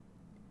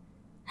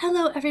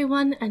Hello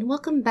everyone, and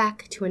welcome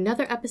back to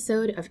another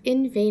episode of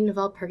In Vain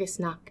Walpurgis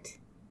Nacht.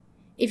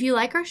 If you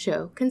like our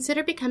show,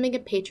 consider becoming a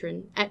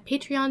patron at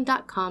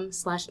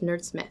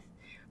patreon.com/nerdsmith.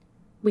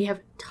 We have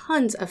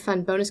tons of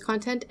fun bonus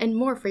content and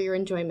more for your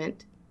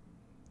enjoyment.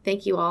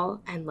 Thank you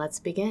all, and let's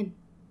begin.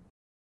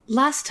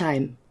 Last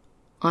time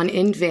on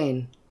In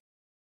Vain.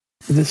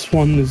 This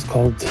one is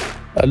called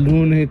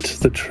Illuminate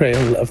the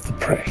Trail of the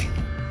Prey.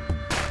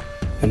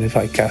 And if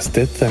I cast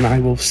it, then I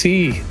will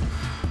see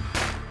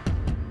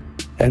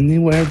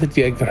anywhere that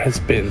Jaeger has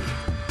been.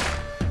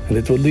 And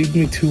it will lead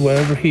me to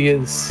wherever he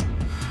is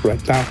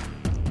right now.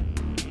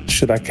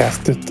 Should I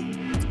cast it?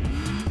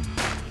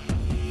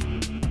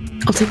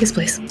 I'll take his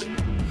place.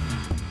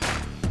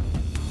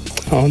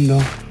 Oh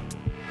no.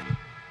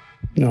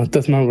 No, it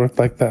does not work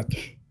like that.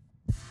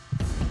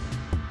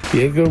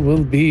 Jaeger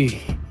will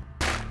be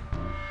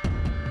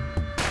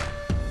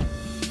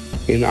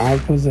in our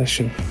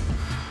possession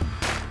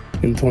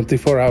in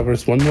 24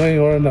 hours, one way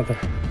or another.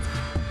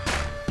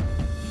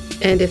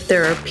 And if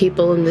there are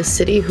people in this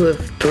city who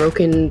have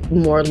broken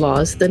more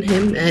laws than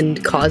him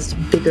and caused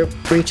bigger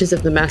breaches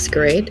of the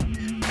masquerade?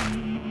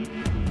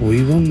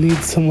 We will need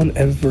someone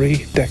every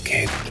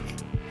decade.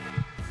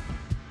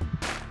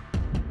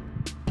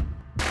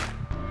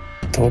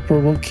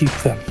 Topper will keep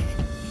them.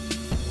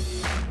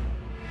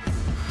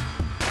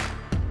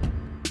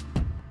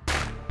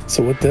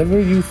 So whatever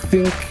you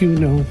think you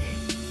know,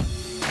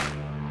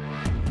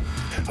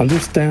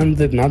 understand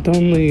that not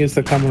only is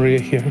the Camarilla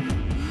here,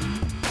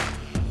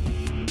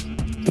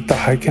 but the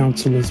High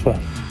Council as well.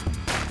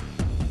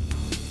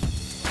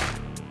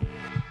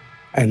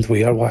 And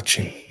we are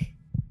watching.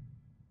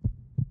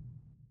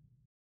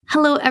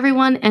 Hello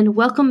everyone, and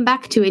welcome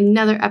back to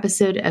another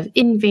episode of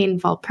In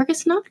Vain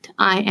Walpurgis Nacht.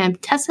 I am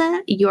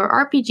Tessa, your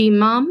RPG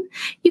mom.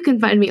 You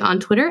can find me on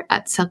Twitter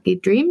at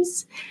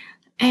SuckyDreams.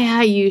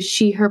 I use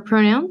she, her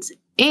pronouns.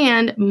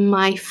 And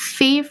my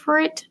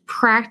favorite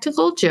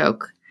practical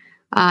joke,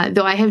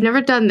 though I have never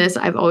done this,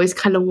 I've always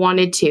kind of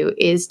wanted to,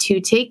 is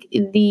to take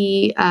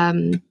the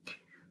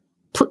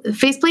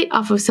faceplate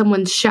off of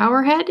someone's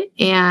shower head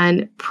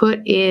and put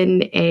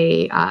in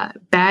a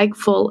bag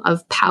full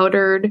of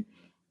powdered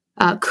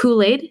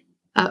Kool-Aid,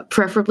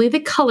 preferably the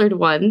colored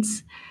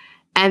ones.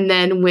 And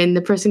then when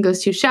the person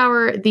goes to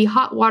shower, the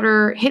hot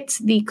water hits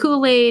the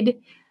Kool-Aid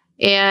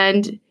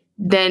and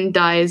then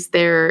dyes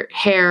their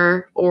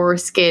hair or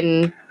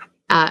skin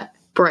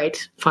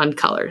bright, fun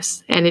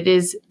colors. And it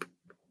is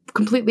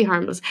completely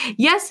harmless.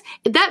 Yes,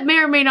 that may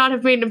or may not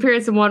have made an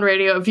appearance in One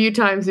Radio a few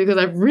times because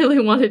I really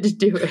wanted to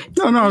do it.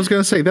 No, I was going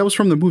to say, that was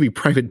from the movie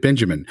Private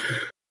Benjamin.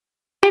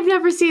 I've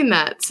never seen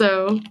that,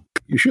 so...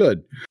 You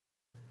should.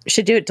 You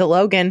should do it to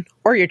Logan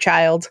or your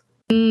child.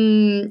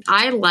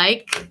 I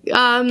like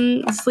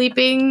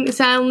sleeping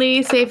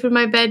soundly, safe in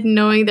my bed,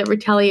 knowing that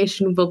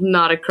retaliation will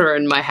not occur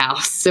in my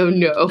house, so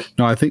no.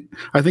 No, I think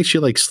she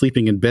likes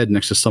sleeping in bed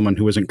next to someone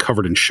who isn't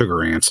covered in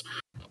sugar ants.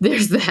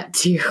 There's that,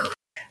 too.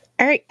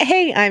 All right.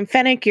 Hey, I'm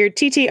Fennec, your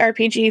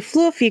TTRPG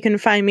Floof. You can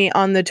find me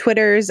on the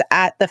Twitters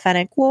at the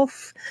Fennec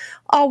Wolf.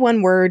 All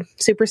one word.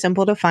 Super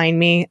simple to find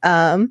me.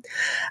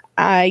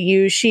 I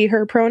use she,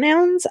 her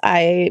pronouns.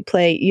 I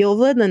play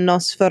Ylva the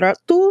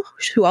Nosferatu,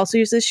 who also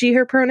uses she,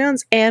 her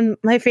pronouns. And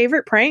my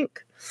favorite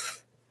prank,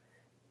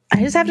 I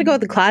just have to go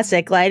with the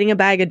classic, lighting a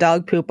bag of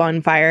dog poop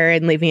on fire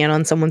and leaving it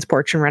on someone's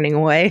porch and running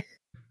away.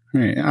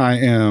 Hey, I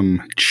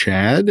am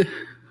Chad.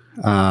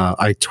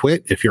 I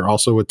twit. If you're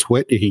also a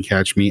twit, you can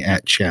catch me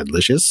at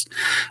Chadlicious.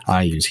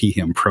 I use he,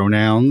 him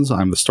pronouns.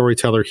 I'm the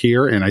storyteller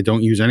here, and I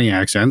don't use any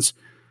accents.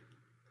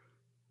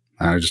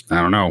 I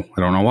don't know.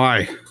 I don't know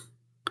why.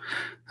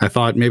 I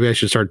thought maybe I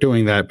should start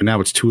doing that, but now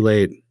it's too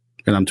late,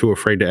 and I'm too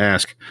afraid to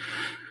ask.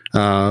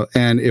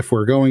 And if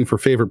we're going for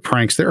favorite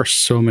pranks, there are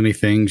so many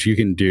things you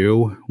can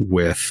do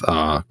with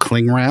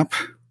cling wrap.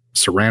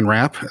 Saran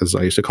wrap, as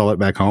I used to call it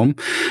back home.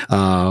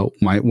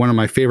 One of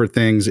my favorite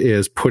things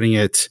is putting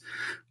it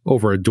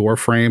over a door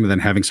frame and then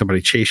having somebody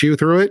chase you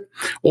through it,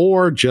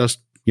 or just,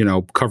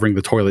 covering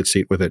the toilet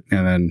seat with it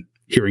and then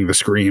hearing the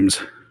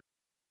screams.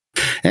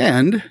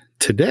 And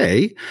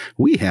today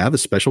we have a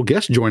special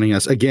guest joining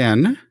us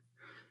again.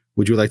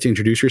 Would you like to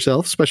introduce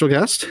yourself, special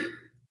guest?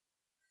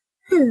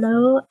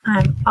 Hello,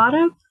 I'm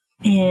Autumn,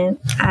 and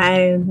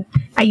I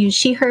use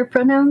she, her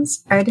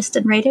pronouns, artist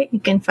and writer. You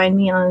can find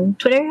me on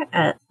Twitter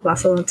at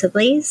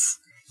LosAlantadlaze,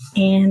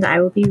 and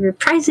I will be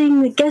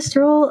reprising the guest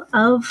role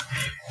of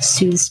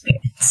Sue the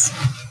Spirits.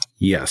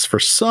 Yes, for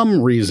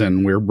some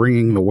reason, we're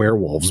bringing the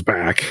werewolves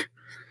back.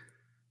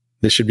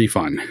 This should be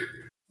fun.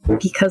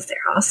 Because they're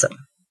awesome.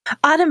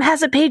 Autumn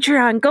has a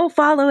Patreon. Go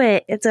follow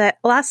it. It's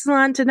at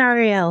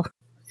LosAlantadlaze.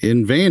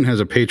 In Vain has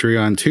a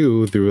Patreon,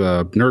 too, through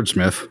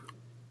Nerdsmith.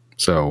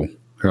 So...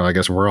 I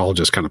guess we're all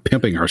just kind of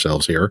pimping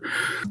ourselves here.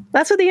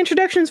 That's what the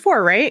introduction's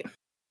for, right?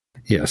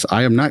 Yes,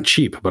 I am not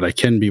cheap, but I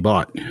can be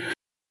bought.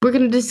 We're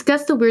going to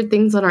discuss the weird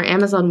things on our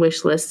Amazon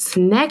wish lists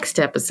next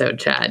episode,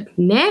 Chad.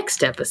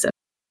 Next episode.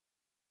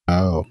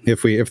 Oh,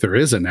 if there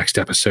is a next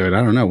episode,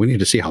 I don't know. We need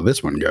to see how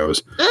this one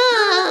goes.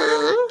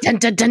 Dun,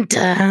 dun, dun,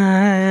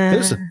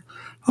 dun.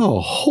 a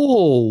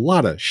whole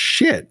lot of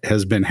shit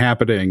has been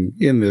happening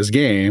in this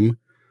game.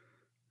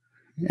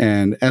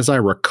 And as I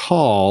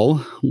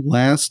recall,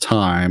 last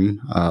time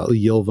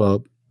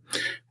Ylva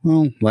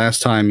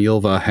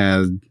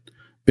had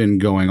been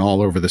going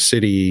all over the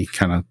city,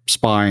 kind of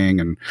spying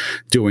and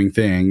doing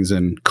things,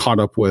 and caught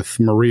up with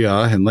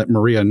Maria and let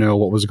Maria know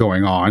what was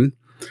going on.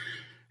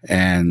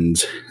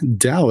 And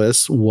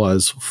Dallas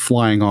was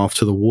flying off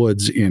to the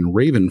woods in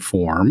Raven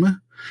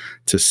form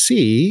to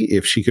see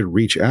if she could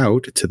reach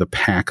out to the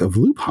pack of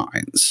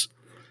lupines.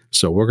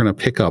 So we're going to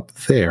pick up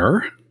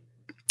there.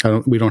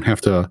 We don't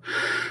have to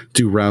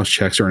do rouse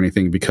checks or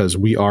anything because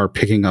we are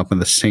picking up on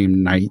the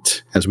same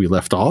night as we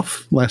left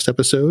off last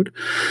episode.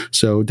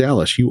 So,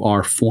 Dallas, you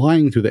are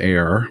flying through the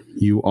air.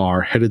 You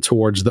are headed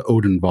towards the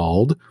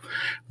Odenwald.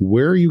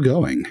 Where are you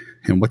going?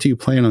 And what do you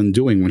plan on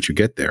doing once you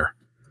get there?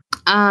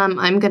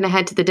 I'm going to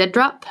head to the Dead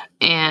Drop,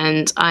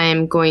 and I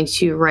am going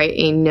to write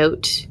a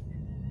note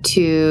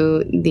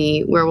to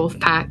the werewolf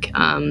pack,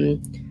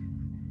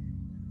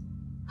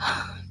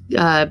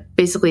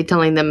 basically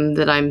telling them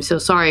that I'm so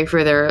sorry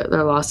for their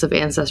loss of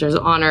ancestors'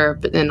 honor,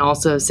 but then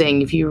also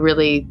saying if you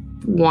really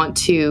want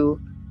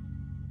to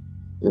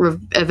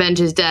avenge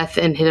his death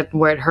and hit him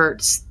where it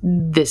hurts,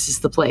 this is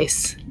the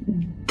place.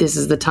 This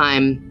is the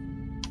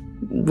time.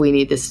 We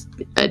need this.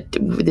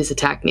 This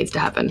attack needs to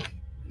happen.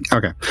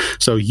 Okay,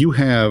 so you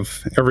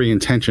have every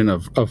intention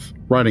of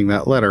writing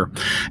that letter,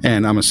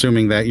 and I'm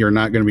assuming that you're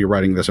not going to be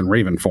writing this in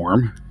Raven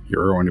form.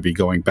 You're going to be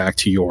going back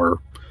to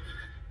your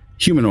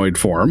humanoid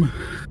form.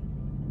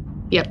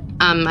 Yep.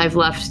 I've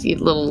left a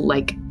little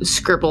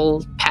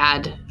scribble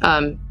pad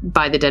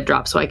by the Dead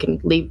Drop so I can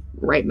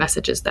write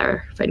messages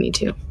there if I need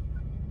to.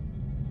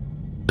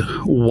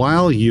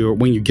 When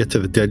you get to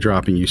the Dead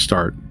Drop and you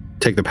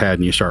take the pad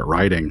and you start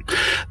writing,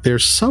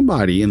 there's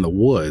somebody in the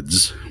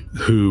woods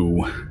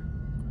who's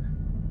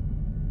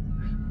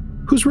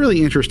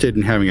really interested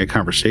in having a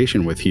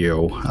conversation with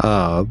you.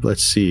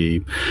 Let's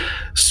see.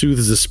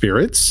 Soothes the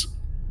spirits.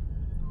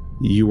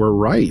 You were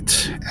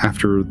right.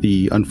 After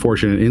the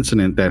unfortunate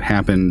incident that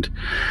happened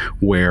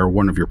where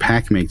one of your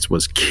packmates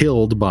was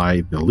killed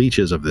by the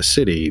leeches of the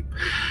city,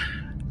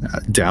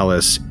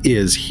 Dallas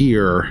is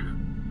here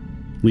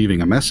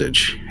leaving a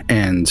message.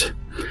 And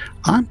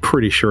I'm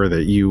pretty sure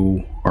that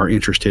you are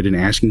interested in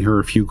asking her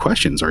a few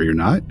questions, are you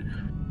not?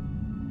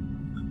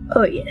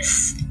 Oh,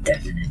 yes,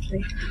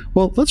 definitely.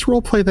 Well, let's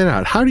role play that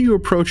out. How do you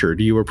approach her?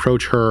 Do you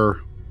approach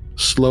her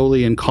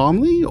slowly and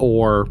calmly,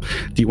 or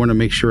do you want to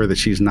make sure that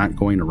she's not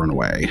going to run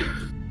away?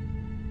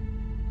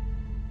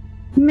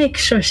 Make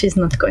sure she's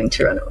not going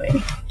to run away.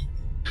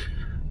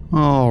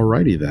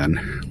 Alrighty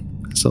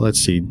then. So let's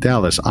see.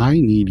 Dallas, I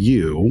need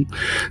you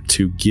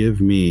to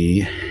give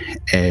me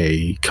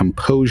a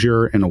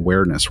composure and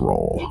awareness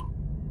roll.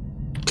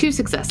 2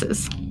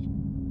 successes.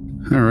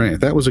 All right,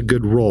 that was a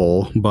good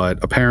roll,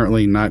 but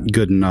apparently not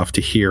good enough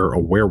to hear a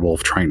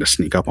werewolf trying to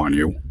sneak up on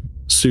you.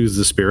 Soothes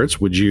the spirits,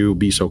 would you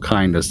be so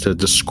kind as to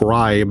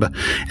describe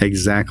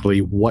exactly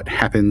what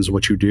happens,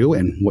 what you do,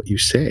 and what you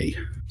say?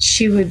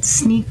 She would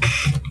sneak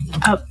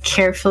up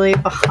carefully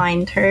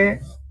behind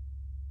her,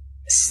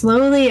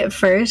 slowly at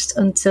first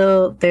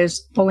until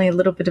there's only a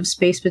little bit of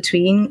space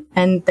between,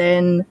 and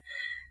then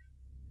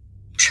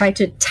try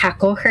to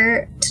tackle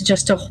her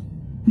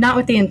not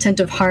with the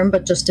intent of harm,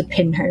 but just to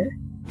pin her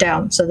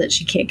down so that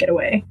she can't get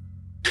away.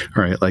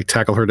 All right,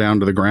 tackle her down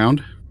to the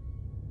ground?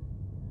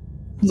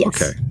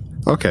 Yes.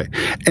 Okay.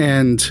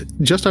 And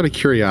just out of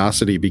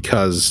curiosity,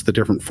 because the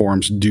different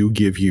forms do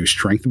give you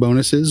strength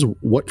bonuses,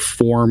 what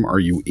form are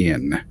you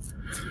in?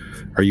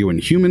 Are you in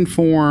human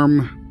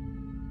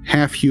form,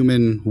 half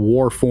human,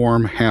 war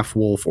form, half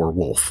wolf, or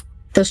wolf?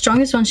 The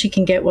strongest one she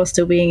can get while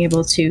still being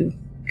able to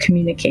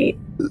communicate.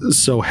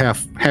 So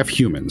half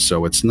human.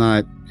 So it's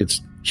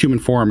human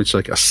form. It's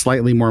a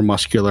slightly more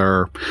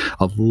muscular,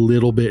 a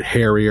little bit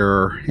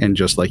hairier, and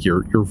just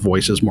your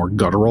voice is more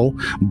guttural,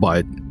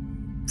 but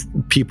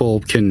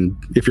people can,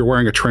 if you're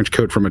wearing a trench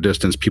coat from a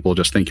distance, people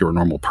just think you're a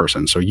normal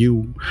person. So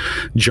you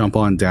jump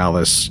on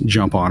Dallas,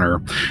 jump on her,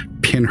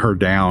 pin her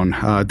down.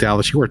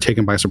 Dallas, you are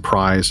taken by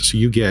surprise, so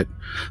you get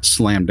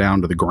slammed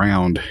down to the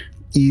ground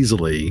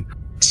easily.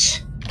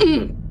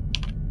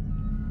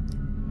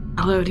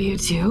 Hello to you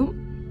too.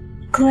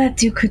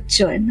 Glad you could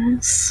join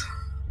us.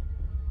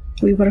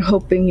 We were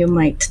hoping you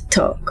might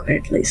talk, or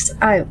at least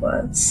I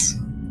was.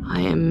 I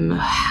am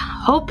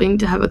hoping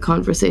to have a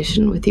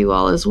conversation with you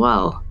all as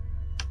well.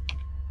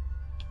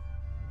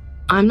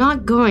 I'm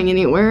not going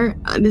anywhere.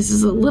 This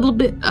is a little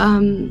bit,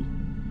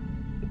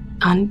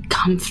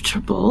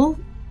 uncomfortable.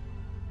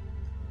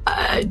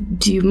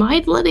 Do you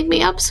mind letting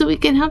me up so we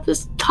can have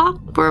this talk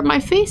where my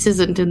face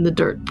isn't in the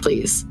dirt,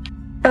 please?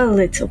 A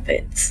little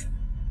bit.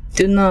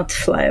 Do not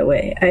fly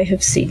away. I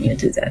have seen you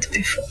do that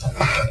before.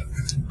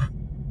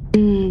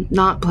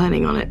 Not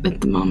planning on it at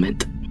the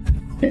moment.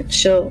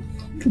 She'll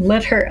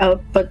let her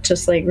up, but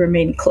just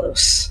remain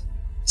close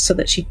so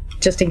that she,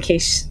 just in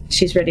case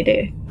she's ready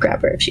to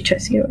grab her if she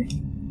tries to get away.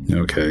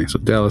 Okay, so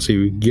Dallas,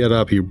 you get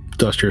up, you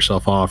dust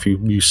yourself off,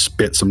 you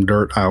spit some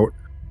dirt out.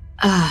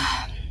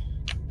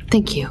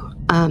 Thank you.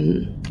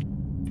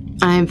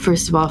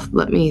 First of all,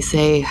 let me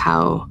say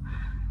how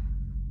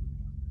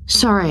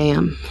sorry I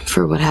am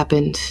for what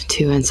happened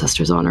to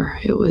Ancestor's Honor.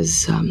 It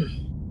was,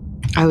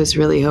 I was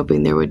really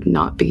hoping there would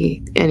not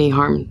be any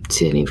harm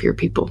to any of your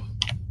people.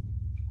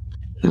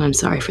 And I'm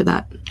sorry for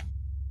that.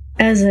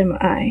 As am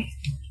I.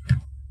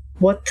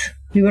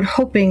 We were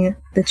hoping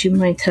that you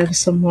might have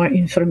some more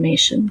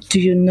information. Do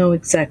you know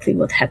exactly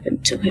what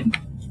happened to him?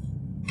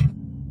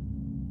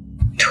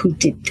 Who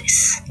did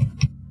this?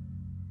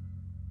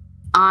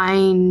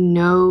 I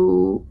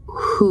know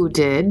who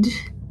did.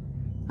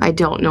 I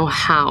don't know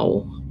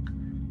how.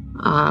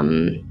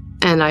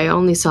 And I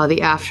only saw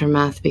the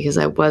aftermath because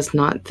I was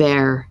not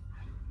there.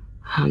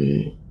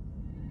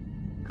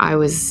 I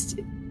was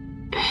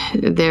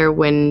there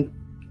when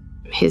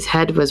his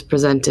head was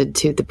presented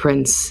to the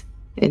prince,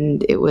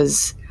 and it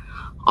was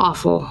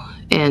awful,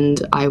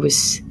 and I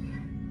was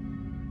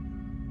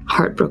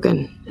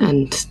heartbroken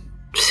and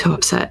so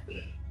upset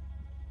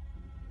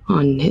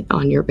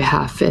on your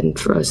behalf and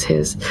for us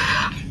his.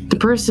 The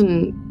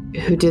person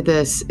who did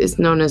this is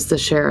known as the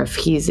sheriff.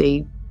 He's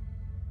a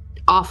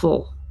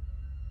awful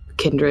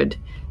kindred.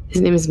 His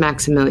name is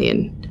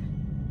Maximilian.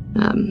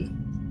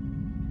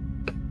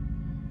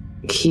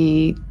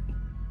 He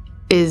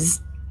is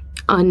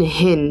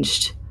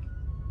unhinged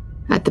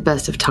at the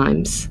best of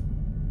times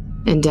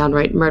and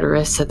downright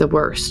murderous at the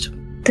worst.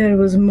 There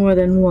was more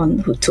than one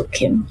who took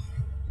him.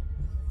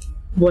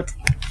 What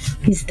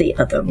is the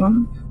other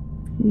one?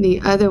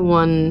 The other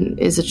one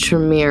is a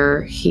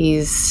Tremere.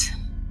 He's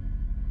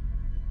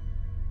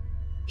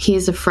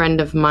a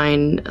friend of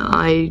mine.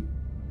 I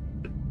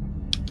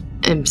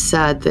am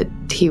sad that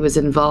he was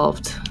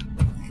involved.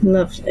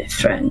 Lovely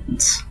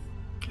friends.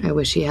 I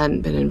wish he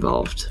hadn't been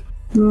involved.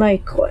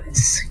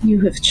 Likewise, you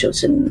have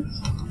chosen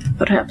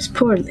perhaps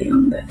poorly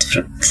on that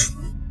front.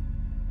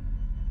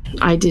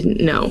 I didn't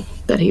know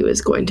that he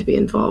was going to be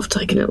involved.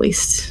 I can at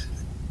least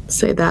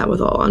say that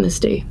with all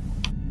honesty.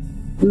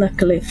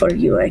 Luckily for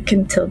you, I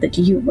can tell that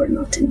you were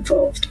not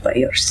involved by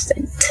your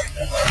scent.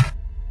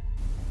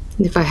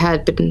 If I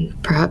had been,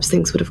 perhaps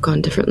things would have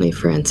gone differently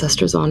for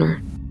Ancestor's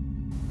Honor.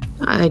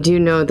 I do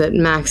know that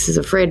Max is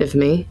afraid of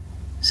me,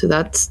 so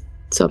that's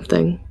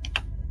something.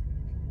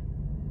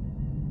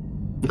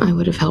 I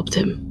would have helped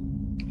him.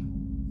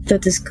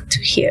 That is good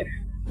to hear.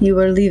 You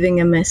were leaving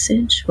a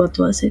message. What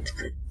was it?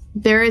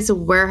 There is a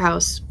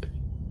warehouse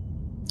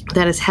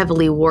that is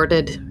heavily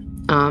warded,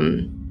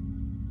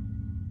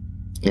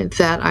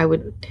 that I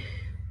would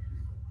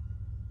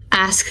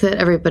ask that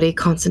everybody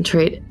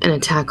concentrate an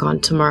attack on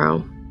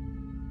tomorrow.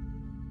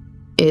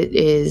 It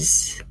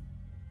is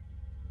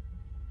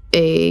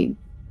a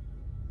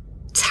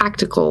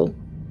tactical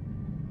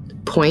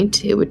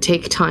point. It would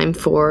take time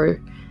for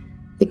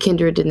the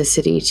kindred in the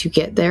city to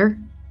get there.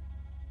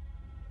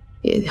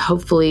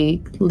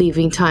 Hopefully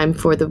leaving time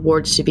for the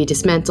wards to be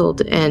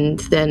dismantled and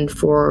then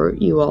for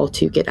you all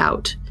to get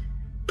out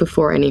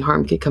before any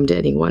harm could come to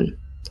anyone.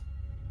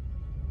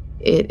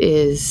 It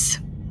is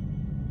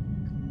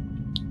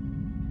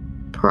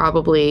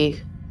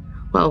probably,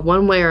 well,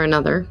 one way or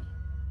another.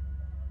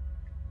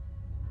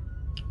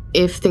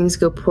 If things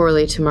go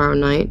poorly tomorrow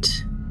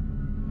night,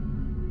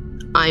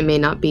 I may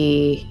not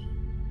be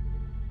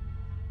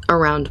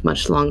around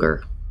much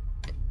longer.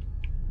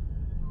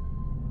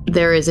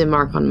 There is a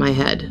mark on my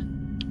head,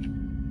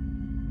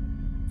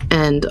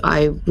 and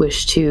I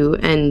wish to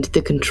end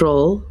the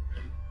control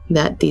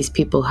that these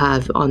people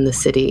have on the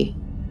city.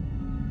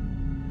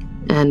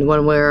 And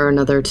one way or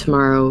another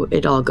tomorrow,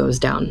 it all goes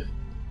down.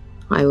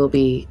 I will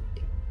be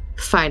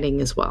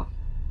fighting as well.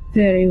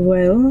 Very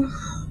well.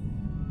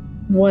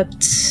 What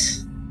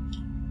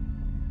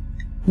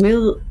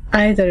will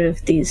either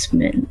of these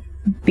men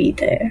be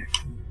there?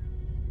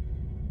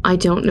 I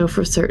don't know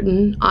for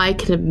certain. I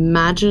can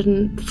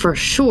imagine for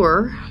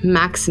sure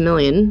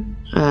Maximilian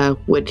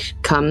would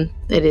come.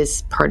 It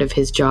is part of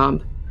his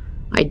job.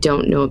 I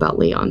don't know about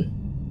Leon.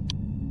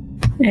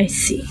 I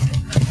see.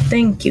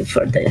 Thank you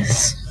for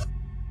this.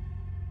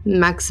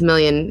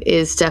 Maximilian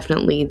is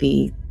definitely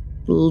the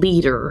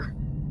leader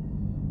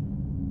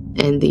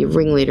and the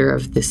ringleader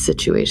of this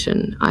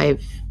situation.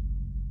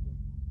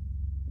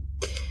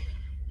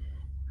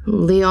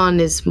 Leon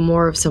is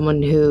more of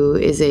someone who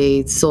is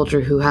a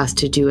soldier who has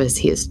to do as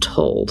he is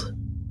told.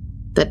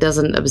 That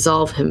doesn't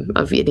absolve him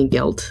of any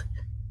guilt.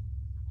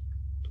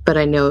 But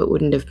I know it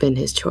wouldn't have been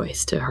his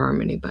choice to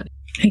harm anybody.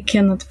 I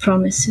cannot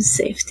promise his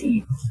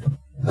safety,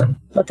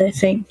 but I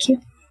thank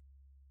you.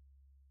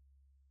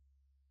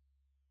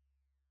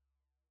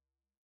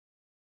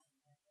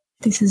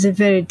 This is a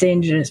very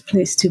dangerous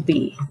place to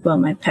be while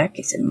my pack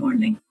is in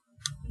mourning.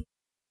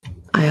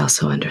 I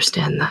also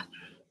understand that.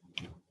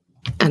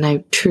 And I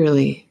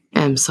truly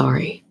am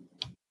sorry.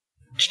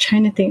 Just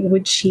trying to think,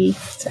 would she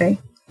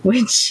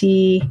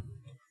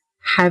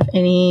have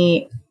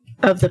any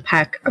of the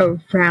pack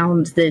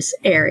around this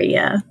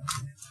area?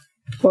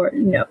 Or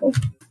no?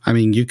 I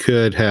mean, you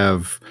could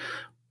have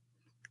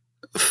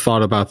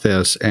thought about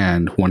this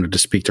and wanted to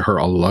speak to her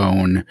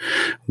alone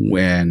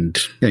and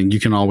you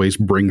can always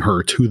bring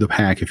her to the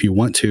pack if you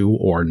want to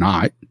or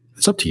not.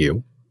 It's up to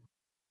you.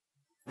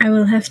 I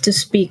will have to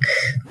speak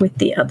with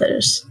the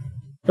others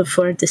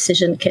before a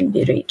decision can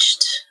be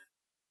reached.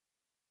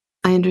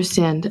 I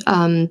understand.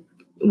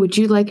 Would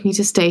you like me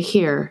to stay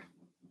here?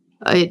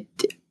 I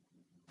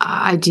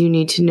do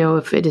need to know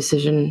if a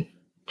decision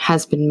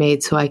has been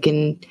made so I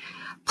can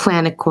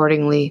plan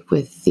accordingly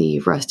with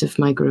the rest of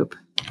my group.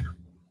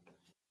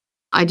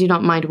 I do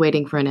not mind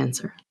waiting for an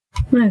answer.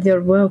 Well, you're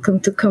welcome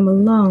to come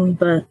along,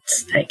 but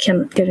I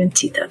cannot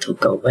guarantee that will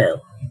go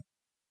well.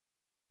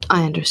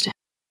 I understand.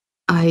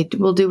 I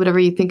will do whatever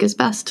you think is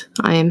best.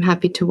 I am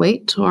happy to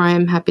wait, or I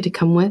am happy to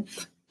come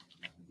with.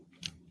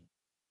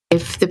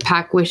 If the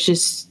pack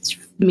wishes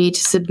me to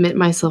submit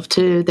myself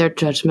to their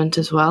judgment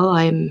as well,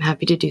 I am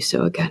happy to do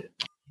so again.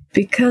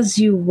 Because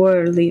you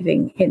were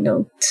leaving a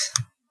note,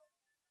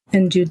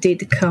 and you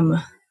did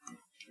come,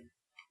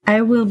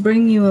 I will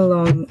bring you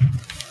along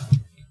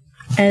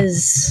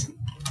as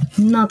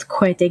not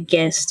quite a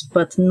guest,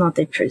 but not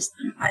a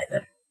prisoner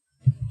either.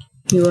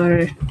 You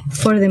are,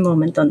 for the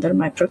moment, under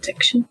my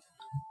protection.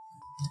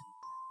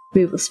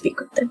 We will speak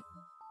with them.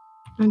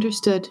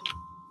 Understood.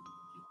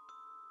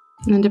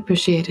 And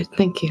appreciated.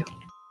 Thank you.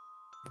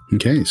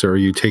 Okay, so are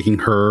you taking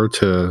her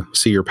to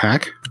see your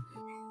pack?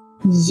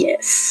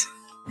 Yes.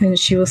 And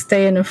she will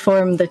stay in a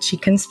form that she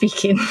can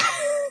speak in.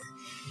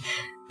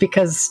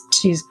 Because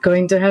she's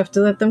going to have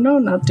to let them know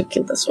not to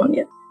kill this one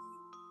yet.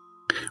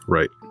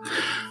 Right.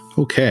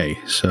 Okay,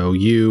 so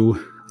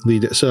you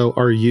lead. So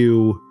are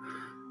you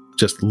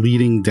just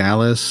leading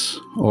Dallas,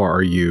 or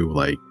are you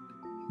like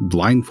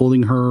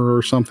blindfolding her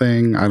or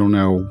something? I don't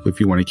know if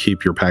you want to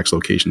keep your pack's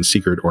location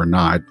secret or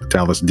not.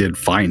 Dallas did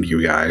find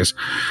you guys.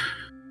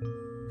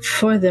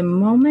 For the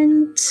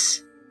moment,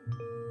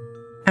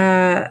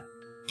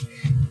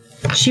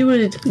 she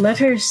would let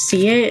her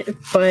see it,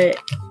 but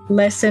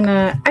less in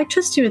a, I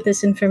trust you with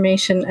this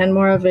information, and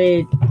more of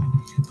a,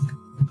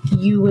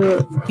 you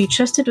will be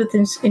trusted with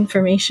this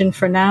information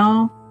for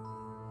now,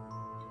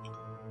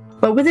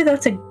 but whether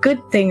that's a good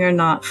thing or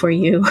not for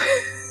you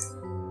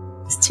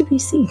is to be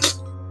seen.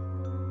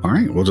 All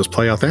right, we'll just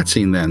play out that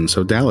scene then.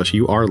 So Dallas,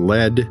 you are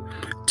led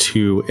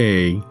to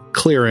a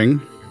clearing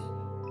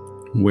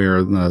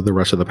where the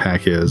rest of the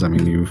pack is. I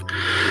mean,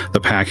 the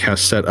pack has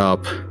set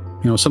up,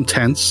 some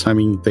tents. I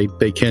mean,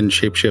 they can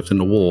shapeshift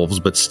into wolves,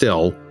 but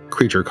still,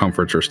 creature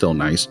comforts are still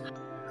nice.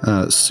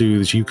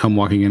 Soothes, you come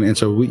walking in, and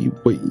so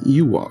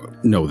you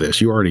know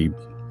this. You already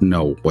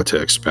know what to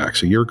expect.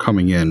 So you're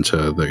coming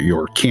into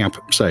your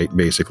campsite,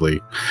 basically,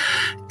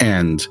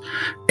 and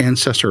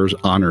Ancestor's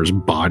Honor's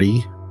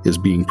body is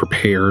being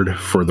prepared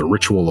for the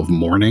ritual of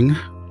mourning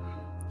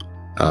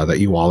that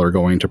you all are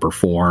going to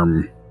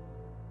perform,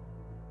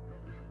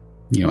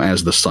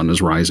 as the sun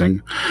is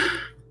rising,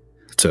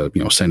 to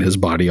send his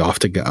body off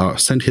to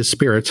send his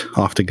spirit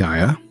off to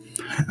Gaia.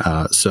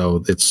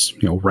 So it's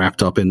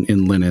wrapped up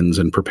in linens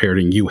and prepared,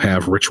 and you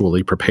have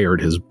ritually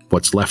prepared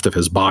what's left of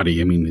his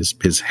body. I mean,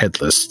 his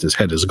headless, his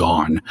head is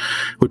gone.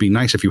 It would be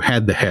nice if you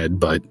had the head,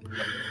 but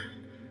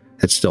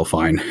it's still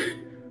fine.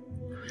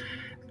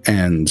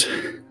 And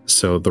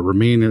so the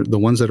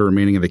ones that are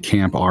remaining in the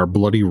camp are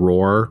Bloody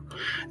Roar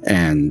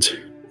and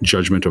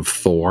Judgment of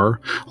Thor.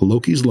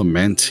 Loki's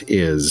Lament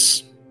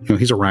is,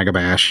 he's a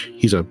Ragabash.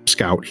 He's a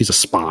scout. He's a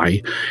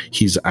spy.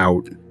 He's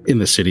out in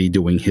the city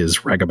doing his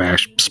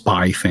Ragabash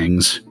spy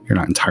things. You're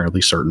not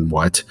entirely certain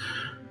what.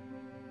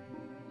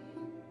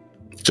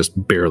 Just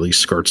barely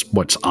skirts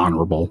what's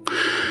honorable.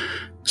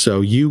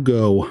 So you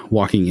go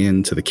walking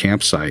into the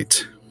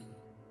campsite,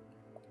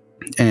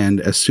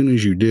 and as soon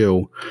as you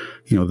do,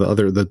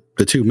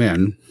 the two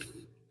men,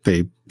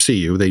 they see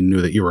you. They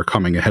knew that you were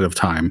coming ahead of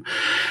time.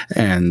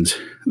 And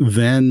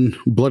then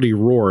Bloody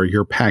Roar,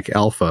 your pack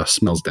alpha,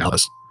 smells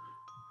Dallas.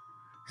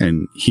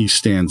 And he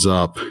stands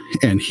up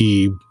and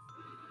he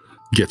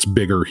gets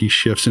bigger. He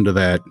shifts into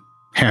that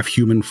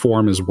half-human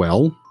form as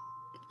well.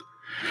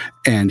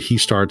 And he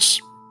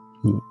starts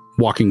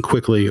walking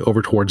quickly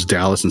over towards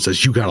Dallas and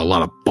says, "You got a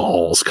lot of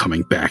balls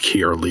coming back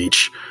here,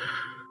 Leech."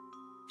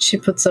 She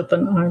puts up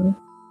an arm.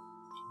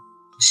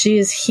 She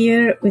is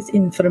here with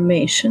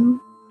information.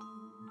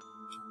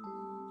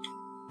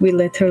 We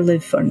let her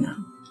live for now.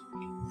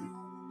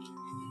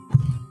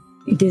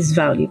 It is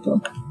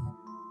valuable.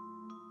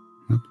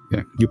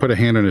 Yeah, you put a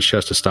hand on his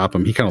chest to stop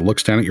him. He kind of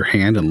looks down at your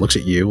hand and looks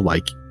at you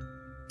like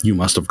you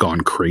must have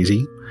gone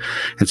crazy,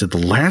 and said, "The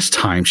last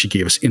time she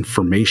gave us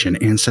information,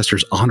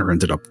 Ancestor's Honor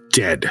ended up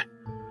dead."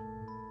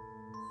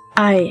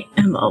 I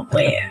am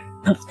aware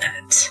of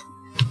that.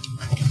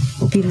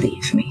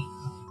 Believe me.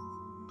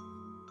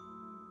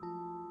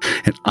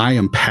 And I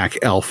am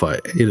Pack Alpha.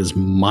 It is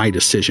my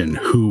decision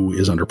who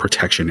is under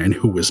protection and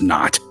who is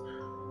not.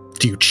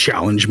 Do you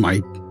challenge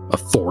my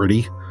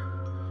authority?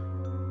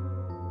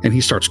 And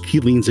he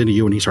leans into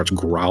you and he starts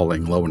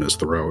growling low in his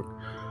throat.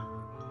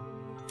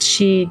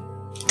 She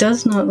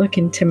does not look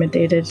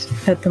intimidated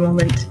at the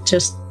moment,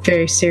 just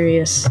very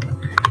serious.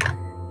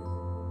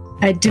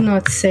 I do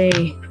not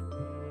say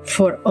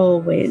for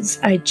always.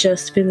 I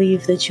just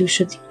believe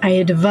that I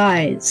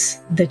advise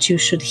that you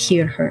should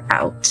hear her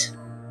out.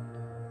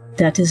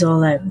 That is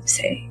all I would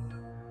say.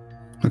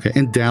 Okay,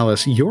 and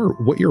Dallas,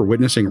 what you're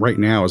witnessing right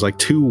now is like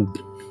two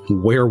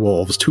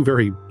werewolves, two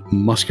very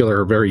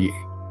muscular, angry.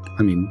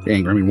 I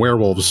mean,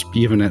 werewolves,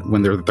 even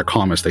when they're at their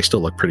calmest, they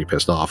still look pretty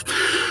pissed off.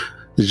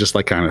 They're just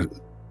like kind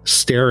of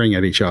staring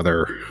at each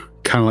other,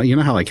 kind of like, you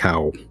know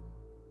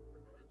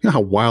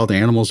how wild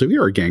animals do.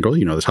 You're a gangrel,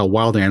 you know this, how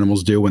wild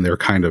animals do when they're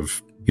kind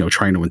of,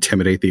 trying to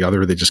intimidate the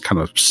other. They just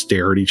kind of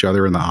stare at each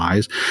other in the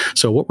eyes.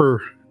 So what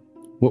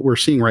we're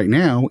seeing right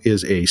now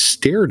is a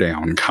stare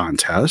down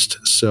contest.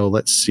 So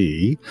let's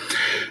see.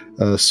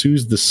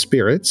 Soothe the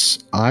spirits.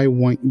 I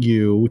want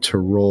you to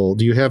roll.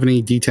 Do you have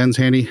any D10s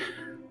handy?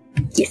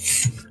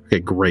 Yes.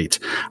 Okay, great.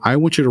 I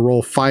want you to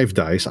roll 5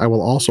 dice. I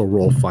will also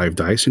roll 5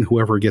 dice, and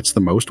whoever gets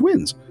the most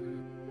wins.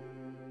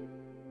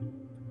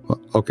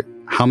 Okay.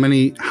 How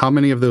many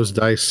of those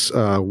dice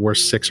were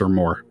 6 or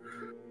more?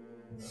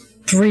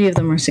 3 of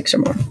them are 6 or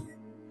more.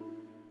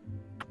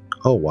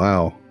 Oh,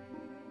 wow.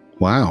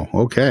 Wow.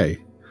 Okay.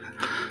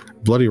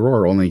 Bloody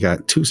Roar only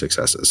got 2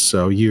 successes.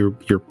 So you're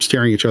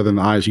staring each other in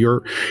the eyes.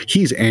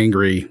 He's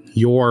angry.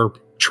 You're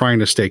trying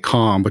to stay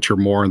calm, but you're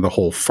more in the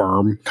whole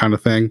firm kind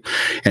of thing.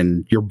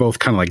 And you're both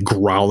kind of like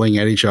growling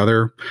at each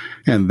other.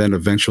 And then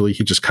eventually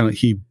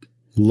he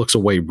looks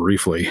away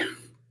briefly.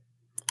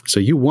 So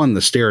you won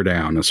the stare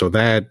down. And so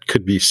that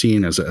could be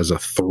seen as a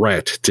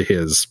threat to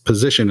his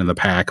position in the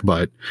pack,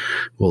 but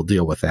we'll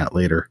deal with that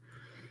later.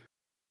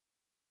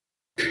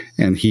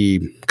 And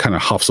he kind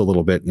of huffs a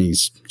little bit and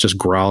he's just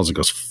growls and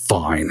goes,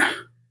 "Fine,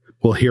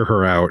 we'll hear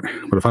her out.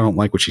 But if I don't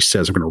like what she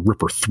says, I'm going to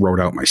rip her throat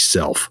out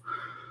myself."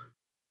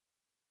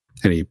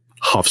 And he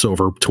huffs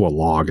over to a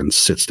log and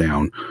sits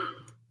down.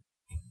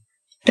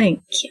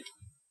 Thank you.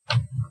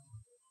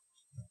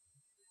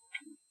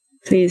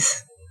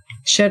 Please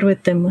share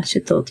with them what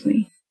you told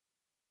me.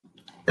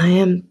 I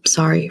am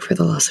sorry for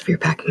the loss of your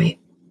packmate.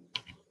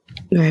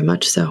 Very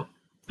much so.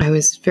 I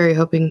was very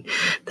hoping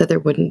that there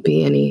wouldn't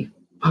be any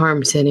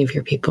harm to any of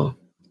your people.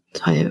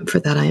 So for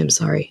that, I am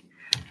sorry.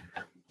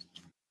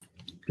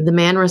 The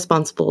man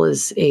responsible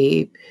is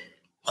a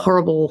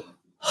horrible,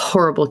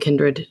 horrible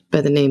kindred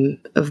by the name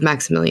of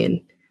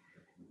Maximilian.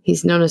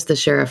 He's known as the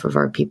sheriff of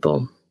our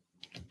people.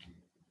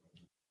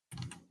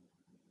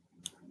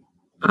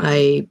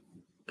 I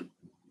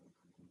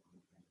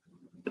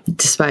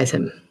despise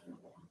him.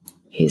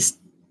 He's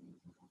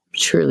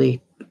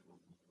truly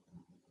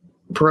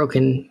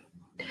broken.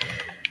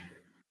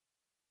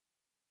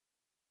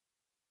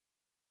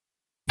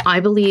 I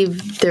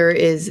believe there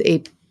is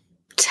a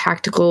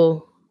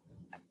tactical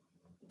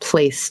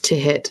place to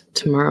hit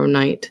tomorrow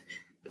night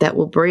that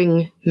will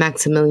bring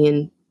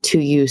Maximilian to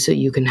you so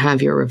you can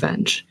have your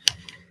revenge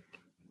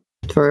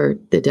for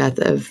the death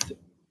of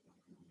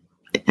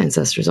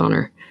Ancestor's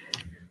Honor.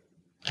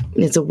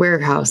 It's a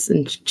warehouse,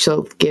 and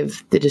she'll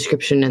give the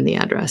description and the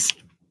address.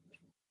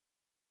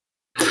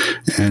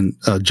 And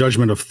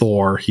Judgment of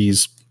Thor,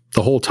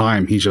 the whole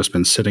time he's just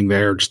been sitting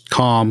there, just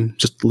calm,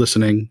 just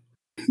listening,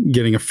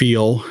 getting a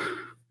feel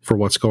for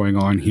what's going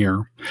on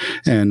here.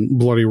 And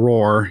Bloody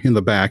Roar in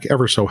the back,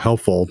 ever so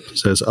helpful,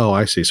 says, "Oh,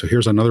 I see. So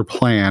here's another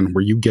plan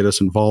where you get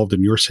us involved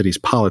in your city's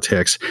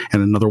politics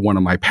and another one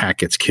of my pack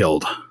gets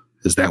killed.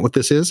 Is that what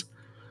this is?"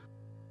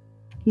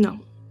 No.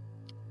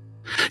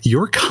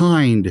 Your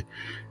kind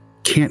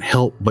can't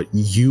help but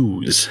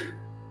use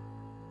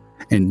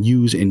and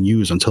use and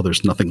use until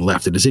there's nothing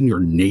left. It is in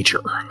your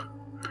nature.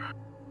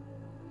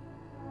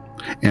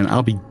 And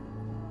I'll be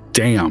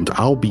damned.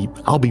 I'll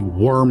be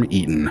worm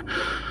eaten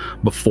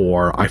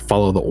before I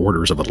follow the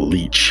orders of a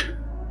leech.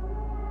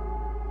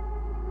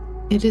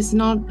 It is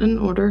not an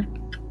order.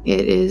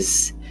 It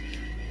is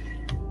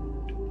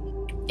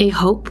a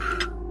hope,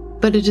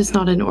 but it is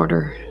not an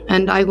order.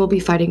 And I will be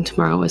fighting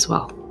tomorrow as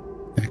well.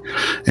 Okay.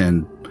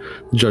 And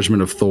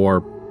Judgment of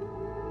Thor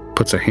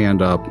puts a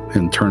hand up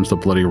and turns to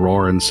Bloody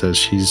Roar and says,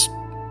 she's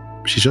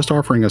just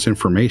offering us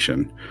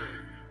information.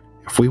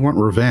 If we want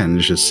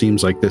revenge, it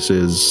seems like this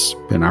is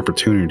an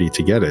opportunity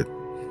to get it.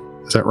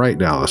 Is that right,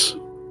 Dallas?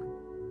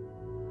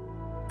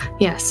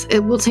 Yes,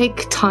 it will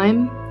take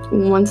time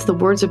once the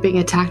wards are being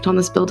attacked on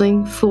this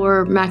building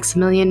for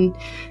Maximilian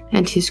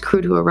and his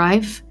crew to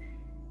arrive.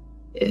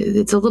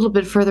 It's a little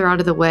bit further out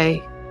of the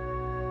way.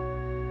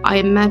 I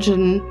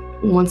imagine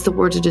once the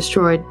wards are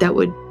destroyed,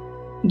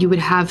 you would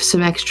have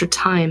some extra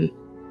time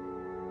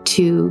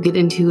to get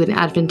into an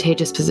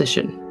advantageous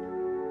position.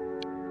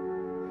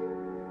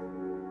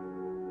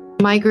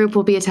 My group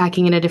will be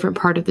attacking in a different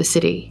part of the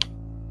city.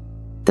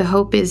 The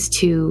hope is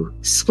to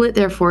split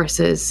their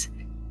forces,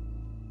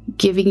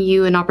 giving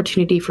you an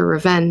opportunity for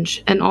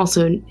revenge, and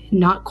also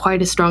not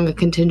quite as strong a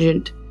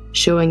contingent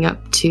showing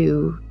up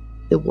to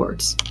the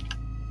wards.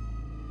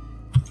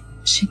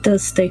 She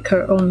does stake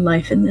her own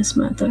life in this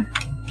matter.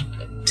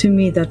 To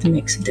me, that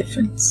makes a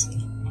difference.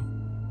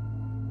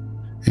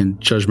 And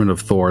Judgment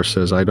of Thor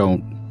says, I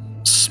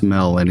don't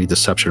smell any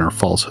deception or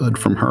falsehood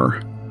from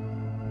her.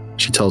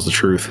 She tells the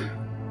truth.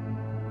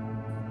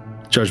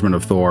 Judgment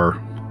of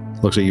Thor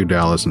looks at you,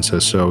 Dallas, and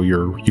says, so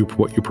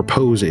what you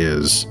propose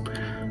is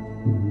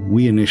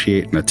we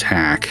initiate an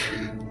attack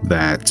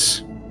that,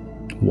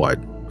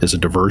 is a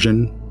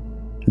diversion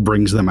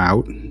brings them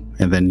out,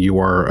 and then you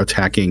are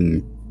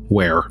attacking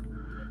where?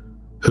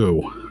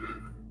 Who?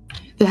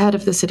 The head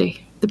of the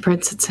city, the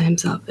prince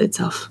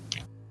itself.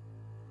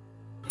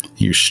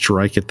 You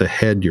strike at the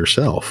head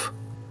yourself.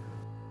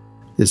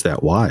 Is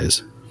that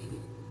wise?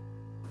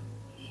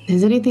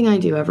 Is anything I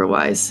do ever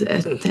wise?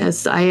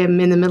 As I am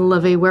in the middle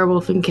of a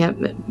werewolf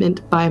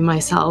encampment by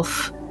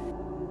myself.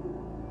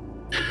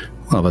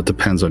 Well, that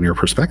depends on your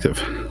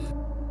perspective.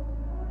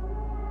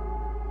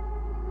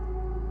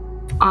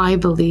 I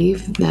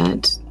believe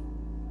that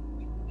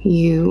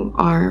you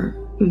are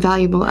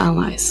valuable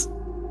allies,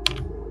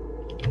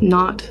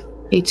 not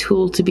a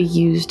tool to be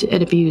used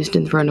and abused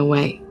and thrown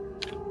away,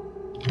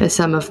 as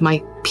some of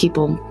my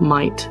people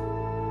might.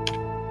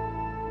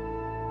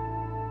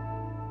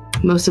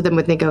 Most of them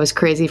would think I was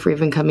crazy for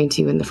even coming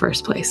to you in the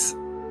first place.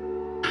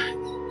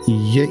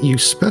 Yet you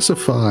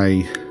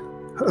specify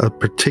a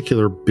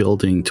particular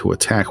building to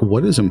attack.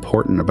 What is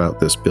important about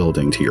this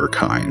building to your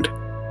kind?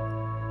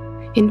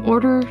 In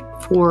order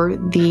for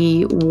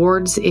the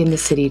wards in the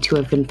city to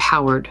have been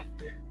powered,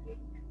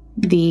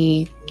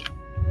 the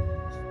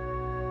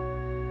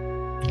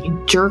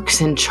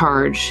jerks in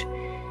charge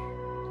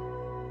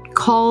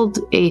called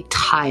a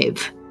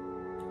tithe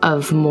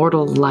of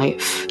mortal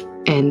life,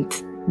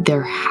 and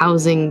they're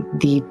housing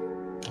the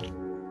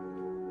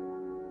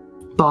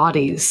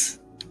bodies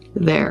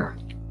there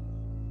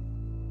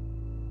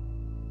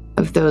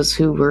of those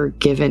who were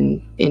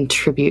given in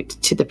tribute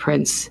to the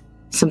prince,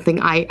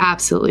 something I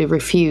absolutely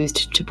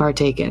refused to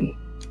partake in.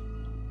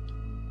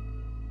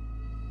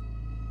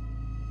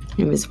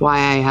 It was why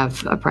I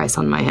have a price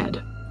on my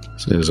head.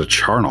 It is a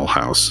charnel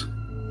house.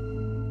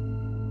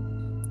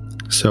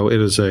 So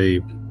it is a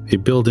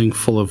building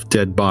full of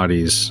dead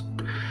bodies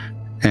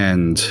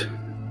and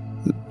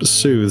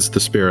soothes the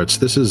spirits.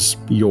 This is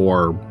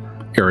your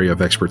area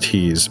of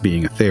expertise,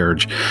 being a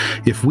theurge.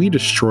 If we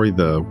destroy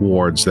the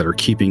wards that are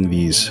keeping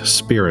these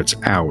spirits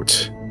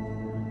out,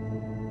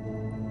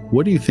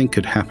 what do you think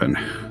could happen?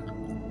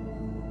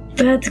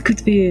 That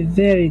could be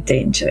very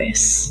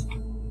dangerous.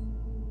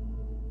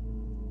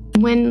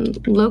 When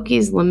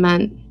Loki's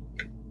Lament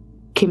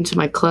came to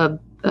my club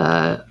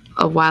a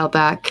while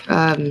back,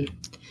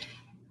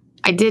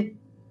 I did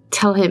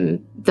tell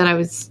him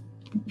that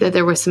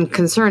there was some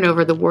concern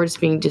over the wards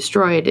being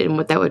destroyed and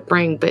what that would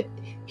bring, but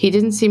he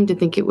didn't seem to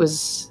think it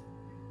was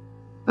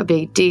a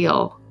big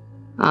deal.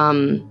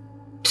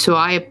 So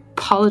I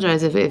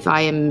apologize if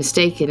I am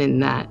mistaken in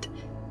that.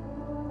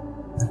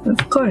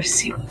 Of course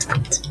he would.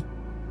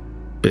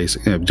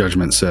 Basic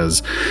Judgment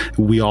says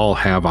we all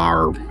have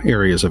our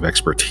areas of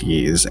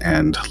expertise,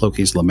 and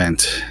Loki's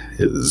Lament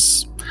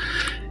is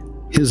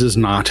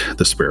not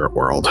the spirit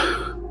world.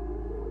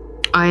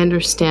 I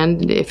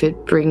understand if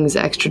it brings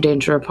extra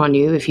danger upon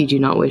you if you do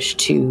not wish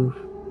to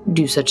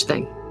do such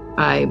thing.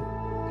 I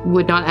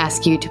would not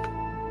ask you to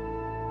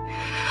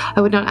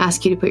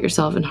put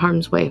yourself in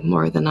harm's way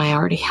more than I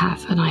already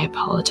have, and I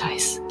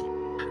apologize.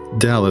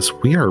 Dallas,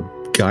 we are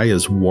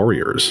Gaia's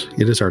warriors.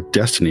 It is our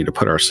destiny to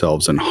put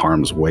ourselves in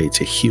harm's way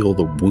to heal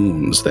the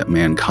wounds that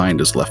mankind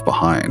has left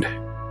behind.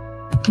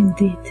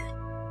 Indeed.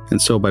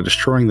 And so by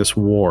destroying this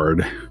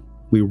ward,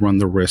 we run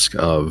the risk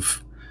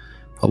of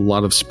a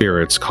lot of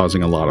spirits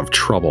causing a lot of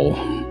trouble.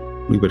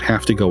 We would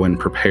have to go in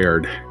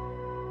prepared.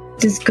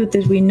 It is good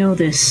that we know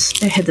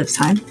this ahead of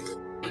time.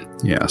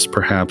 Yes,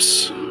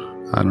 perhaps,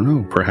 I don't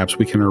know, perhaps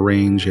we can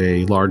arrange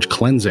a large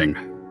cleansing.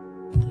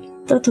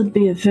 That would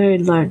be a very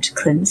large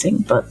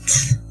cleansing, but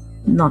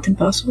not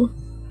impossible.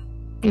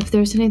 If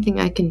there's anything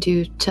I can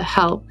do to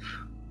help,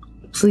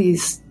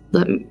 please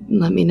let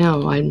me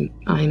know. I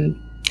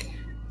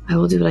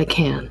will do what I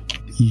can.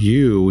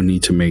 You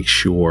need to make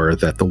sure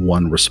that the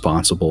one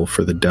responsible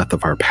for the death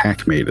of our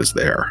packmate is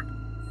there.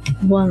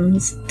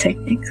 One's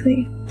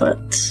technically,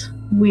 but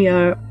we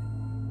are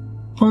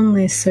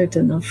only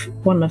certain of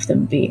one of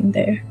them being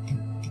there.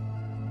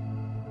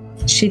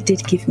 She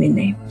did give me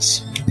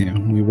names. Yeah,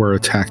 we were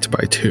attacked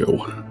by two.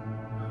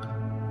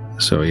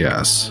 So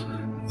yes,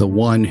 the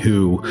one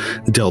who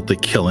dealt the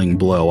killing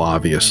blow,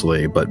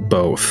 obviously, but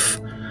both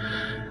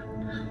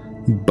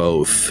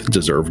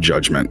deserve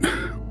judgment.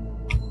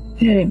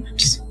 Very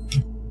much so.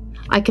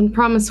 I can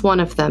promise one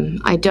of them.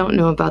 I don't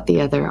know about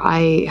the other.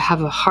 I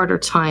have a harder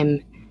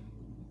time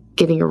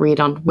getting a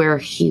read on where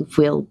he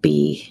will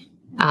be,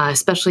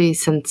 especially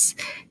since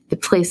the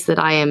place that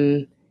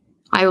I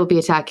will be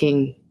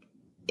attacking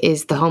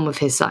is the home of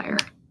his sire.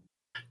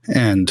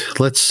 And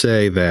let's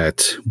say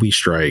that we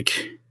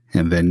strike,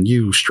 and then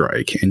you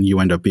strike, and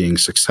you end up being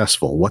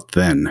successful. What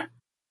then?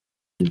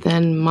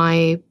 Then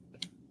my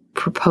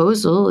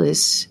proposal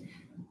is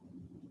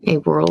a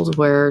world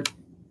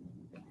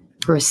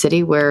for a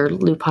city where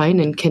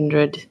Lupine and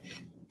Kindred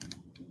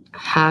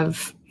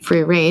have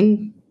free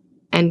reign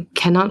and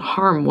cannot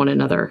harm one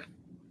another.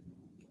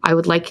 I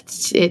would like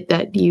it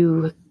that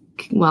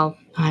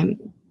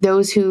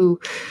those who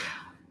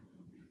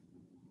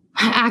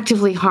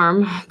actively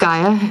harm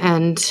Gaia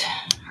and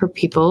her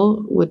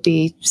people would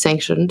be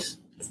sanctioned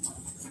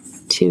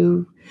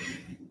to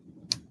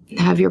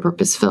have your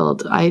purpose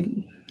filled.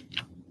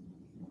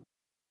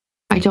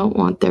 don't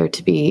want there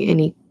to be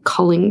any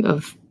culling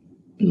of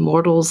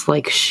mortals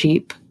like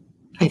sheep.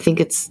 I think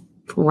it's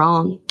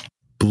wrong.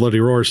 Bloody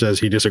Roar says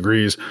he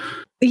disagrees.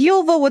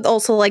 Yulva would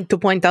also like to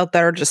point out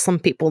there are just some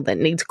people that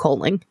need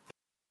culling.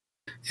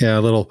 Yeah,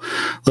 a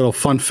little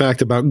fun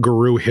fact about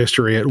Guru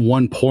history. At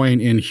one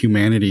point in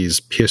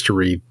humanity's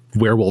history,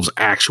 werewolves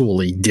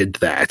actually did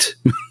that.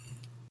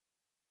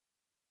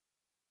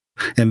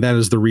 And that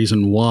is the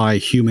reason why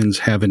humans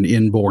have an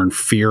inborn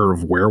fear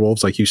of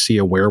werewolves. Like you see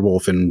a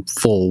werewolf in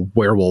full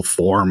werewolf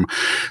form,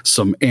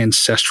 some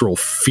ancestral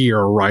fear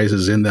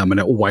arises in them and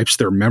it wipes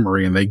their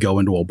memory and they go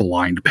into a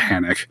blind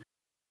panic.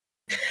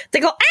 They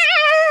go,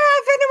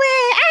 ah, run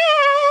away,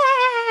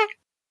 ah!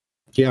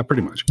 Yeah,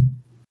 pretty much.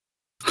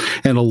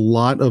 And a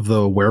lot of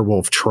the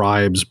werewolf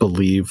tribes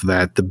believe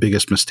that the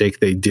biggest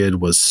mistake they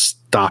did was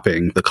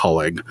stopping the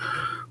culling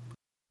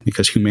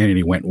because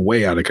humanity went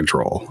way out of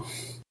control.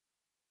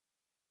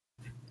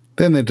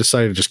 Then they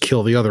decided to just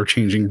kill the other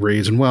changing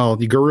breeds. And, well,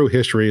 the Guru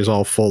history is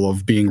all full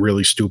of being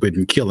really stupid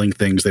and killing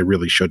things they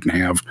really shouldn't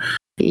have.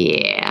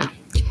 Yeah.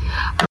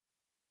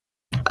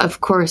 Of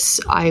course,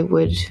 I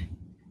would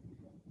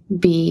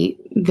be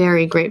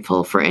very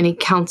grateful for any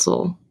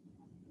counsel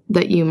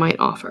that you might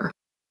offer.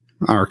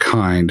 Our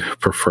kind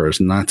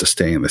prefers not to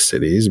stay in the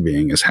cities,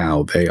 being as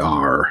how they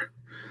are,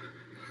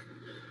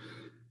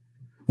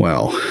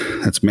 well,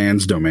 that's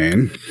man's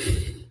domain.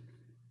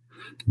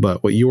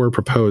 But what you are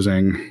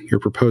proposing, you're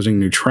proposing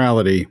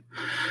neutrality,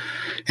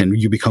 and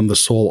you become the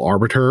sole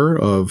arbiter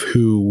of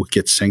who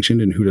gets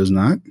sanctioned and who does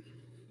not.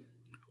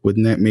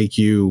 Wouldn't that make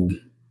you,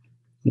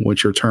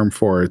 what's your term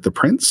for it, the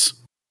prince?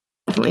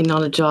 Definitely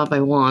not a job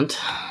I want.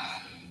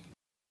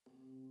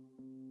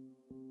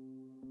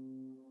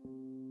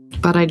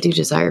 But I do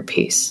desire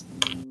peace.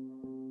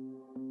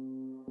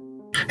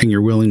 And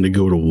you're willing to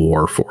go to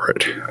war for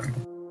it.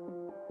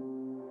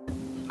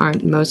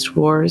 Aren't most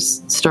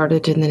wars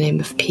started in the name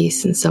of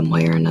peace in some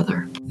way or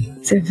another?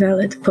 It's a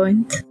valid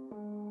point.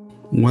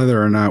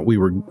 Whether or not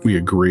we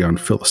agree on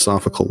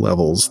philosophical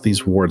levels,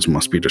 these wards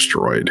must be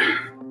destroyed.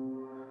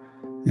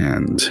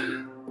 And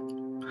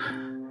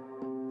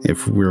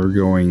if we're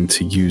going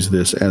to use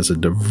this as a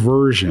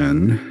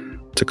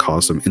diversion to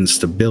cause some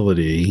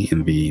instability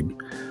in the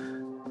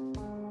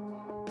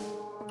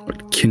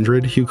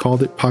kindred, you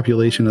called it,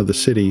 population of the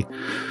city,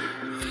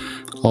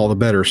 all the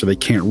better, so they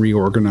can't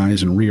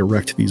reorganize and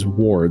re-erect these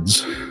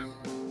wards.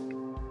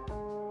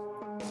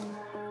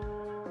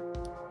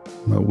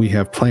 But we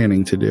have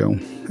planning to do.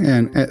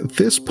 And at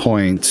this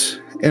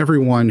point,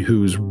 everyone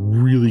who's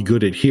really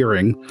good at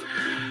hearing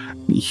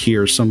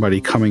hears somebody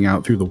coming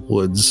out through the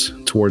woods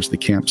towards the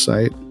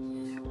campsite.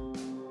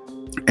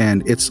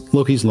 And it's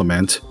Loki's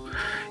Lament.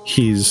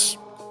 He's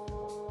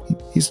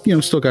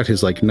still got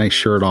his nice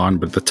shirt on,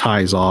 but the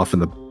tie's off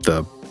and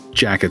the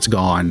jacket's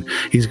gone.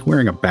 He's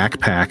wearing a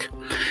backpack,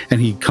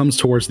 and he comes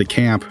towards the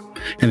camp,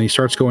 and he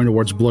starts going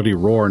towards Bloody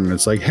Roar, and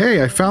it's like,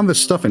 hey, I found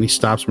this stuff, and he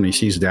stops when he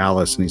sees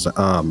Dallas, and he's like,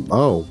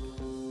 oh,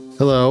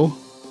 hello.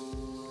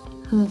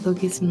 Hello,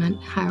 Loki's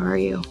Lament. How are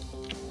you?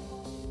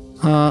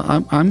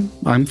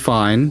 I'm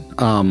fine.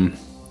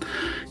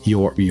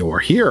 You're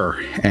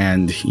here,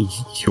 and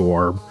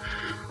your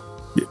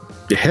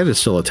head is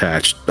still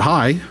attached.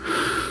 Hi.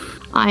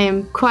 I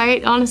am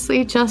quite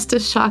honestly just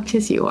as shocked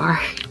as you are.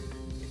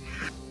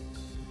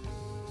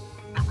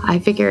 I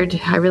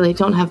figured I really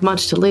don't have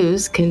much to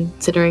lose,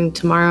 considering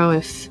tomorrow,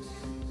 if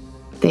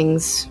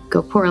things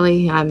go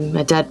poorly, I'm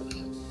a dead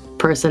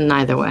person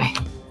either way.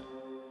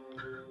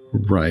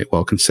 Right.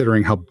 Well,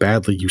 considering how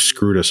badly you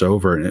screwed us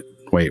over.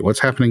 Wait, what's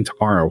happening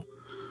tomorrow?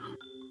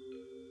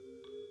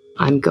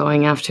 I'm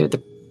going after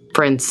the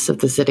prince of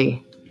the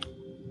city.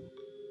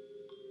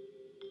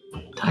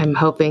 I'm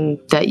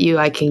hoping that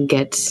I can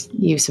get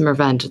you some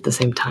revenge at the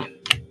same time.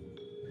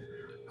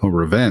 Oh,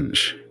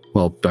 revenge.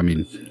 Well, I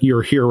mean,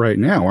 you're here right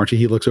now, aren't you?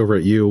 He looks over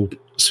at you,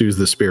 soothes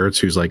the spirits,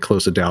 who's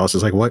close to Dallas.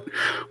 Is like,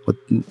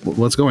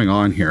 what's going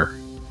on here?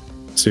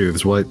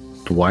 Soothes, why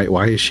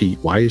is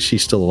she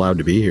still allowed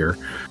to be here?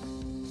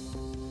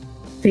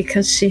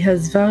 Because she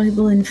has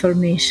valuable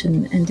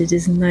information, and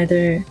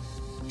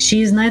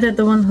she is neither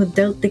the one who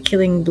dealt the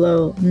killing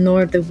blow,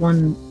 nor the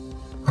one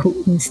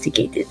who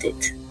instigated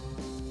it.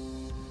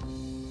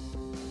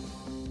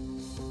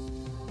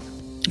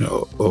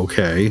 Oh,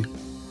 okay.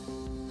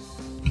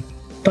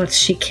 But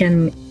she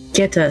can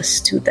get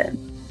us to them.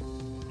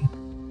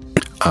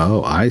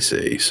 Oh, I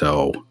see.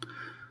 So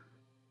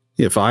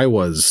if I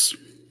was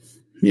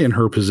in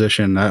her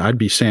position, I'd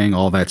be saying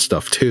all that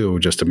stuff too,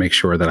 just to make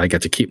sure that I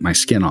get to keep my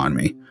skin on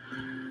me.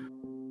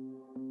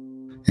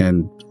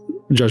 And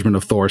Judgment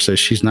of Thor says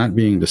she's not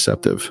being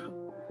deceptive.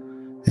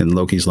 And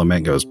Loki's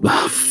Lament goes,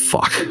 oh,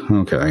 fuck.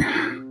 Okay.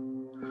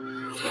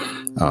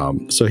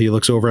 So he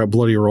looks over at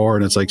Bloody Roar,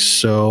 and it's like,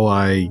 so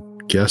I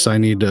guess I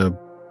need to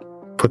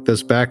put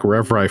this back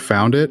wherever I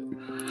found it.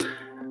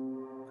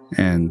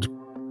 And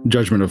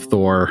Judgment of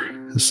Thor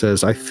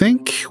says, I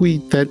think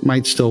that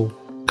might still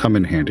come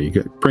in handy.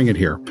 Bring it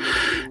here.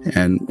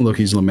 And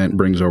Loki's Lament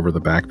brings over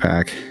the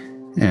backpack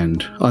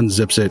and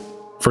unzips it,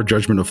 for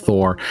Judgment of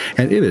Thor,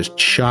 and it is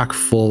chock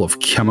full of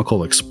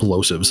chemical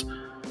explosives.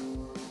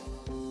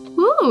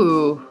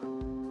 Ooh.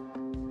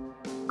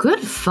 Good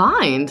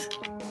find.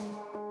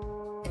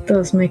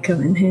 Those may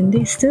come in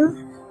handy still.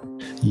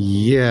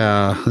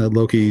 Yeah,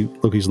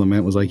 Loki's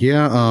Lament was like,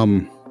 yeah,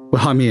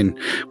 well, I mean,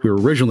 we were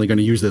originally going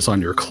to use this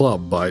on your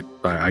club, but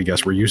I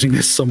guess we're using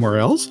this somewhere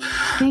else.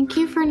 Thank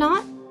you for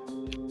not.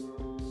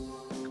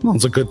 Well,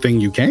 it's a good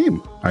thing you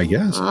came, I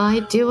guess.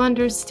 I do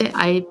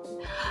understand.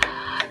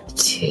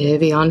 To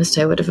be honest,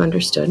 I would have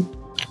understood.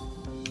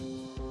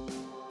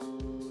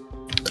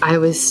 I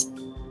was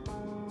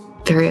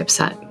very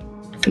upset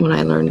when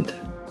I learned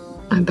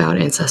about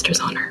Ancestor's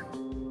Honor.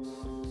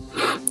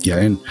 Yeah,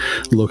 and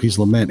Loki's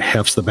Lament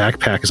hefts the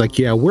backpack. It's like,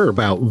 yeah, we're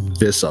about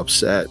this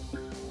upset.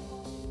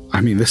 I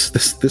mean, this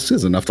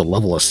is enough to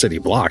level a city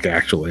block,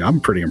 actually.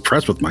 I'm pretty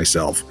impressed with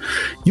myself.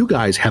 You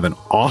guys have an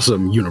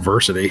awesome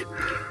university.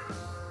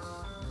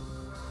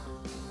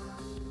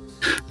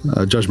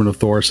 Judgment of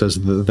Thor says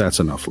that's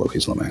enough,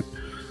 Loki's Lament.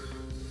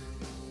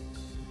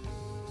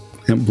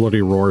 And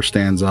Bloody Roar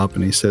stands up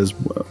and he says,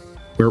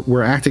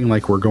 we're acting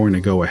like we're going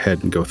to go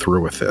ahead and go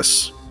through with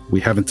this. We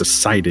haven't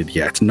decided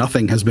yet.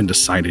 Nothing has been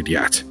decided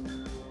yet.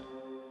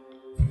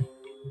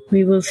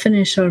 We will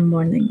finish our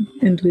mourning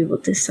and we will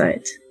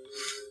decide.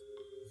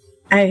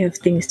 I have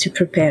things to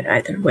prepare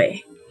either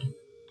way.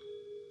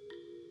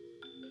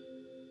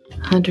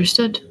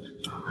 Understood.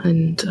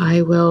 And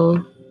I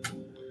will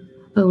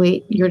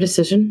await your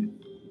decision.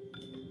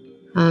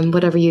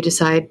 Whatever you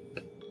decide,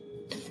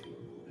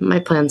 my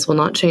plans will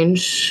not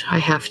change. I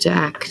have to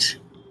act.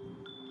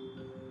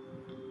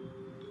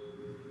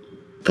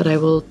 But I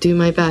will do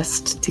my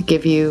best to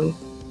give you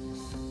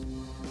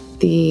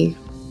the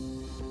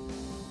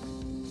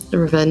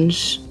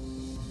revenge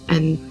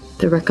and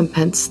the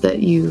recompense that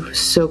you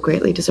so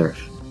greatly deserve.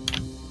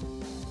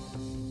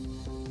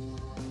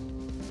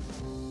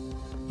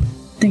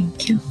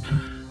 Thank you.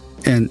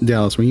 And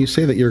Dallas, when you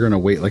say that you're going to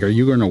wait, like, are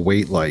you going to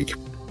wait, like,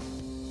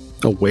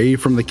 away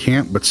from the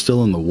camp but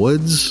still in the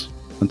woods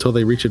until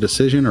they reach a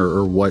decision,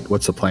 or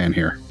what's the plan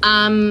here?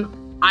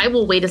 I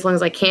will wait as long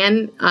as I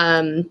can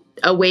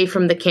away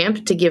from the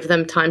camp to give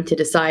them time to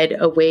decide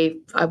away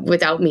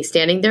without me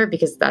standing there,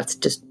 because that's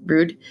just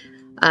rude.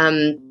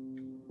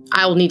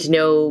 I will need to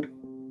know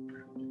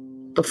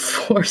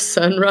before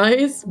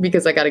sunrise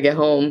because I got to get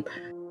home.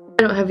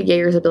 I don't have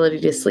Jaeger's ability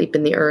to sleep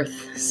in the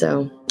earth,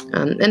 so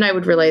and I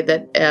would relay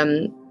that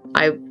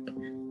I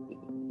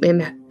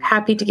am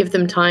happy to give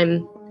them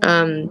time.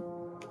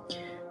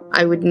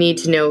 I would need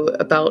to know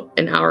about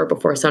an hour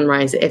before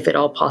sunrise, if at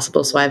all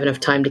possible, so I have enough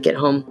time to get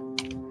home.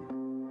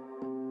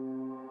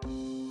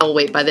 I'll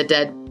wait by the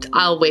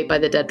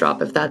dead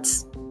drop if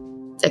that's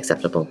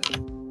acceptable.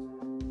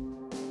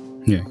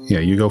 Yeah,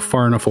 you go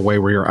far enough away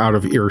where you're out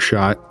of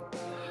earshot,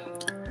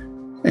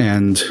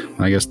 and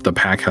I guess the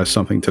pack has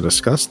something to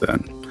discuss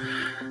then.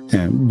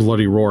 And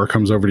Bloody Roar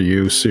comes over to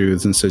you,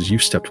 soothes, and says, "You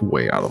stepped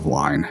way out of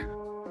line."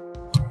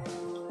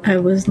 I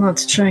was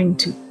not trying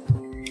to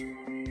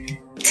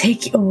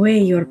take away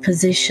your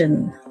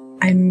position.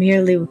 I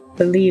merely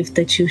believe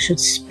that you should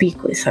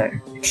speak with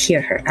her and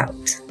hear her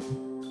out.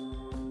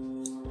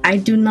 I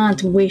do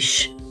not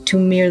wish to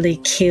merely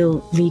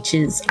kill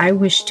leeches. I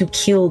wish to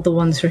kill the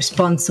ones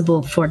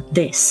responsible for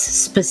this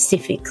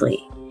specifically.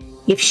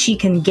 If she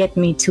can get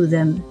me to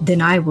them,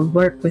 then I will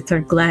work with her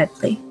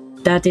gladly.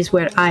 That is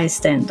where I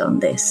stand on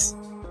this.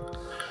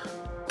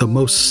 The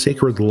most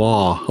sacred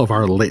law of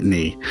our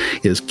litany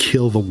is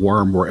kill the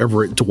worm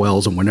wherever it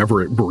dwells and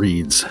whenever it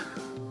breeds.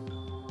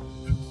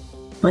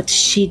 But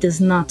she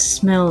does not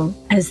smell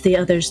as the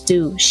others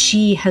do.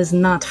 She has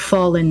not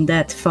fallen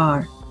that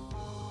far.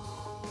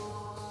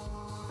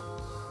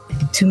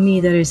 To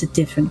me, there is a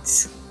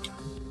difference.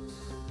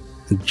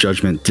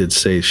 Judgment did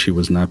say she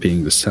was not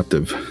being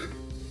deceptive.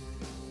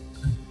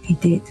 He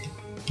did.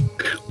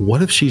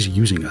 What if she's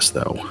using us,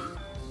 though?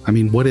 I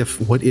mean, what if,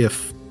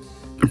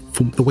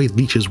 from the way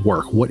leeches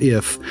work, what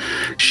if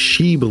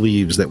she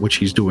believes that what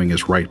she's doing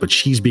is right, but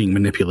she's being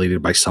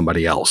manipulated by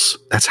somebody else?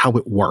 That's how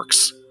it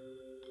works.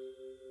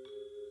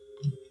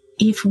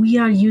 If we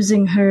are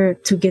using her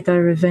to get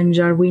our revenge,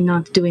 are we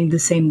not doing the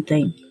same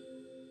thing?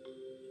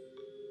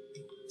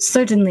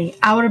 Certainly,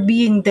 our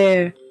being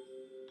there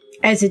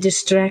as a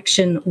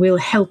distraction will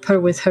help her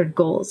with her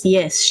goals.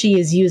 Yes, she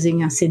is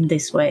using us in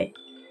this way.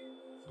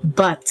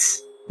 But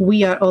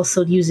we are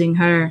also using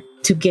her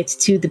to get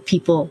to the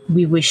people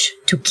we wish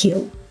to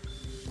kill.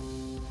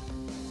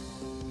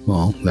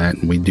 Well, that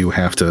we do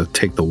have to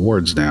take the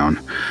wards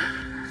down.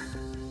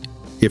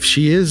 If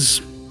she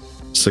is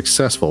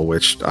successful,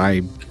 which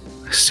I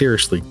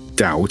seriously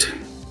doubt,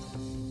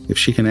 if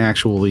she can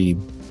actually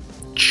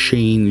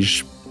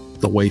change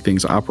the way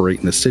things operate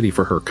in the city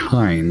for her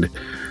kind,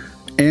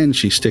 and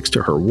she sticks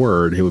to her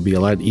word, it would be a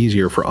lot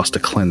easier for us to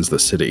cleanse the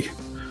city.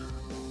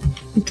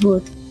 It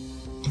would.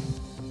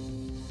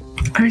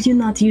 Are you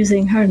not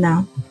using her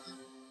now?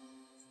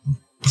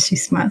 She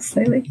smiles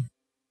slightly.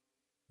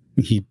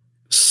 He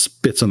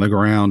spits on the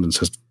ground and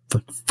says,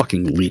 "The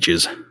fucking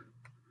leeches.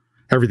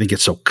 Everything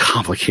gets so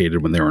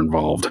complicated when they're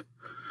involved."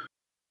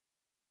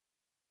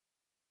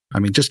 I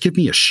mean, just give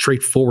me a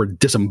straightforward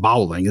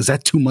disemboweling. Is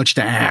that too much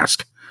to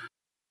ask?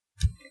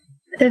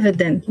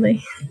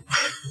 Evidently.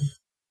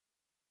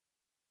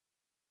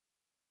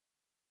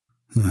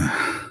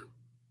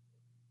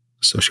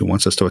 So she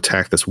wants us to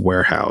attack this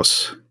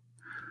warehouse.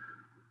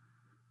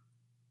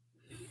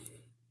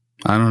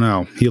 I don't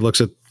know. He looks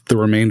at the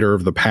remainder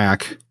of the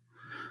pack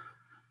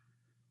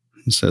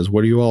and says,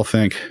 what do you all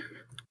think?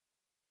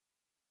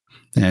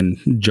 And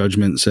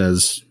Judgment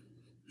says,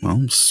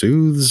 well,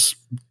 Soothes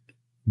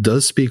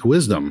does speak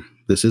wisdom.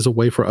 This is a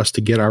way for us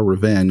to get our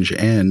revenge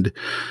and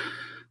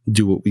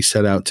do what we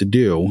set out to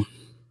do.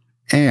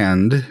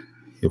 And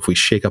if we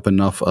shake up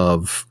enough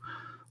of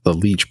the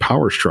Leech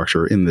power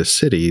structure in this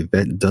city,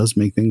 that does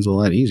make things a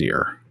lot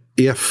easier.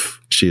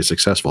 If she is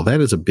successful.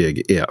 That is a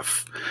big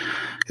if.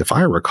 If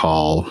I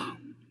recall,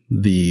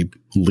 the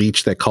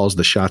Leech that calls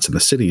the shots in the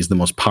city is the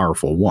most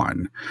powerful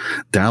one.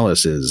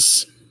 Dallas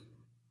is...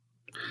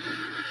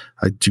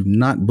 I do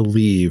not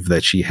believe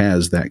that she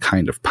has that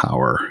kind of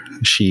power.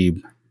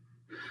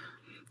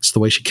 It's the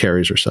way she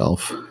carries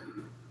herself.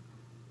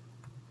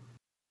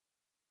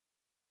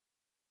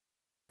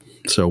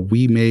 So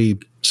we may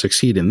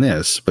succeed in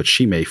this, but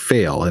she may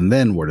fail. And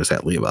then where does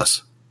that leave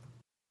us?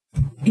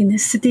 In a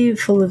city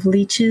full of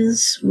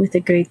leeches with a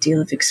great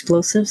deal of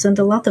explosives and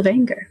a lot of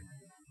anger.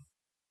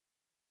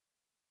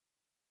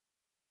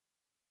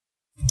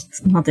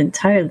 It's not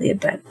entirely a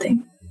bad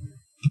thing.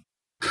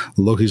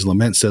 Loki's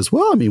Lament says,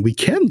 well, I mean, we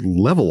can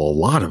level a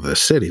lot of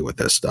this city with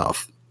this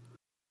stuff.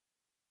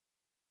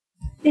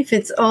 If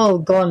it's all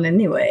gone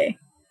anyway.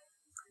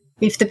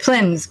 If the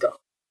plan's gone.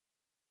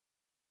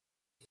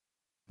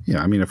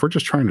 Yeah, I mean, if we're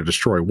just trying to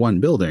destroy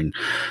one building,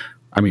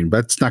 I mean,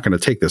 that's not going to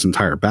take this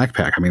entire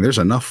backpack. I mean, there's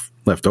enough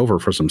left over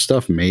for some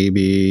stuff.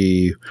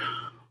 Maybe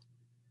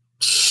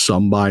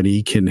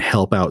somebody can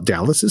help out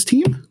Dallas's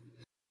team?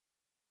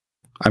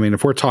 I mean,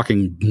 if we're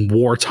talking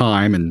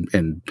wartime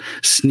and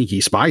sneaky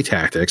spy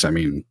tactics, I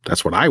mean,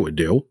 that's what I would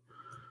do.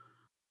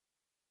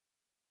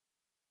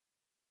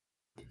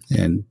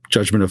 And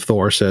Judgment of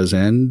Thor says,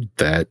 and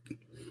that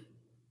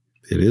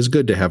it is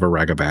good to have a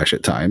Ragabash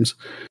at times.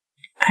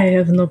 I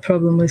have no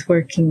problem with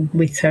working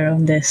with her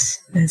on this,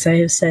 as I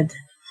have said.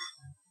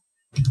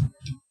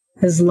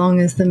 As long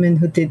as the men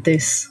who did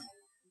this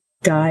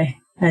die,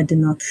 I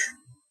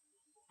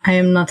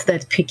am not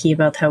that picky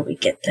about how we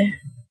get there.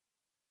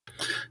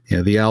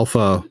 Yeah,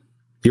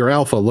 your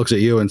alpha looks at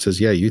you and says,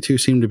 yeah, you two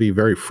seem to be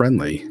very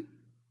friendly.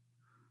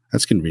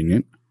 That's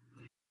convenient.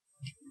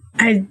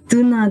 I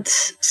do not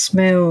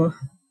smell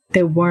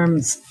the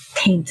worm's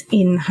taint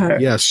in her.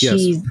 Yes,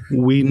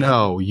 we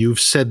know. You've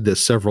said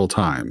this several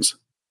times.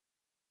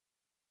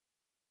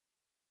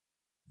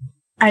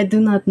 I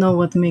do not know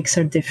what makes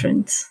her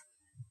different.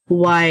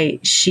 Why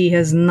she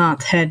has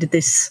not had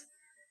this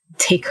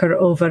take her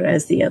over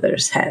as the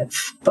others have,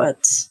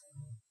 but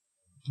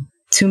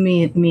to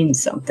me it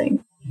means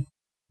something.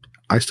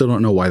 I still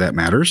don't know why that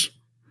matters,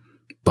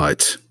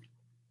 but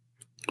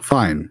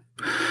fine.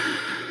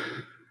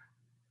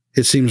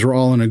 It seems we're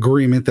all in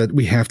agreement that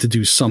we have to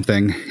do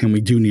something, and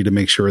we do need to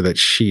make sure that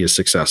she is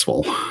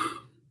successful.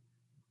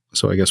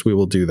 So I guess we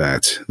will do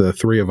that. The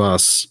three of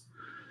us,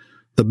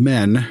 the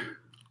men,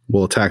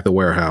 will attack the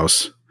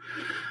warehouse.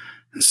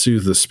 And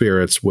Soothe the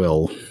Spirits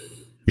will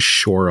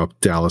shore up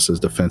Dallas's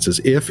defenses.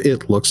 If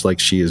it looks like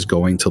she is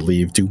going to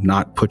leave, do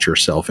not put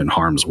yourself in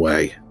harm's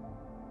way.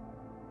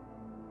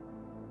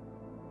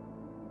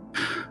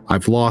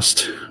 I've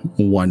lost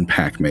one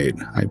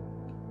packmate. I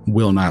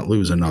will not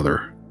lose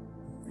another.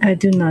 I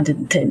do not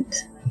intend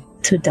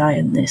to die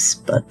in this,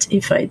 but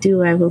if I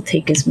do, I will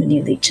take as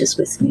many leeches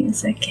with me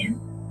as I can.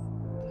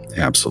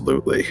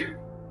 Absolutely.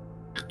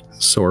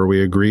 So are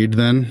we agreed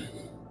then?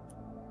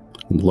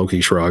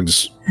 Loki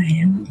shrugs. I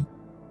am.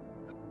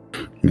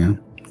 Yeah.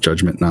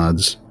 Judgment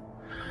nods.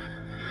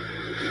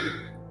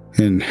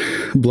 And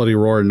Bloody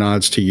Roar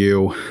nods to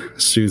you,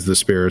 soothes the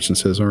spirits, and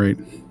says, all right,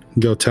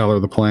 go tell her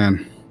the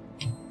plan.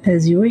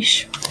 As you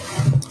wish.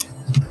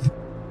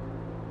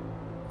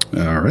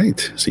 All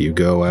right. So you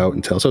go out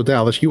and tell. So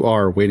Dallas, you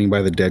are waiting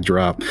by the dead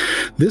drop.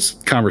 This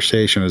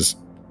conversation has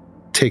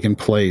taken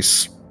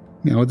place,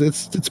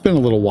 it's been a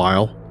little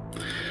while.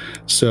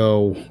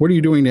 So what are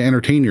you doing to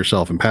entertain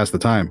yourself and pass the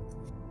time?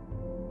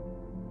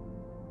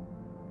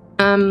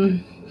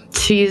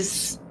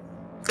 She's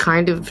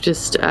kind of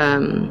just,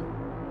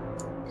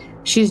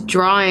 she's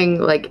drawing,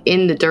 like,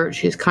 in the dirt.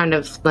 She's kind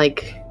of,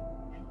 like,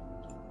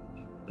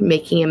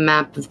 making a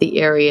map of the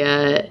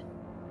area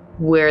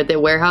where the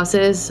warehouse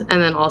is,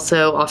 and then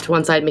also off to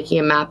one side making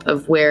a map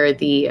of where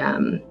the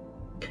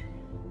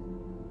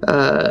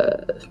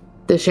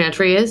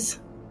chantry is,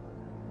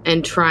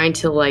 and trying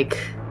to, like,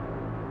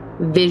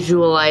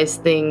 visualize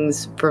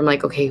things from,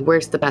 like, okay,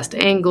 where's the best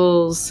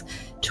angles?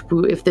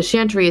 If the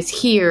chantry is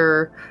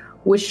here,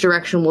 which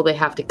direction will they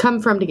have to come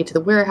from to get to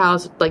the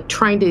warehouse? Like,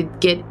 trying to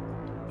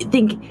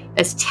think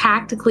as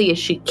tactically as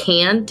she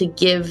can to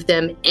give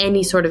them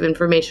any sort of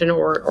information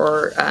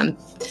or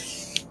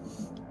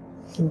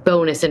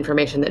bonus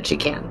information that she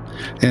can.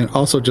 And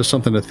also just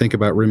something to think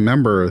about.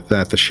 Remember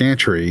that the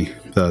Chantry,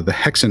 the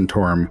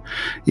Hexentorm,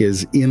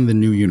 is in the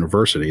new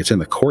university. It's in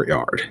the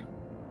courtyard.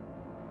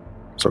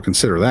 So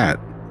consider that.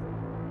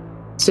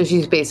 So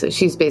she's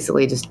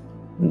basically just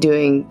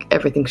doing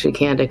everything she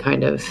can to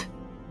kind of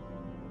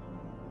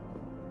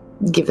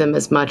give them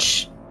as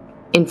much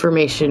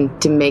information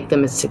to make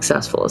them as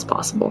successful as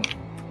possible.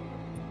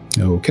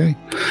 Okay.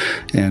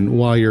 And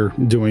while you're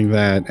doing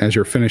that, as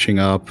you're finishing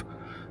up,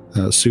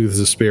 Soothes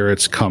the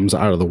Spirits comes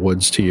out of the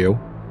woods to you.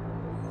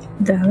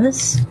 That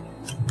was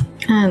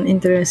an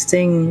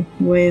interesting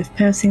way of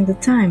passing the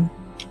time.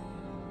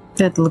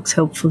 That looks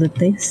hopeful, at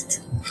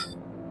least.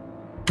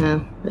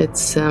 Yeah,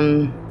 it's,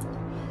 I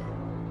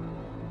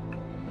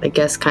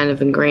guess, kind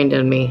of ingrained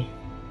in me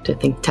to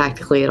think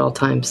tactically at all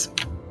times.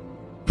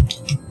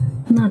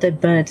 Not a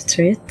bad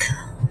trait,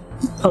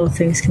 all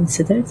things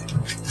considered.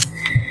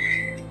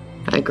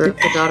 I grew up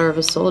the daughter of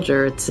a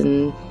soldier. It's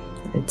in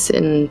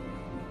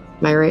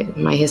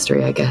my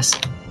history, I guess.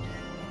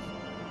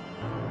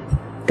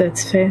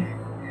 That's fair.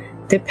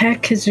 The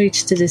pack has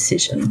reached a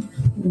decision.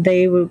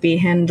 They will be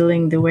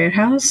handling the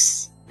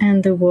warehouse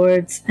and the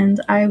wards,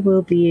 and I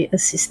will be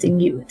assisting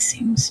you, it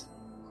seems.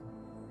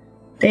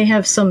 They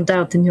have some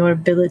doubt in your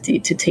ability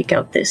to take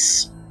out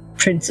this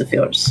prince of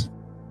yours.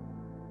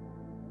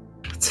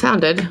 It's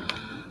founded.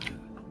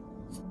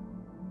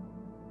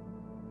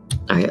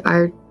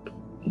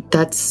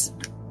 That's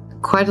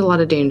quite a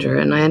lot of danger,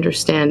 and I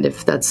understand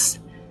if that's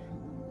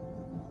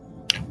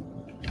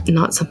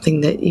not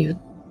something that you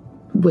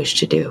wish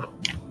to do.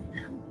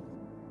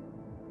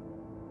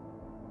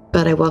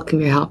 But I welcome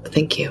your help.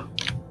 Thank you.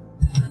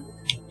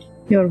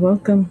 You're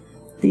welcome.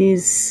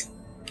 These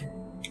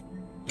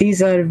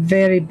are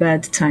very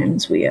bad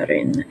times we are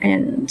in,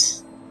 and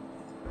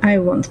I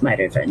want my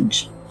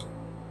revenge.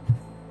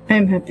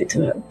 I'm happy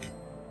to help.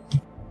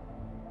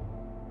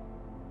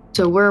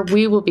 So where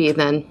we will be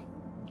then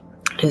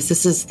is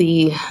this is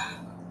the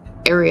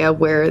area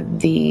where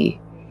the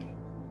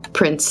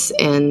prince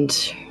and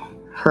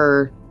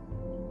her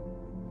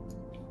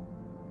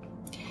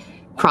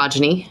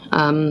progeny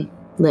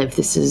live.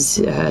 This is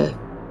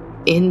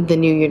in the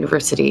new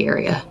university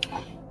area.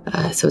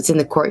 So it's in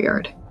the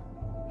courtyard.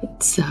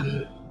 It's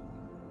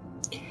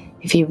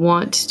if you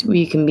want,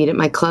 you can meet at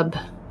my club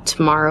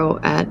tomorrow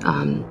at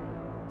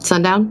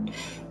sundown,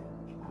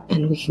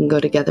 and we can go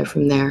together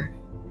from there.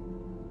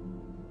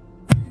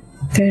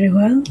 Very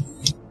well.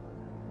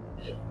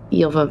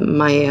 Ylva,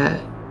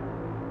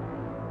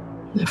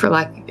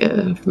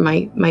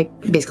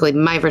 basically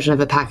my version of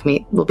a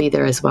packmate will be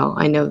there as well.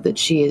 I know that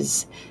she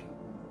is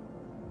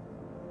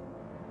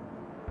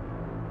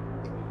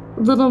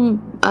a little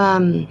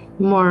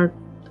more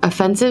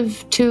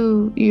offensive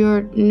to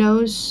your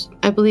nose,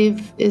 I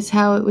believe is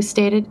how it was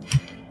stated.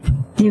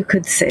 You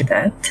could say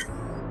that.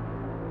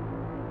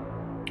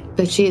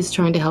 But she is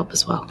trying to help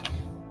as well.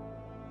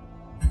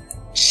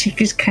 She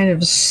just kind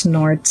of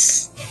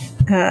snorts.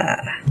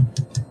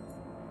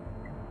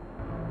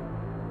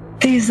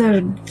 These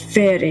are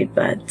very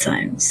bad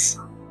times.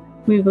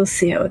 We will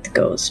see how it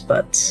goes,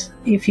 but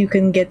if you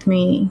can get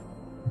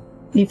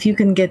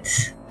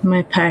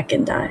my pack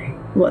and I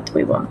what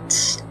we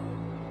want.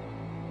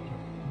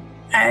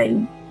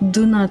 I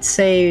do not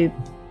say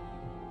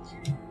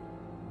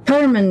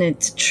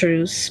permanent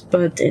truce,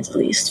 but at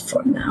least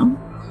for now,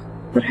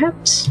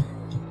 perhaps.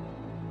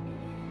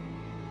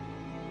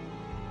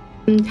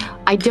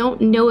 I don't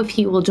know if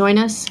he will join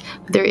us,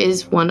 but there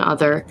is one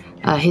other.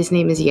 His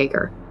name is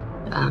Jaeger.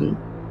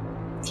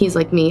 He's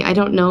like me. I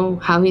don't know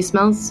how he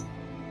smells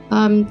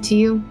to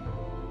you,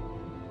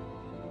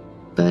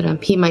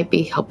 but he might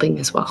be helping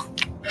as well.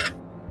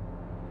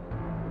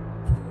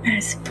 I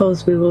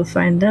suppose we will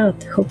find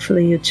out.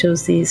 Hopefully you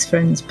chose these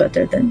friends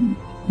better than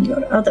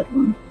your other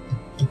one.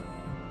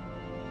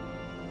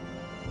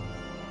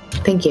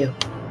 Thank you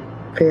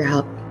for your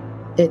help.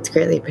 It's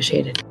greatly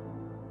appreciated.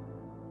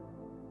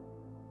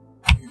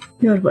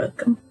 You're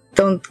welcome.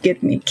 Don't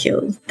get me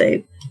killed.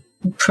 They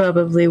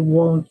probably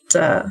won't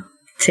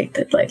take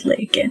that lightly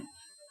again.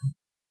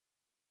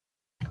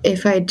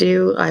 If I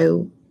do, I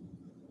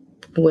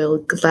will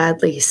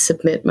gladly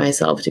submit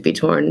myself to be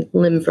torn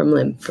limb from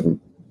limb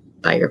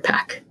by your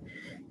pack.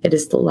 It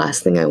is the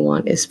last thing I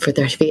want is for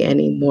there to be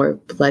any more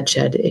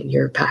bloodshed in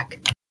your pack.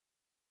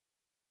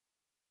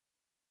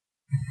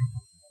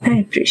 I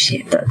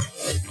appreciate that.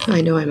 I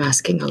know I'm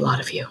asking a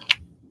lot of you.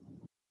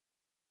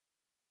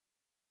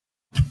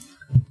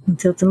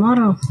 Until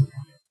tomorrow.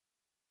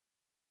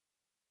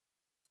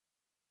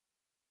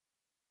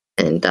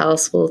 And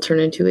Alice will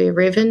turn into a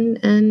raven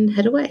and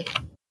head away.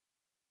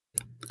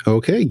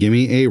 Okay, give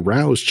me a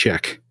rouse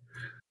check.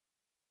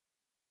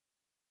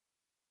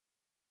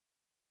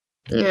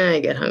 I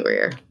get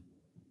hungrier.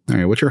 All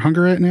right, what's your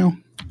hunger at now?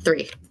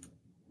 3.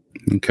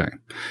 Okay.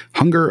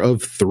 Hunger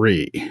of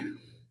 3.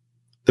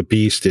 The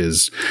beast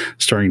is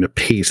starting to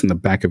pace in the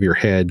back of your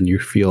head, and you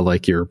feel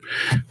like you're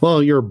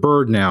a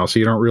bird now, so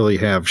you don't really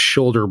have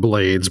shoulder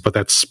blades, but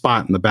that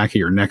spot in the back of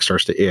your neck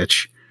starts to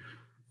itch.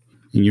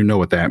 And you know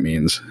what that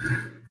means.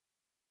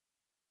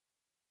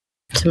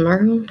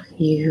 Tomorrow,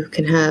 you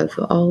can have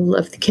all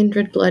of the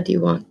kindred blood you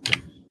want.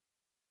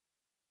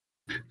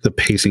 The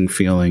pacing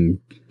feeling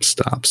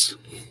stops.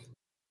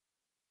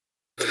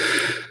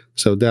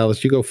 So,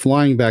 Dallas, you go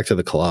flying back to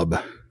the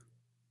club.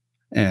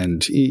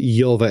 And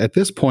Ylva, at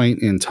this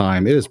point in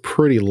time, it is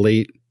pretty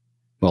late,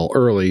 well,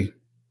 early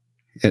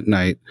at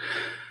night.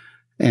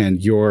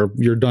 And you're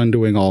done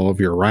doing all of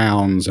your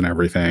rounds and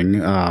everything.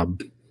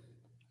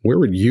 Where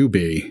would you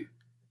be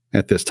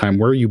at this time?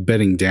 Where are you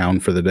bedding down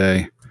for the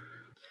day?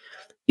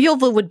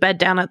 Ylva would bed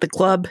down at the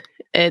club.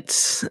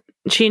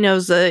 She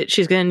knows that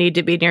she's going to need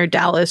to be near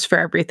Dallas for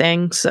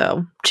everything,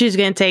 so she's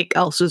going to take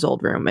Elsa's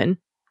old room and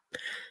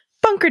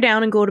bunker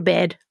down and go to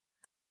bed.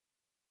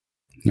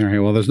 All right,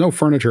 well, there's no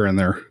furniture in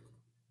there.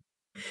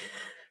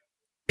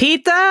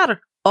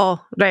 Peter!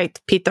 Oh, right,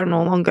 Peter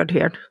no longer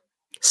here.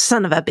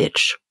 Son of a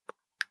bitch.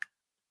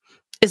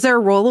 Is there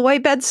a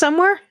rollaway bed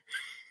somewhere?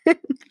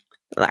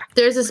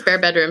 There's a spare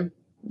bedroom.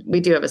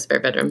 We do have a spare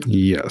bedroom.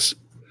 Yes.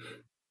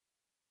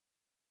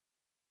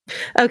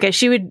 Okay,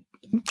 she would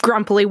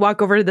grumpily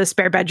walk over to the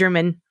spare bedroom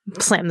and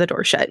slam the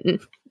door shut and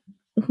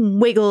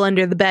wiggle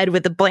under the bed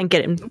with a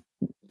blanket and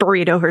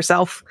burrito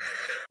herself.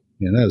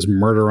 Yeah, that is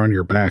murder on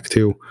your back,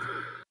 too.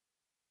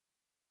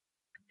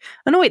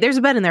 Oh, no, wait, there's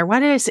a bed in there. Why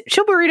did I say?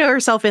 She'll burrito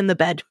herself in the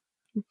bed.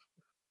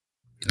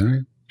 All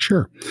right,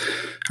 sure.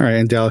 All right,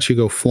 and Dallas, you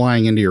go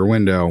flying into your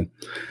window,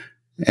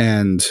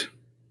 and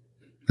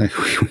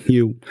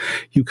you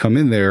come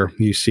in there,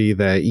 you see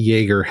that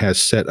Jaeger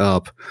has set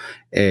up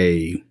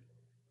a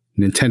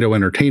Nintendo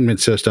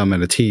Entertainment System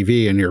and a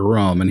TV in your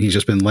room, and he's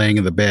just been laying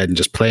in the bed and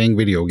just playing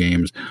video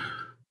games.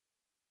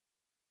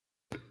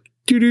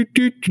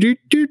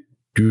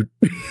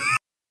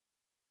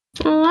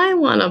 Oh, I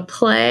want to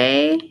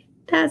play.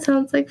 That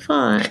sounds like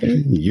fun.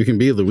 You can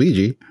be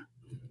Luigi.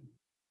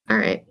 All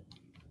right.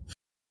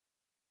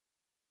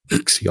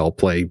 So y'all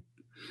play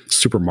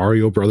Super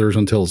Mario Brothers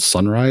until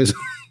sunrise?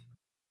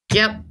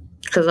 Yep,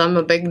 because I'm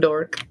a big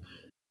dork.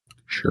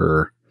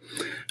 Sure.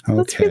 Okay.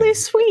 That's really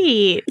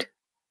sweet.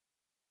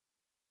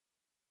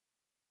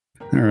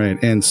 All right,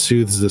 and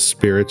soothes the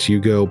spirits. You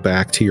go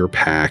back to your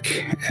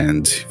pack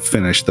and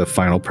finish the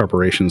final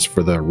preparations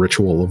for the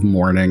ritual of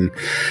mourning.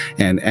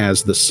 And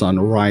as the sun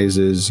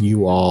rises,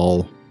 you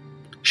all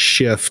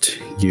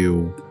shift.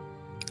 You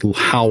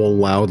howl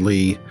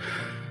loudly,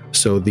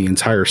 so the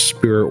entire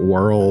spirit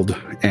world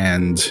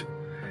and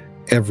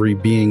every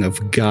being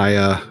of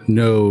Gaia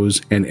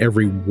knows, and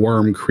every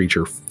worm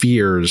creature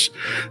fears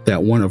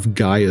that one of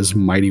Gaia's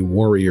mighty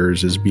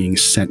warriors is being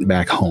sent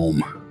back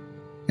home.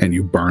 And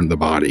you burn the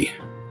body.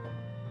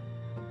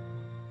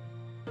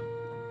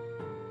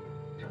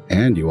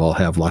 And you all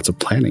have lots of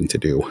planning to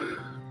do.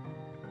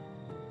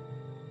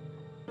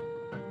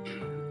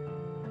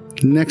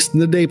 Next,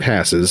 the day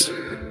passes,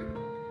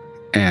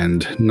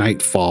 and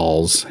night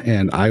falls,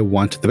 and I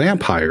want the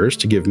vampires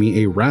to give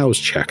me a rouse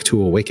check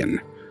to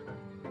awaken.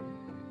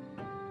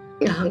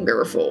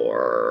 Hunger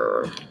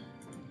 4.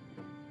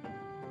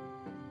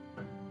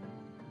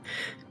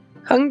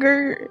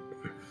 Hunger,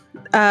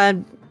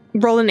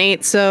 roll an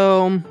 8,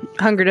 so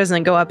hunger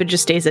doesn't go up, it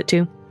just stays at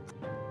 2.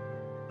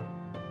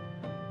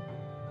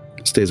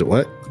 Stays at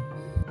what?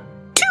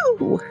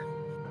 2!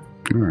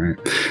 All right.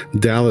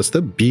 Dallas,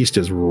 the beast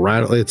is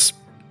rattling.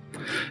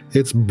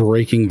 It's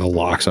breaking the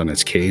locks on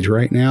its cage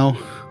right now,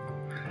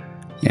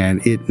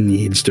 and it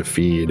needs to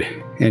feed.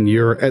 And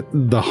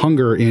the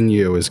hunger in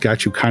you has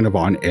got you kind of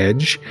on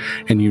edge,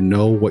 and you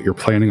know what you're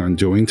planning on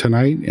doing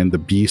tonight, and the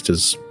beast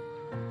is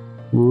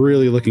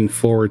really looking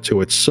forward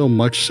to it, so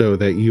much so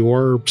that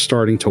you're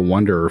starting to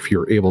wonder if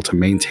you're able to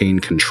maintain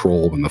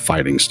control when the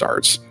fighting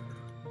starts.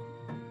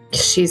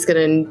 She's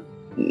gonna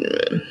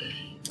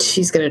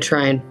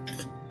try and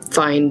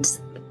find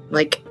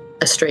like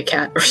a stray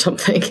cat or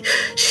something.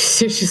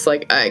 She's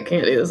like, I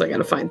can't do this. I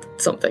gotta find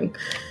something.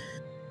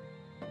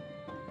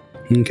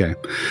 Okay,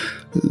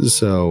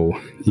 so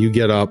you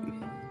get up.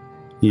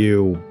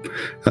 Your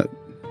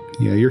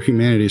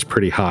humanity is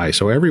pretty high.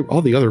 So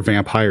all the other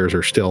vampires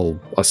are still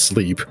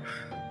asleep.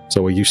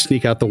 So you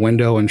sneak out the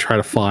window and try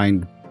to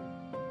find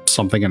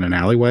something in an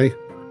alleyway.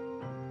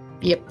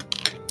 Yep.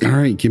 All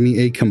right, give me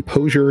a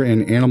composure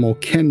and animal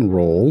ken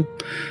roll.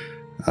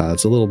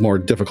 It's a little more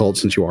difficult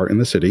since you are in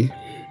the city.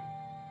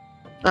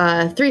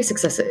 3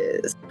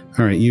 successes.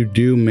 All right, you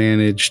do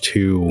manage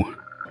to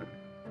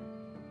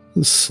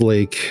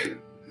slake,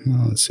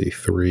 let's see,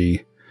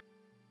 3.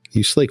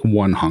 You slake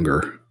 1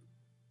 hunger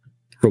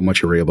from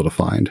what you were able to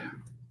find.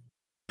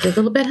 A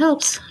little bit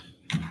helps.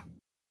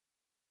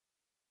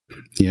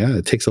 Yeah,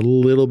 it takes a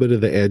little bit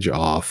of the edge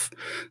off,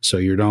 so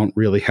you don't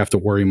really have to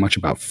worry much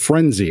about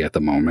frenzy at the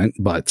moment,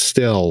 but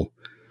still,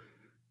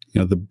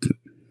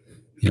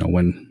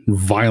 when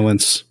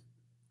violence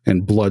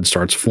and blood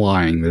starts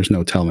flying, there's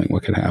no telling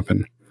what could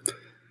happen.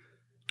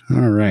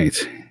 All right.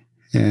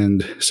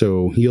 And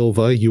so,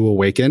 Ylva, you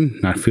awaken,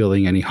 not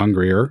feeling any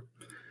hungrier.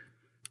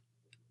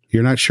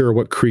 You're not sure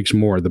what creaks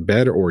more, the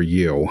bed or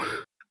you.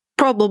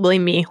 Probably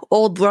me.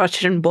 Old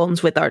Russian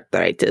bones with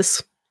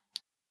arthritis.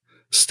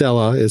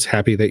 Stella is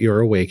happy that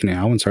you're awake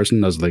now and starts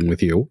nuzzling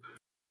with you.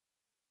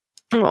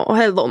 Oh,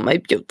 hello, my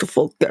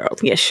beautiful girl.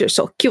 Yes, you're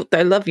so cute.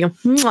 I love you.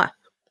 Mwah.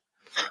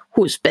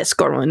 Who's best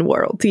girl in the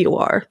world? You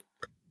are.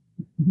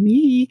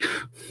 Me.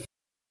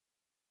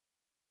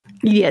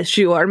 Yes,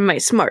 you are my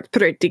smart,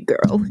 pretty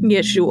girl.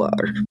 Yes, you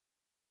are.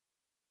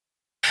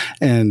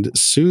 And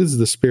soothes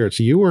the spirits.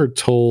 You were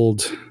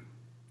told,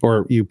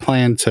 or you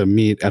plan to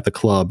meet at the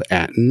club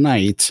at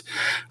night.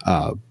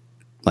 Are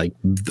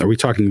we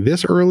talking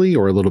this early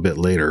or a little bit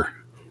later?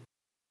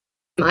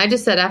 I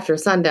just said after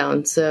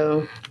sundown,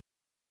 so...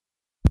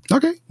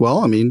 Okay. Well,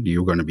 I mean,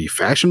 you're going to be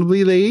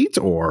fashionably late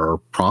or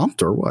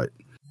prompt or what?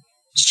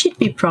 Should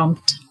be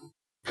prompt.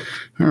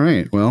 All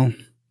right. Well,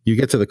 you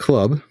get to the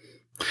club.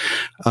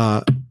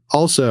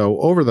 Also,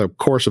 over the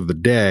course of the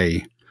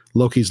day,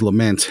 Loki's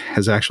Lament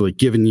has actually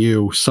given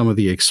you some of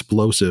the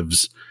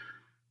explosives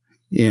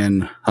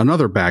in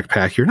another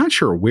backpack. You're not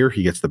sure where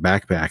he gets the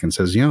backpack and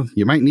says,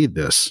 you might need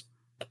this.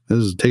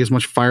 Take as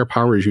much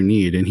firepower as you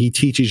need. And he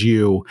teaches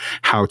you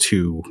how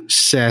to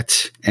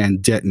set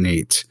and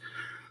detonate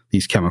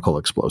these chemical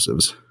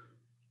explosives.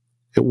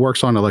 It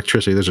works on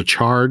electricity. There's a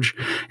charge,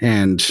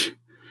 and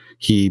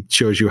he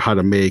shows you how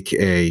to make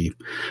a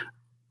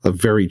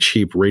very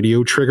cheap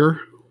radio trigger.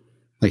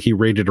 Like he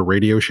raided a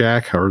Radio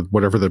Shack, or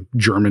whatever the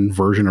German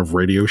version of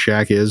Radio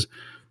Shack is.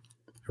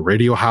 A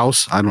radio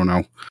house? I don't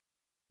know.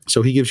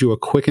 So he gives you a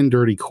quick and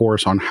dirty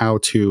course on how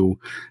to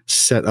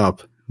set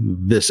up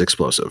this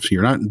explosive. So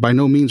you're not, by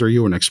no means are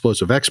you an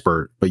explosive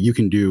expert, but you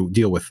can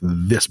deal with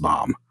this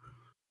bomb.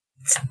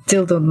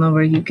 Still don't know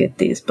where you get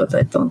these, but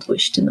I don't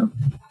wish to know.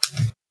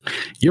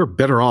 You're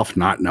better off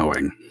not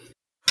knowing.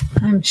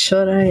 I'm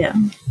sure I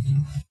am.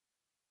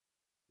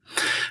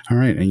 All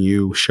right, and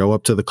you show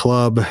up to the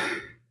club.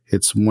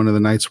 It's one of the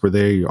nights where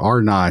they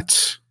are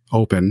not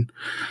open.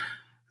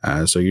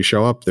 So you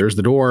show up, there's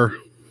the door.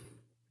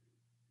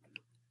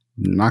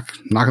 Knock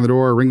on the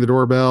door, ring the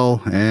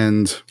doorbell,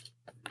 and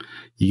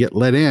you get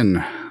let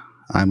in.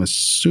 I'm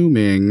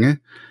assuming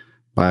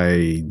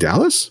by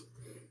Dallas?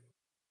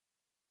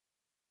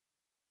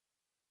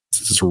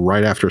 This is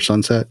right after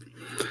sunset.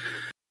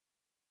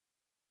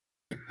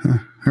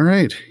 All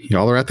right,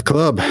 y'all are at the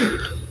club.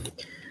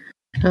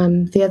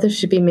 The others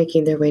should be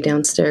making their way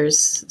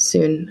downstairs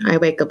soon. I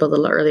wake up a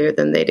little earlier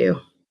than they do.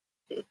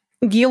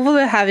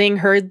 Gilva, having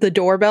heard the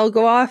doorbell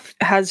go off,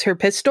 has her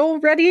pistol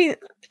ready,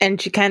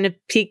 and she kind of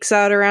peeks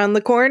out around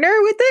the corner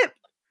with it.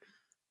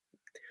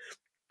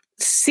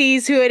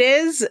 Sees who it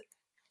is,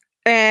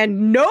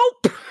 and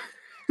nope!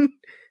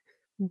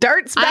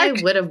 Darts back.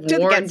 I would have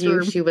warned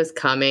you she was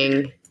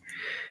coming.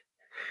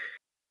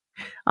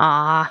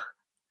 Ah.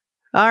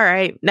 All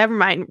right, never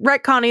mind.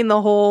 Retconning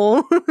the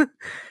whole...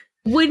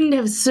 Wouldn't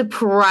have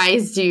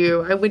surprised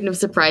you. I wouldn't have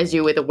surprised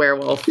you with a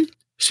werewolf.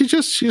 She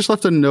just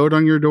left a note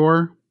on your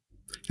door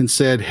and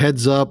said,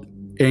 "Heads up,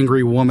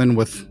 angry woman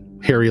with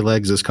hairy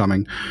legs is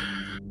coming."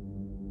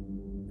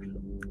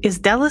 Is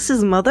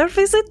Dallas's mother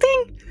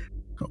visiting?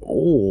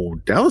 Oh,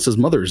 Dallas's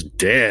mother's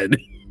dead.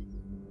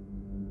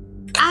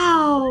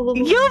 Ow!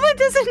 Gilva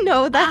doesn't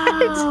know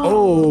that.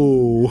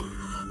 Oh.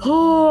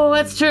 Oh,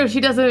 that's true. She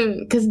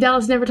doesn't, because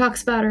Dallas never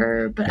talks about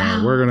her. But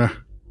Yeah,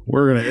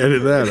 we're gonna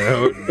edit that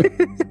out.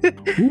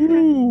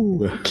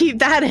 Ooh. Keep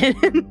that in.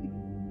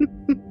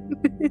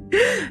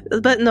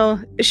 But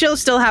no, she'll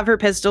still have her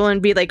pistol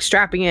and be like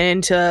strapping it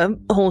into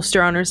a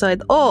holster on her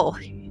side. Oh,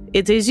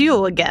 it is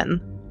you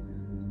again.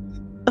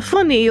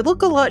 Funny, you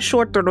look a lot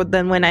shorter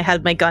than when I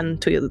had my gun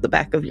to the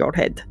back of your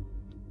head.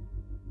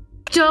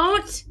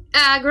 Don't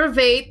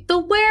aggravate the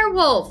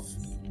werewolf.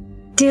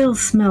 Still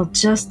smell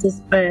just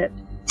as bad.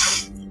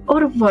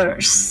 Or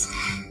worse.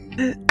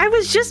 I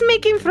was just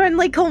making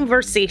friendly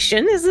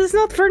conversation. Is this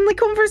not friendly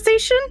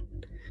conversation?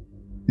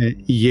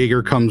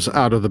 Jaeger comes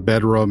out of the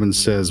bedroom and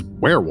says,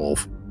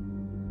 "Werewolf."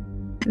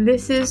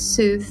 This is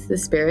Soothe the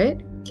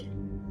Spirit.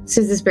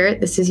 Soothe the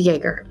Spirit, this is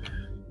Jaeger.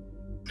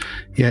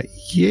 Yeah,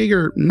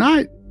 Jaeger,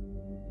 not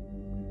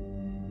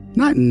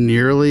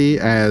nearly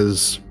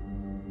as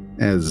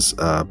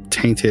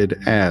tainted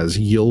as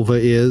Ylva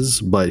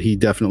is, but he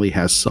definitely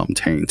has some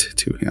taint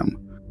to him.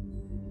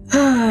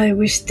 I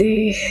wish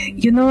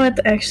You know what?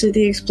 Actually,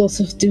 the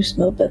explosives do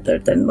smell better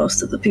than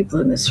most of the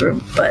people in this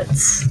room, but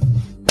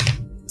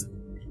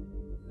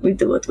we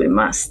do what we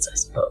must, I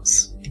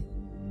suppose.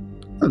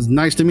 It's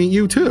nice to meet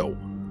you, too.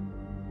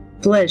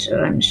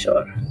 Pleasure, I'm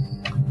sure.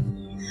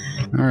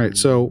 All right,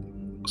 so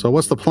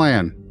what's the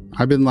plan?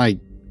 I've been I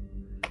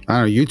don't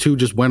know, you two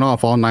just went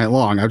off all night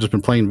long. I've just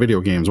been playing video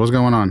games. What's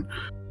going on?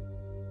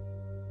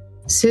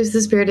 Soothe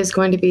the Spirit is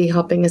going to be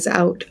helping us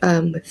out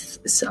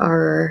with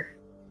our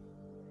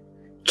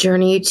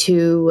journey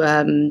to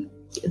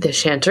the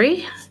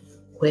Chantry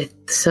with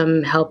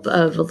some help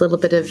of a little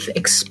bit of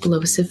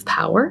explosive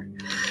power.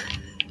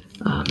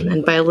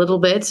 And by a little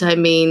bit, I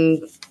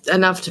mean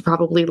enough to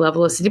probably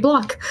level a city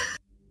block.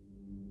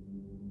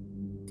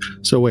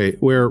 So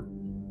wait, we're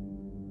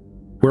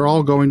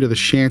all going to the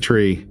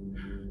Chantry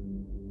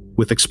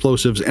with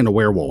explosives and a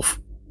werewolf.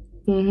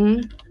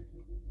 Mm-hmm.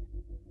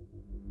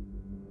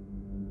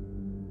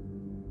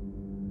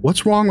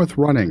 What's wrong with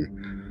running?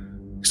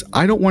 'Cause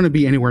I don't want to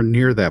be anywhere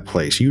near that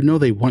place. You know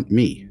they want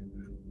me.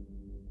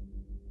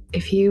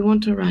 If you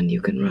want to run,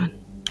 you can run.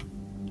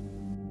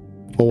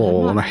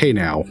 Oh, hey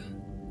now.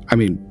 I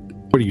mean,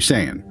 what are you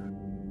saying?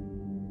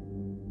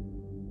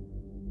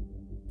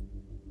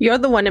 You're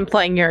the one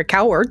implying you're a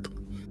coward.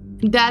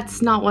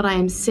 That's not what I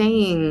am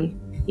saying,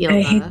 Ylva.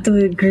 I hate to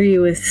agree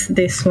with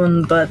this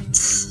one, but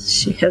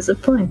she has a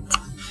point.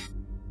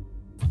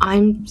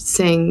 I'm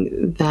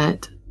saying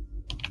that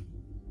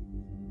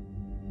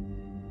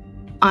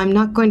I'm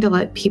not going to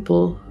let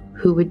people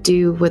who would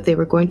do what they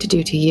were going to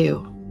do to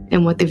you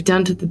and what they've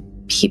done to the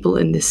people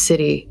in this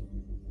city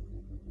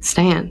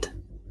stand.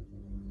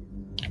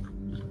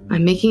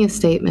 I'm making a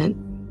statement,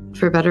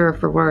 for better or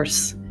for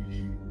worse.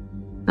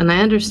 And I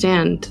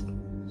understand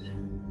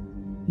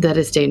that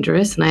it's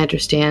dangerous, and I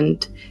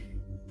understand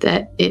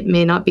that it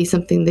may not be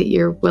something that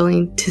you're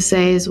willing to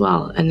say as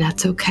well, and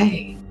that's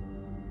okay.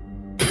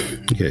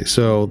 Okay,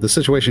 so the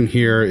situation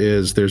here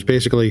is there's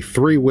basically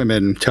 3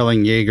 women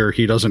telling Jaeger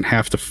he doesn't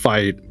have to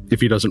fight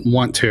if he doesn't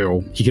want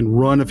to. He can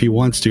run if he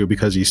wants to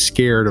because he's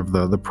scared of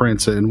the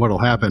prince and what'll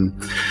happen.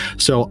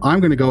 So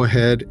I'm going to go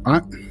ahead.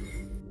 I'm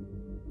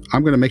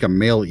going to make a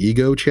male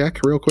ego check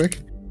real quick.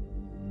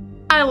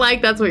 I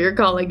like that's what you're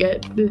calling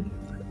it.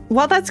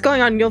 While that's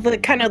going on, Ylva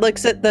kind of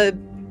looks at the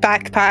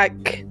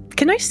backpack.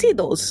 Can I see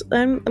those?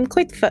 I'm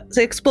quite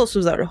the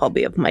explosives are a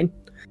hobby of mine.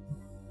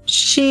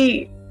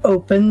 She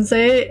opens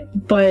it,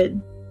 but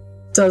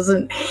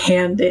doesn't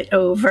hand it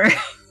over.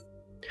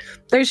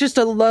 There's just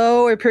a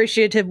low,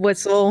 appreciative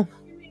whistle.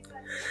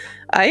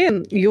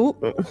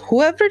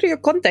 Whoever your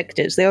contact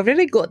is, they are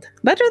very good.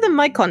 Better than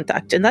my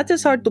contact, and that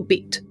is hard to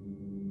beat.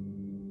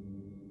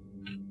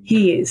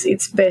 He is.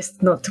 It's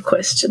best not to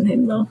question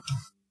him, though.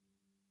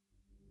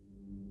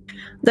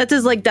 That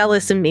is like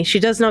Dallas and me. She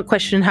does not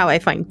question how I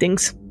find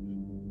things.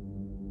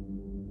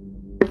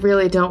 I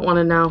really don't want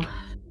to know.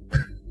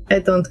 I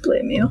don't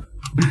blame you.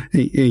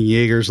 And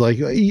Jaeger's like,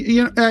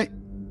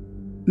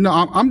 no,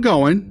 I'm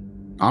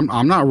going.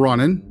 I'm not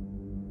running.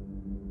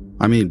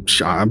 I mean,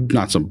 I'm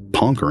not some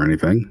punk or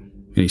anything.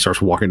 And he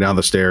starts walking down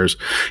the stairs.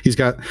 He's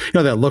got,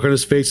 that look on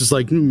his face. Is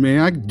like,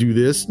 man, I can do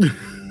this.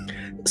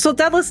 So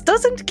Dallas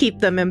doesn't keep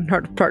them in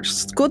her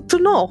purse. Good to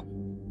know.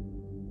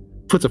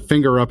 Puts a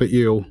finger up at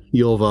you,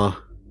 Ylva,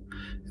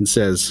 and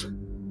says,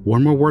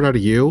 one more word out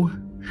of you,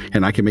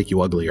 and I can make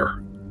you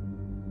uglier.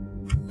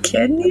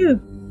 Can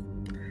you?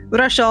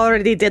 Russia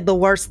already did the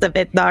worst of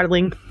it,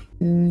 darling.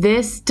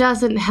 This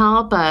doesn't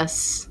help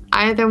us.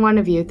 Either one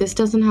of you. This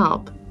doesn't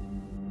help.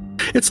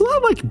 It's a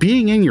lot like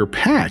being in your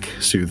pack,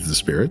 soothes the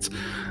spirits.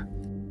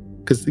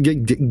 Because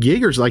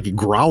Jaeger's like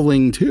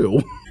growling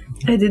too.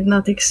 I did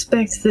not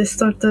expect this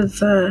sort of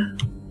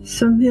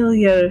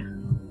familiar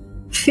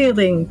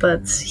feeling,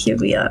 but here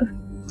we are.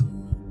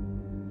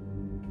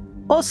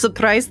 Oh,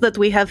 surprised that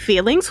we have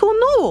feelings? Who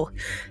knew?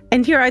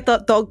 And here I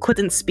thought dog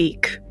couldn't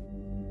speak.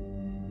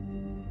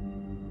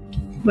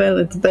 Well,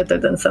 it's better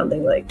than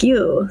sounding like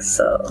you,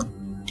 so...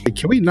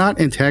 Can we not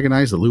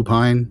antagonize the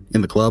lupine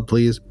in the club,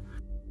 please?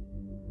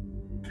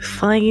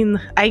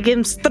 Fine. I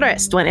am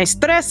stressed. When I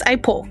stress, I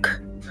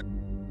poke.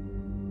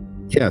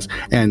 Yes,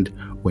 and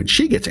when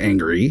she gets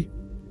angry,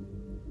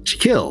 she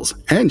kills.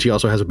 And she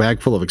also has a bag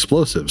full of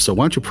explosives, so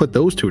why don't you put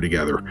those 2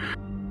 together?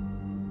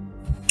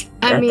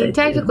 I mean,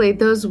 technically,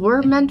 those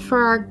were meant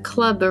for our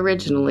club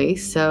originally,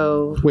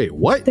 so... Wait,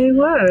 what? They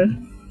were.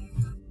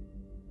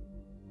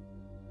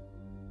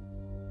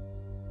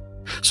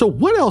 So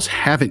what else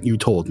haven't you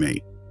told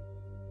me?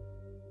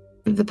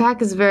 The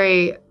pack is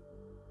very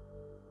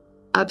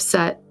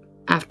upset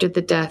after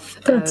the death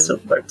That's a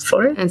word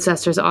for it.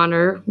 Ancestor's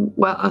honor.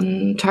 Well,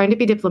 I'm trying to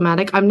be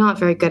diplomatic. I'm not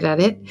very good at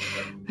it.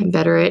 I'm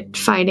better at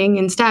fighting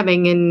and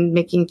stabbing and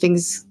making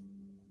things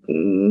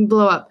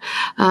blow up,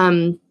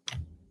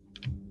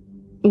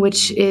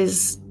 which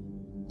is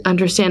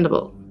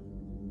understandable.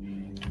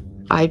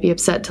 I'd be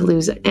upset to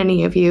lose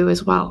any of you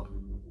as well.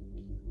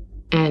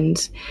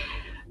 And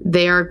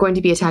they are going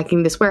to be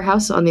attacking this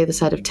warehouse on the other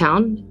side of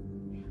town.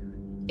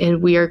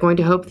 And we are going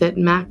to hope that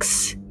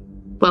Max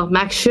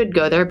should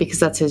go there because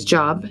that's his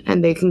job,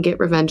 and they can get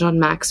revenge on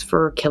Max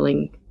for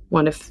killing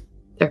one of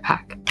their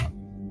pack.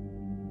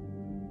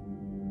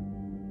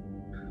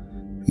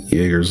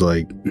 Jaeger's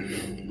like,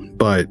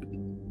 but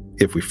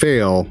if we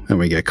fail and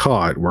we get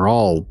caught, we're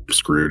all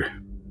screwed.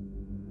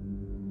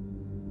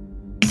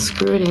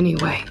 Screwed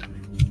anyway.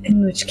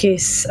 In which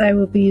case, I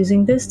will be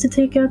using this to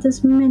take out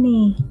as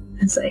many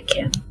as I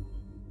can.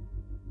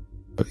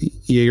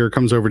 Jaeger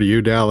comes over to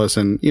you, Dallas,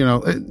 and,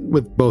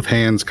 with both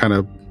hands kind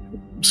of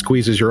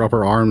squeezes your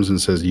upper arms and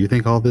says, you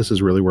think all this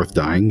is really worth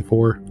dying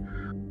for?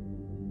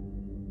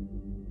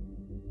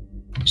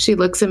 She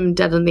looks him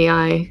dead in the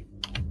eye.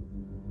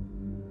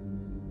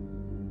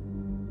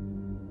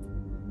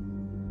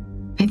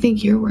 I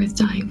think you're worth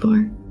dying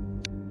for.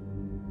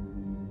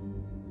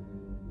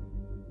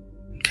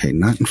 Okay,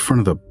 not in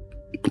front of the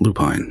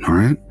lupine, all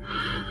right?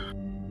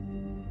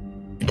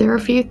 There are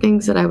a few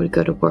things that I would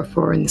go to war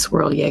for in this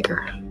world,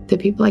 Jaeger. The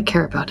people I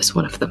care about is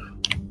one of them.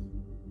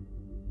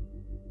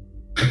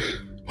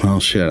 Well,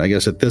 shit, I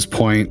guess at this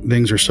point,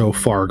 things are so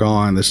far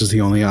gone, this is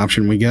the only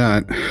option we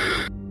got.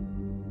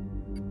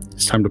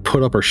 It's time to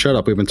put up or shut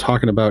up. We've been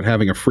talking about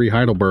having a free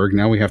Heidelberg.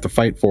 Now we have to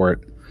fight for it.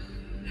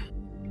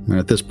 And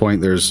at this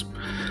point, there's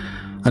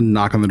a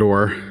knock on the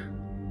door.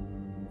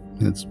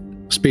 Let's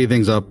speed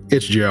things up.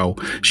 It's Joe.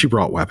 She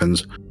brought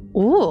weapons.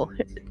 Ooh.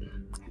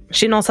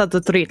 She knows how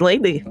to treat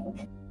lady.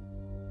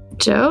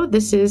 Joe,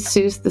 this is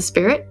Suze the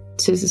Spirit.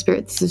 Suze the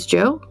Spirit, this is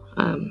Joe.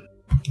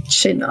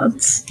 She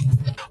nods.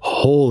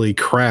 Holy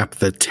crap,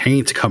 the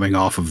taint coming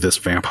off of this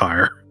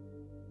vampire.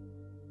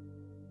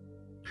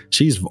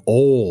 She's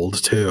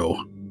old, too.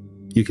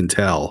 You can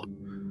tell.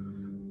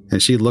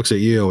 And she looks at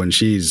you, and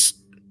she's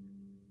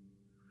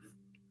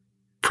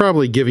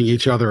probably giving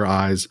each other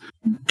eyes.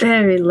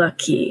 Very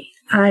lucky.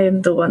 I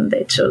am the one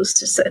they chose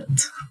to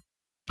send.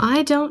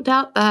 I don't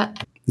doubt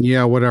that.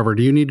 Yeah, whatever.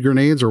 Do you need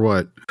grenades or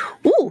what?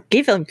 Ooh,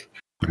 give him.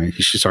 Right,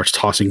 she starts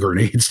tossing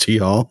grenades to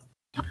y'all.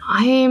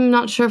 I'm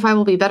not sure if I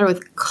will be better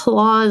with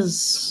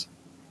claws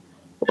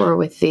or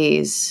with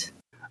these.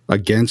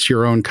 Against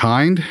your own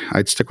kind,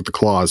 I'd stick with the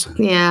claws.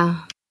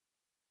 Yeah.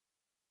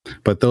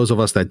 But those of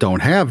us that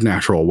don't have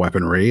natural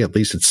weaponry, at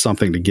least it's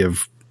something to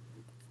give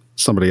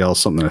somebody else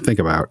something to think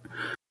about.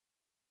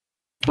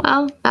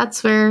 Well,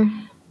 that's where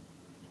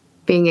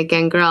being a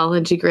gangrel,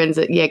 and she grins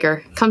at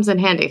Jaeger, comes in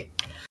handy.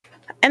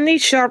 And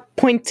these sharp,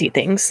 pointy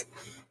things.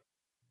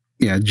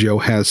 Yeah, Joe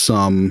has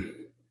some...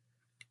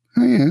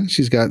 Oh yeah,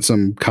 she's got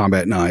some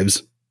combat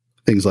knives.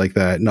 Things like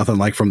that. Nothing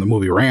like from the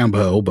movie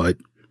Rambo, but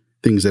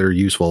things that are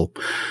useful.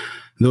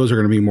 Those are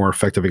going to be more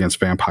effective against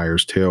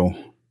vampires, too.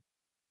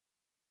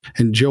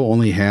 And Joe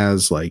only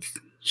has,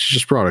 she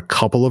just brought a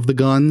couple of the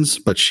guns,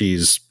 but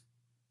she's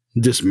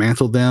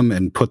dismantled them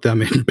and put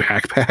them in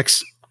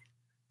backpacks.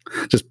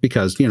 Just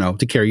because,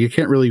 to carry. You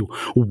can't really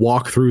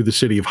walk through the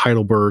city of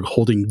Heidelberg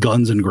holding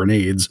guns and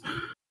grenades.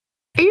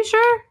 Are you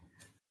sure?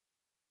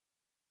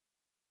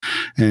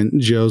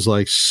 And Joe's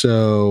like,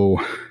 so...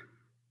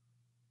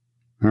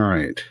 All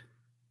right.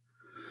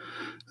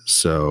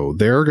 So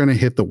they're going to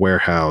hit the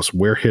warehouse.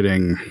 We're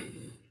hitting,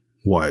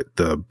 what,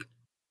 the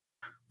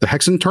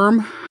Hexen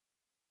term?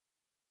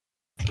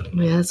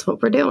 Yeah, that's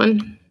what we're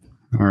doing.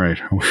 All right.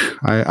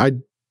 I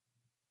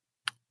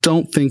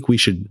don't think we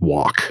should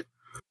walk.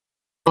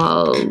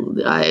 Well,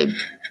 I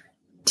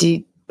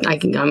can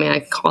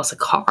call us a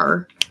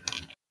car.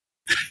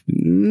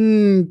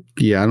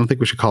 Yeah, I don't think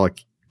we should call it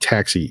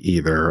taxi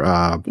either.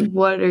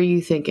 What are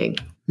you thinking?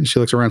 She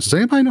looks around and says,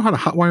 anybody know how to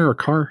hotwire a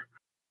car?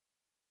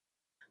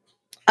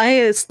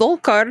 I stole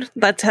car.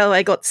 That's how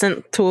I got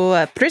sent to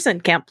a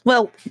prison camp.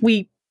 Well,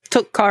 we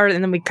took car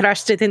and then we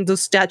crashed it into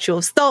Statue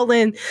of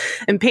Stalin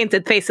and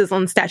painted faces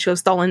on Statue of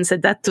Stalin,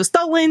 said that to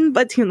Stalin,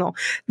 but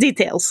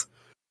details.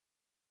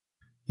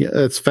 Yeah,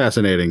 that's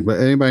fascinating. But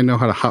anybody know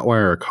how to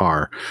hotwire a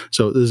car?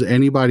 So does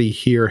anybody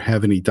here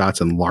have any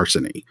dots in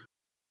larceny?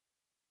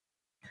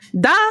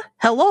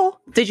 Hello?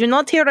 Did you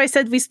not hear I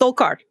said we stole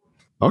car?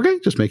 Okay,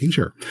 just making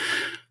sure.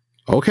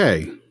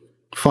 Okay,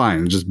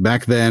 fine. Just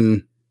back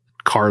then,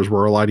 cars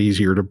were a lot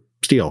easier to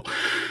steal.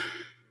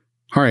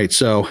 All right,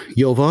 so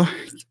Yilva,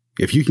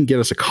 if you can get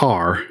us a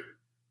car,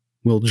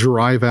 we'll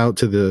drive out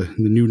to the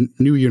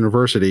new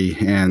university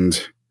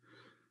and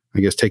I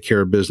guess take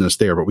care of business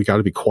there, but we got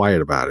to be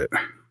quiet about it.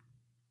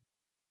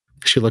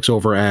 She looks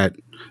over at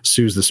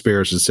Suze the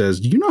Spirit and says,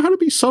 do you know how to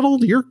be subtle?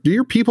 Do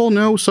your people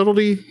know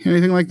subtlety?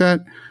 Anything like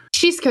that?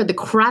 She scared the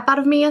crap out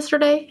of me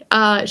yesterday.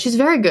 She's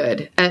very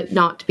good at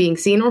not being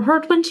seen or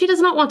heard when she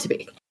does not want to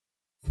be.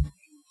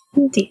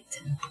 Indeed.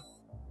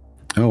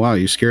 Oh, wow.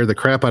 You scared the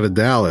crap out of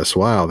Dallas.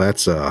 Wow.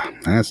 That's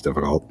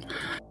difficult.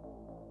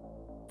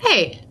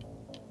 Hey,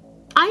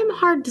 I'm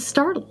hard to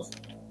startle.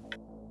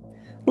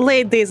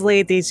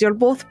 Ladies, you're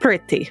both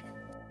pretty.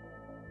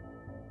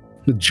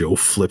 Joe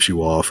flips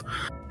you off.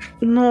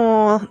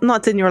 No,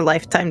 not in your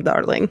lifetime,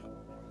 darling.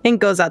 And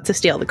goes out to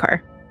steal the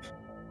car.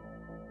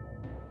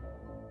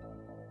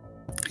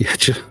 Yeah,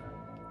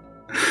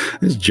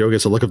 this Joe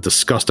gets a look of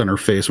disgust on her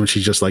face when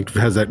she just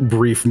has that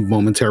brief,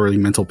 momentarily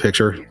mental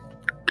picture.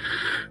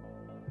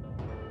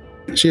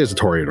 She has a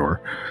Toreador.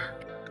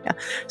 Yeah.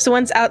 So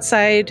once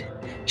outside,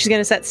 she's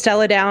going to set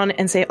Stella down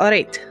and say, all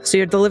right, so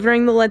you're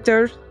delivering the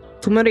letter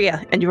to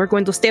Maria, and you are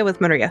going to stay with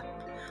Maria.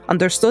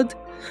 Understood?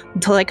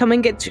 Until I come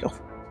and get you.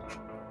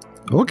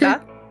 Okay.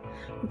 Yeah?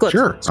 Good.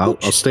 Sure. I'll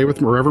stay with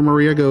wherever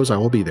Maria goes. I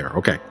will be there.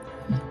 Okay.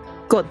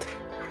 Good.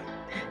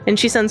 And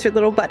she sends her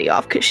little buddy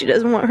off because she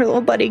doesn't want her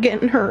little buddy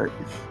getting hurt.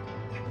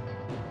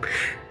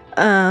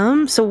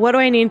 So what do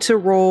I need to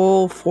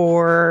roll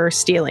for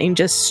stealing?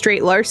 Just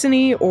straight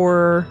larceny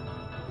or...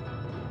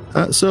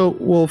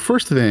 Well,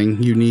 first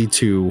thing, you need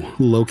to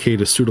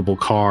locate a suitable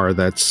car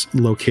that's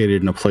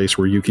located in a place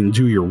where you can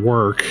do your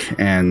work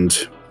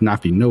and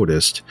not be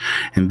noticed.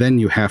 And then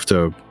you have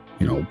to,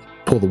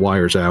 pull the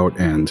wires out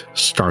and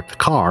start the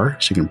car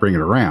so you can bring it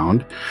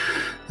around.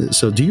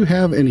 So do you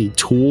have any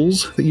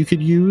tools that you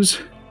could use?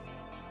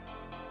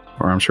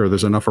 Or I'm sure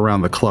there's enough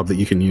around the club that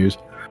you can use.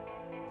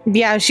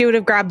 Yeah, she would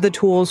have grabbed the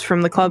tools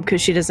from the club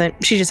because she just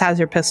has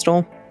her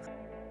pistol.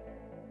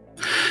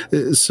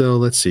 So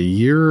let's see.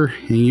 You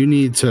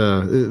need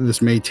to.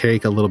 This may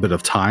take a little bit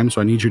of time,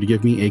 so I need you to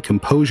give me a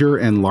composure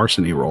and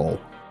larceny roll.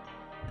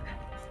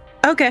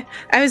 Okay.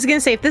 I was going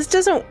to say, if this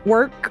doesn't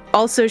work,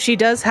 also, she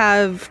does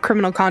have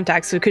criminal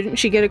contacts, so couldn't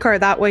she get a car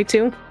that way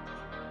too?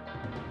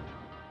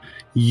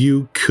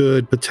 You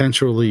could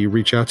potentially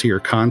reach out to your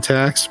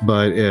contacts,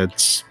 but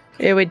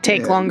it would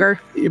take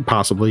longer.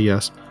 Possibly,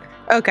 yes.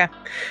 Okay.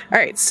 All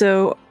right.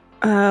 So,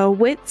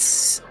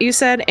 wits, you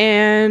said,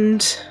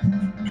 and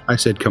I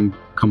said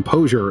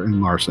composure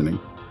and larceny.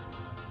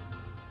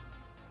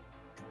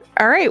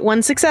 All right.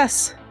 1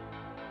 success.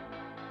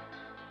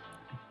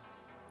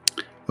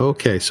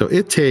 Okay, so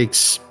it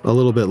takes a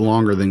little bit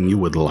longer than you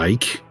would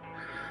like.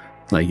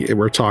 Like,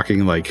 we're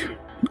talking like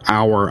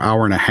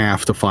hour and a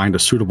half to find a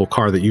suitable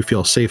car that you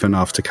feel safe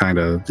enough to kind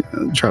of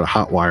try to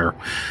hotwire.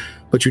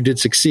 But you did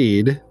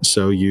succeed,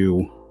 so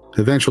you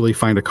eventually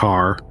find a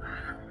car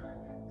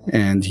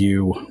and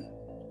you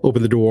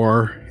open the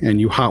door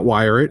and you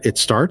hotwire it. It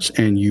starts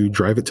and you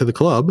drive it to the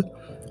club.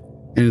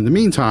 And in the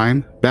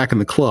meantime, back in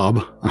the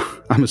club,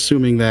 I'm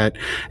assuming that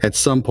at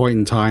some point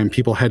in time,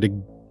 people had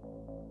to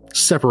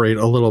separate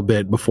a little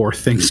bit before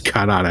things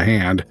got out of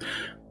hand.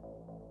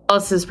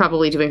 Alice is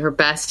probably doing her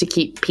best to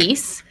keep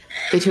peace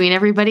between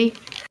everybody.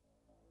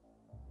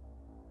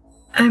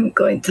 I'm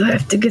going to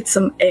have to get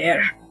some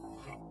air.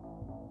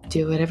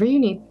 Do whatever you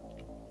need.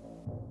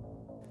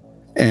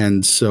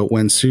 And so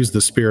when Suze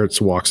the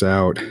Spirits walks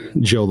out,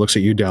 Jill looks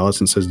at you, Dallas,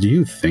 and says, "Do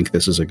you think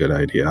this is a good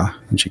idea?"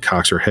 And she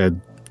cocks her head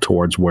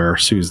towards where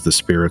Suze the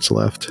Spirits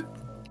left.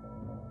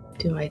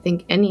 Do I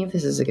think any of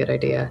this is a good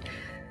idea?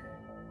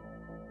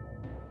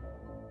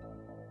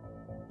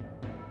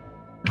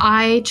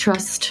 I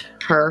trust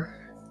her.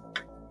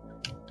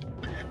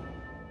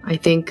 I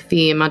think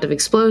the amount of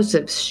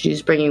explosives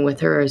she's bringing with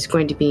her is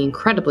going to be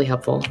incredibly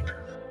helpful.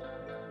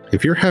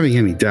 If you're having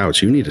any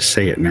doubts, you need to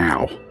say it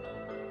now.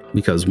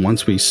 Because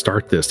once we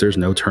start this, there's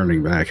no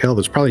turning back. Hell,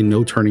 there's probably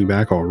no turning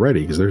back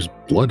already because there's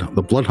blood.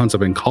 The blood hunts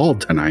have been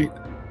called tonight.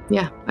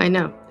 Yeah, I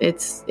know.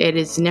 It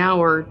is now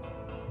or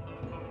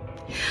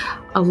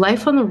a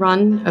life on the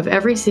run of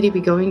every city we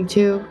going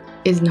to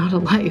is not a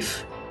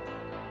life.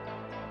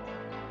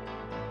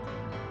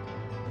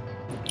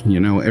 You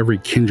know, every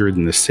kindred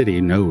in the city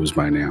knows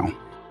by now.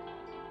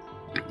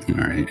 All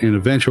right. And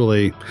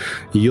eventually,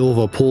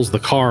 Yulva pulls the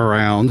car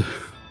around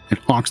and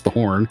honks the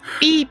horn.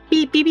 Beep,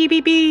 beep, beep, beep,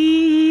 beep,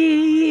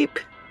 beep.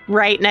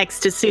 Right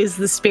next to Suze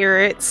the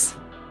Spirits.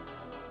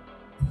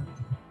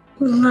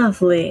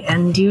 Lovely,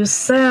 and you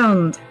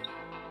sound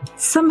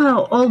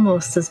somehow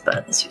almost as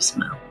bad as you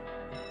smell.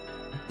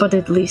 But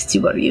at least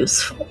you are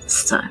useful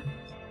this time.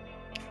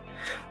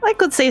 I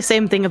could say the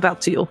same thing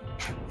about you.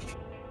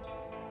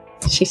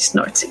 She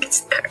snorts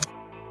against the car.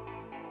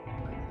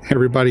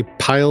 Everybody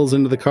piles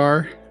into the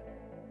car.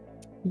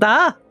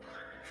 Da.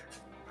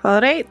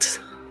 All right.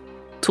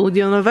 To the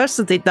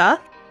university, da.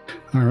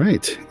 All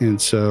right.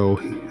 And so,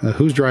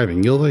 who's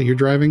driving? Yulva, you're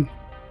driving?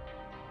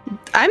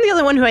 I'm the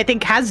only one who I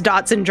think has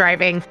dots in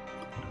driving.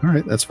 All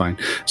right, that's fine.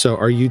 So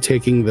are you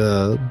taking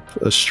a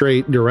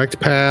straight, direct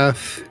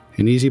path,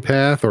 an easy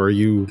path, or are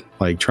you,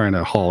 like, trying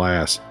to haul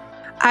ass?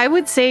 I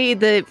would say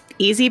the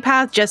easy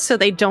path, just so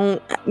they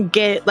don't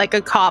get, like,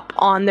 a cop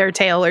on their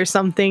tail or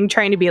something,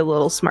 trying to be a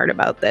little smart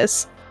about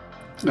this.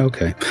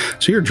 Okay.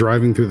 So you're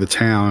driving through the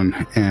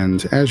town,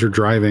 and as you're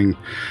driving,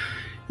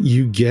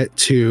 you get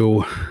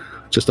to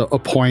just a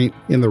point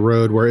in the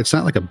road where it's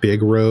not like a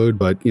big road,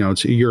 but, you know,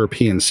 it's a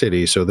European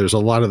city. So there's a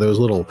lot of those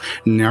little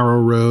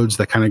narrow roads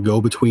that kind of go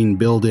between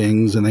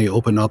buildings and they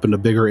open up into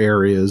bigger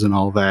areas and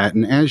all that.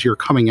 And as you're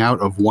coming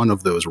out of one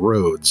of those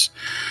roads,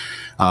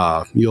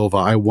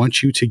 Yulva, I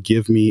want you to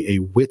give me a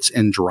wits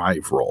and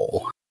drive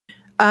roll.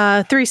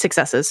 3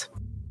 successes.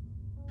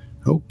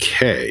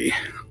 Okay.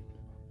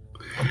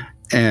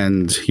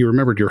 And you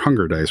remembered your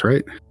hunger dice,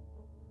 right?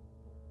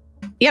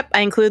 Yep,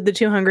 I include the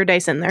 2 hunger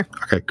dice in there.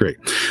 Okay, great.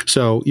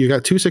 So you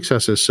got 2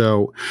 successes.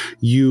 So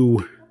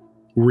you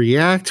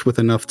react with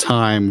enough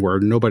time where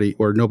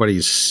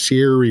nobody's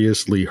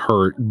seriously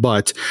hurt.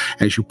 But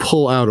as you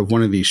pull out of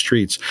one of these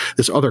streets,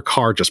 this other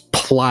car just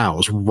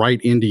plows right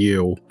into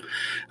you,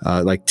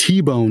 like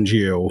T-bones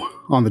you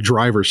on the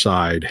driver's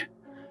side.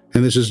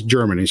 And this is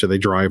Germany, so they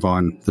drive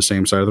on the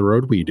same side of the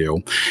road we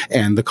do.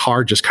 And the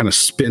car just kind of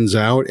spins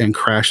out and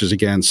crashes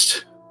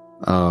against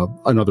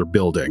another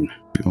building.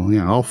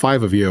 All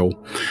 5 of you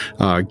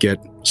get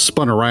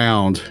spun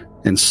around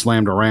and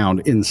slammed around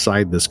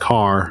inside this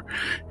car,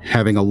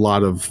 having a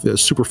lot of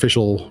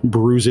superficial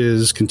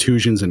bruises,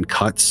 contusions, and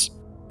cuts.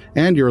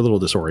 And you're a little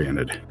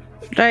disoriented.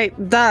 Right,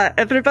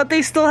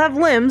 everybody still have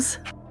limbs.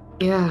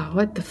 Yeah,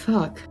 what the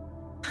fuck?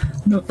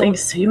 No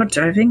thanks to your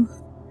driving.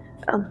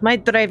 My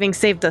driving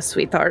saved us,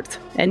 sweetheart.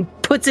 And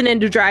puts it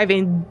into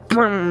driving,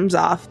 brooms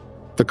off.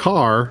 The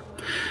car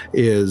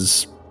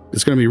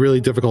it's going to be really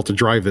difficult to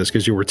drive this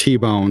because you were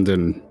T-boned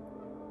and,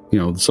 you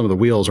know, some of the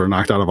wheels are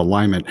knocked out of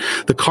alignment.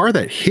 The car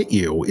that hit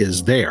you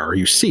is there.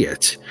 You see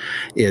it.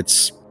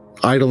 It's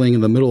idling in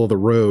the middle of the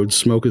road.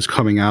 Smoke is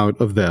coming out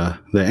of the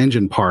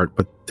engine part,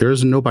 but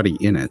there's nobody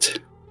in it.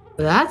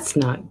 That's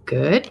not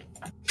good.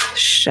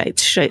 Shite.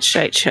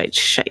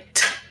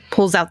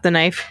 Pulls out the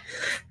knife.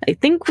 I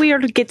think we are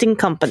getting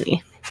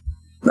company.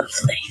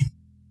 Lovely.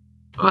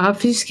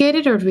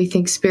 Obfuscated, or do we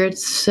think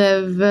spirits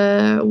of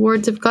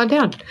wards have gone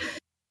down?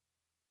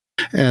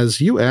 As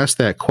you ask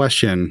that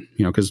question,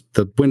 because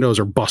the windows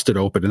are busted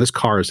open and this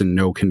car is in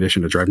no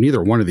condition to drive.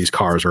 Neither one of these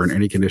cars are in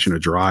any condition to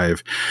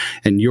drive.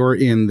 And you're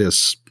in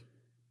this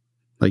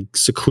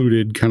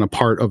secluded kind of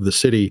part of the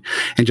city,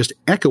 and just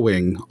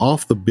echoing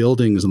off the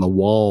buildings and the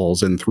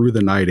walls and through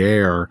the night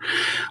air,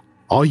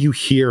 all you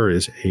hear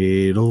is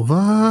Edelweiss,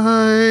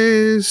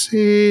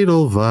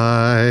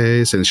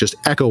 Edelweiss, and it's just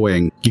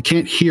echoing. You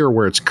can't hear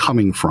where it's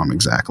coming from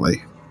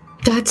exactly.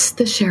 That's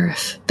the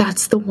sheriff.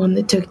 That's the one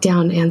that took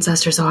down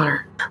Ancestor's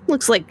honor.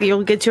 Looks like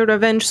you'll get your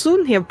revenge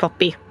soon here,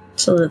 puppy.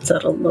 So it's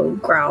at a low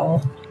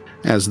growl.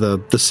 As the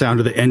sound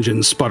of the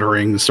engine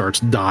sputtering starts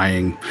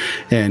dying,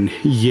 and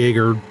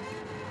Jaeger,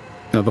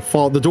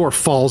 the door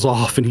falls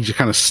off, and he just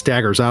kind of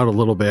staggers out a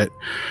little bit.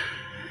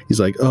 He's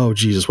like, "Oh,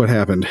 Jesus, what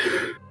happened?"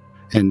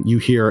 And you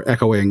hear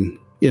echoing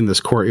in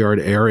this courtyard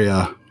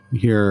area, you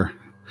hear,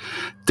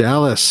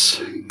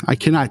 "Dallas, I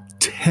cannot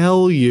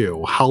tell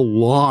you how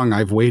long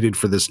I've waited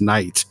for this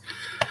night.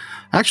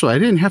 Actually, I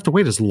didn't have to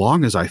wait as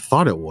long as I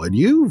thought it would.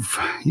 You've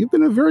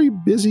been a very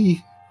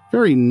busy,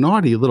 very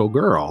naughty little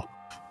girl."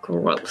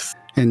 Gross.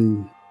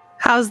 And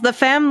how's the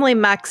family,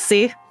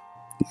 Maxie?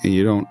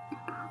 you don't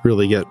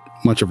really get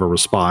much of a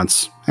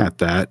response at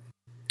that.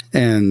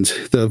 And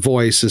the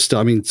voice is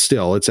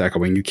still, it's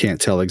echoing. You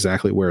can't tell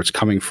exactly where it's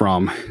coming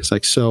from. It's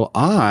like,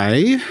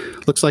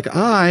 looks like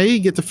I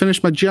get to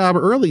finish my job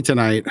early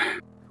tonight.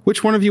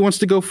 Which one of you wants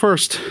to go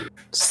first?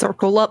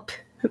 Circle up,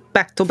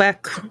 back to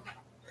back.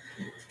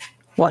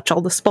 Watch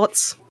all the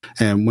spots.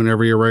 And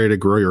whenever you're ready to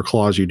grow your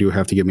claws, you do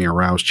have to give me a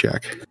rouse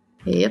check.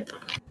 Yep.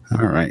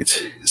 All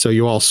right. So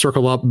you all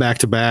circle up back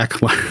to back.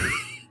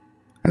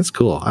 That's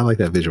cool. I like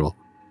that visual.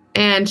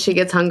 And she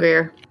gets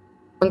hungrier.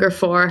 Hunger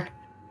 4.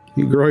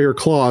 You grow your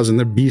claws and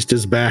the beast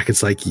is back.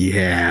 It's like,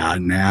 yeah,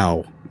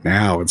 now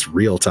it's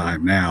real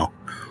time now.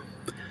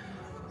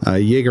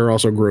 Jaeger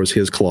also grows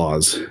his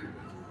claws.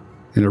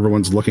 And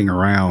everyone's looking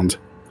around.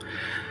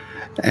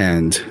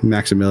 And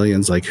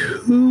Maximilian's like,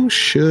 who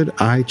should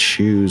I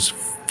choose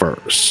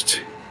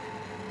first?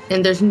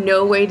 And there's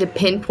no way to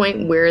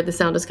pinpoint where the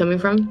sound is coming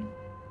from?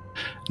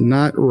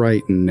 Not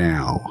right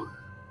now.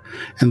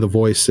 And the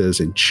voice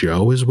says, and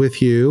Joe is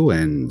with you,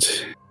 and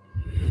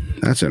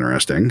that's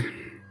interesting.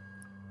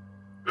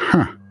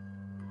 Huh.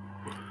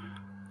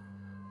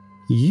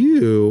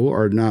 You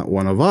are not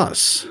one of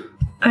us.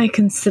 I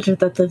consider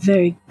that a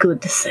very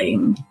good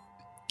thing.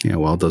 Yeah,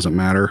 well, it doesn't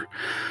matter.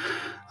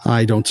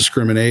 I don't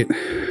discriminate.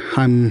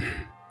 I'm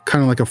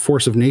kind of like a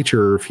force of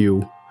nature, if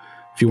you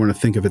want to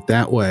think of it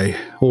that way,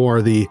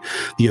 or the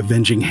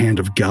avenging hand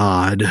of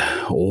God,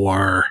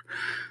 or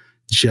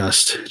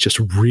just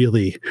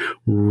really,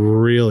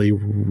 really,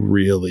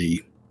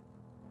 really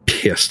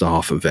pissed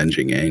off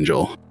avenging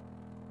angel.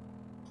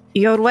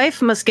 Your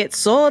wife must get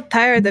so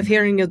tired of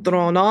hearing you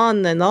drone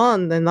on and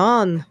on and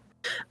on.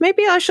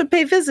 Maybe I should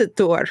pay visit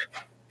to her.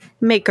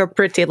 Make her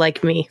pretty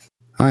like me.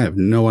 I have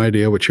no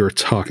idea what you're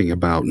talking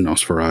about,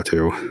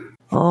 Nosferatu.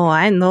 Oh,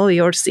 I know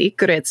your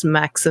secrets,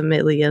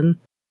 Maximilian.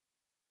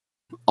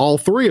 All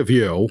three of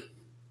you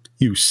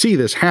see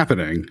this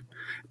happening,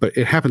 but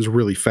it happens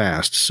really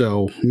fast.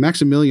 So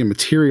Maximilian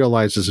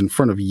materializes in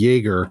front of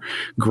Jaeger,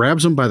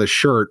 grabs him by the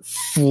shirt,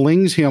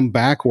 flings him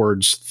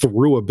backwards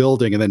through a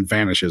building, and then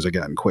vanishes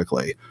again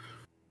quickly.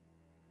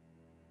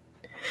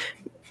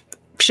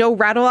 She'll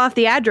rattle off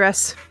the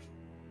address.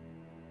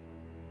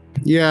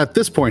 Yeah, at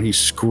this point, he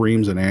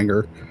screams in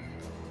anger.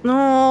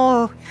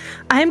 Oh,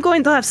 I'm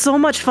going to have so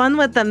much fun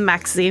with them,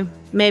 Maxie.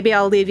 Maybe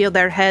I'll leave you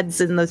their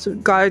heads in the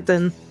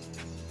garden.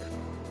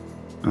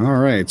 All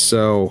right,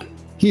 so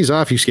he's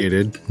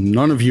obfuscated.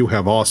 None of you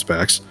have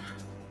auspex.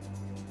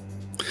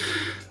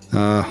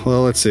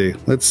 Well, let's see.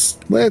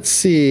 Let's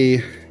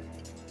see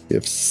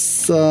if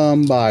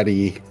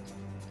somebody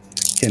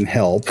can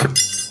help.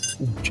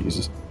 Oh,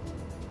 Jesus.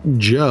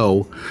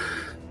 Joe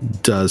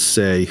does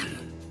say,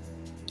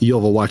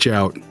 Yova, watch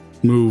out.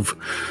 Move.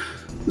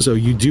 So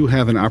you do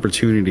have an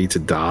opportunity to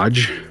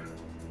dodge.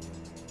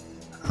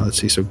 Let's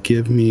see. So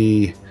give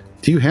me...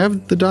 Do you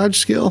have the dodge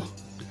skill?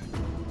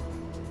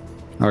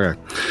 Okay.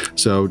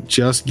 So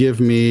just give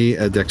me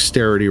a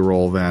dexterity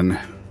roll then.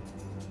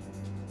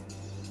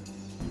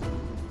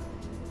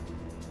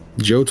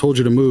 Joe told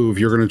you to move.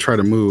 You're going to try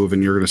to move,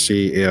 and you're going to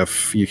see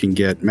if you can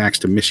get Max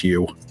to miss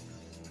you.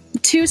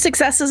 2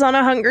 successes on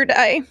a hunger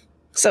die.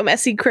 So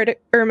messy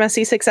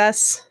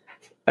success.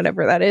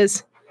 Whatever that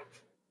is.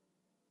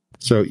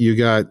 So you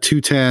got 2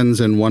 10s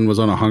and 1 was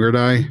on a hunger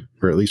die,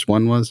 or at least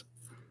 1 was?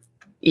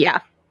 Yeah.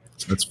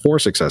 So that's 4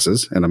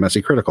 successes and a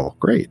messy critical.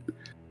 Great.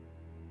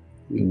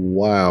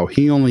 Wow,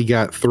 he only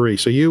got 3.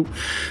 So you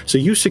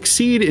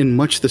succeed in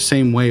much the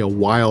same way a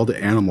wild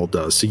animal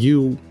does. So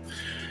you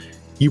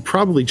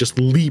probably just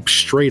leap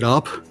straight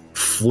up,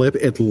 flip,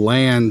 and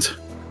land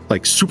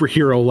like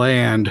superhero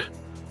land,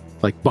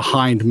 like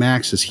behind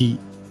Max as he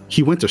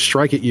he went to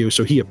strike at you,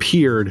 so he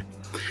appeared,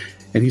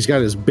 and he's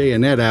got his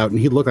bayonet out, and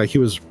he looked like he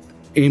was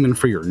aiming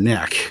for your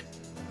neck.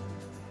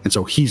 And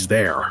so he's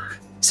there.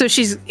 So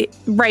she's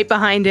right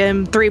behind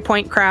him,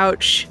 3-point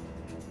crouch.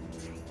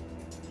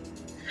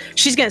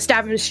 She's going to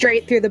stab him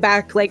straight through the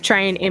back, like try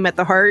and aim at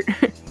the heart.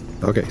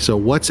 Okay, so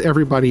what's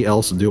everybody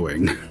else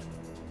doing?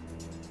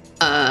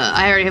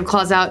 I already have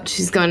claws out.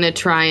 She's going to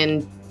try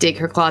and dig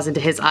her claws into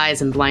his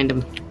eyes and blind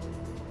him.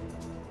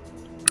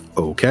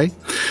 Okay,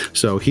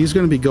 so he's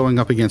going to be going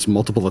up against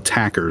multiple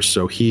attackers.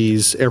 So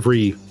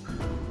every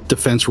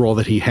defense roll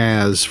that he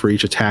has for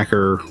each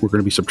attacker, we're going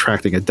to be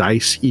subtracting a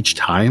dice each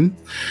time.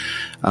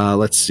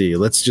 Let's see.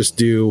 Let's just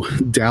do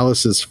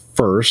Dallas's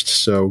first.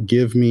 So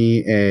give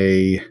me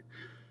a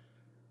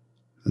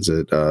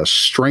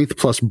strength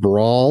plus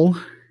brawl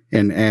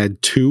and add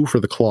 2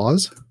 for the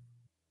claws.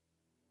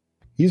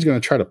 He's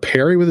going to try to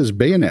parry with his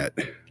bayonet.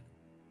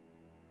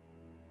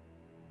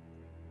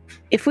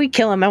 If we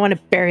kill him, I want to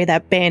bury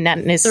that bayonet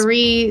in his...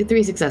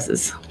 Three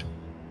successes.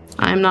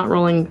 I'm not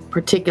rolling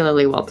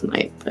particularly well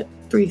tonight, but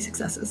 3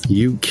 successes.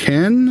 You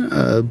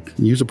can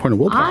use a point of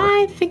willpower.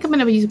 I think I'm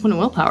going to use a point of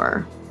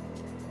willpower.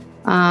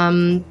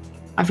 I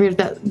forget if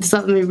does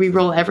that let me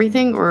re-roll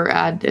everything or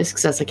add a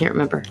success? I can't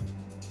remember.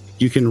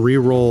 You can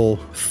re-roll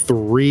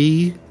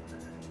 3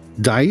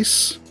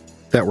 dice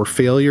that were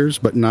failures,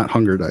 but not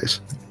hunger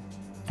dice.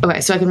 Okay,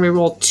 so I can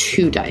re-roll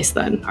 2 dice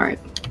then. All right.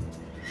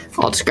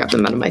 I'll just grab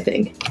them out of my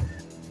thing.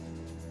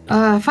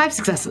 5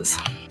 successes.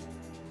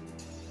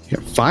 Yeah,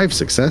 5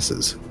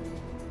 successes.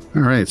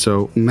 All right,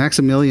 so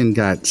Maximilian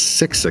got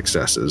 6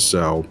 successes.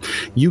 So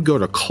you go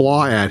to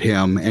claw at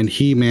him, and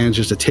he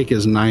manages to take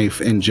his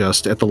knife and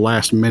just, at the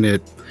last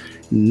minute,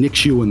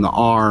 nicks you in the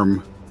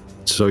arm.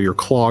 So your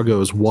claw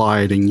goes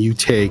wide, and you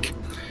take,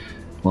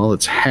 well,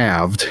 it's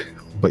halved,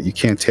 but you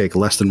can't take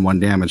less than 1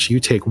 damage. You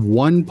take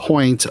 1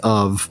 point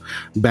of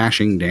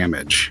bashing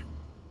damage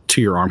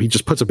to your arm. He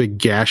just puts a big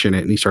gash in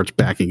it, and he starts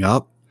backing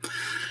up.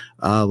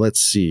 Let's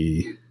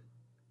see.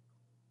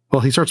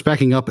 Well, he starts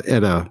backing up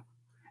at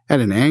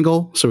an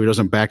angle, so he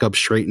doesn't back up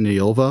straight into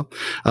Ylva.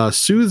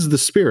 Soothes the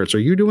spirits. Are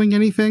you doing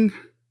anything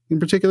in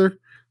particular?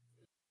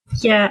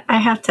 Yeah, I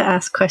have to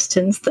ask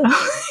questions though,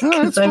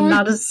 because I'm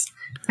not as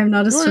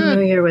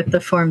familiar with the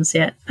forms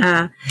yet.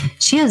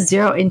 She has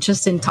 0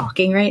 interest in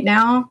talking right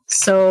now,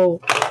 so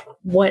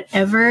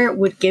whatever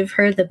would give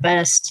her the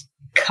best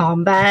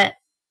combat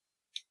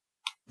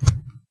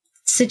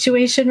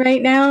situation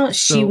right now,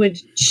 she would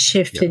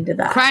shift into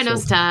that.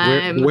 Krynos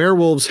time.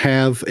 Werewolves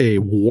have a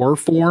war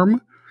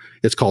form.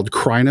 It's called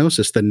Krynos.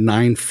 It's the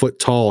 9-foot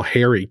tall,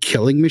 hairy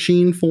killing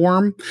machine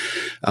form.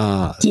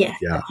 Yeah.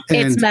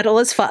 It's metal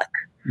as fuck.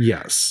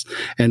 Yes.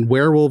 And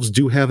werewolves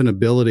do have an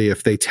ability,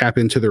 if they tap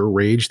into their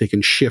rage, they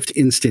can shift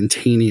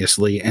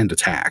instantaneously and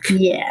attack.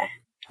 Yeah.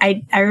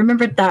 I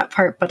remembered that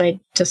part, but I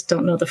just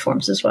don't know the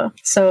forms as well.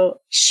 So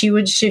she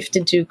would shift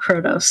into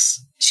Kronos.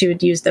 She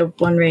would use the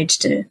 1 rage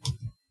to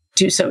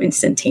do so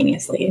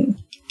instantaneously.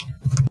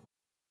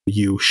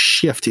 You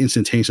shift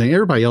instantaneously.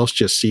 Everybody else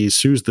just sees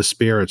Soothes the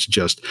spirits.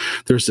 Just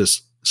there's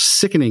this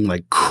sickening,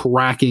 like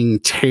cracking,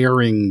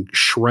 tearing,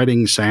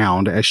 shredding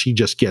sound as she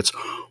just gets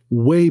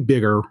way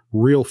bigger,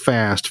 real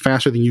fast,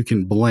 faster than you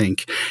can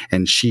blink.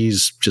 And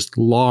she's just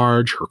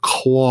large. Her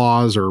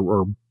claws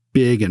are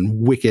big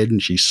and wicked,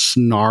 and she's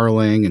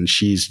snarling, and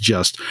she's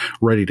just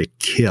ready to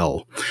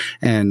kill.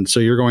 And so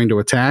you're going to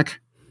attack?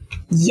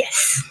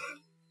 Yes.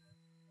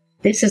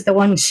 This is the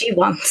one she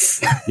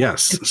wants.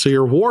 Yes. So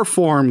your war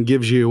form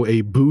gives you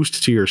a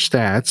boost to your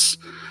stats.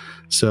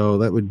 So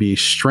that would be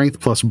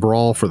strength plus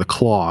brawl for the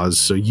claws.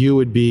 So you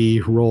would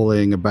be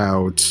rolling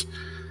about,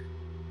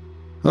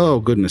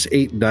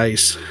 8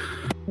 dice.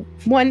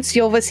 Once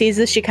Ylva sees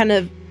this, she kind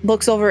of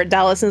looks over at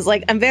Dallas and is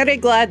like, I'm very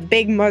glad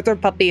Big Murder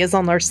Puppy is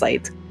on our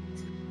side.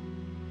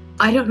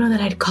 I don't know that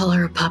I'd call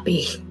her a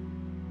puppy.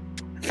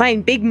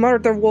 Fine, Big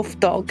Murder Wolf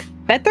Dog.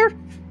 Better?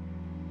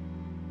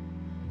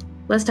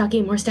 Less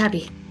talky, more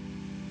stabby.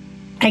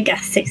 I got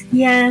 6.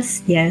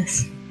 Yes.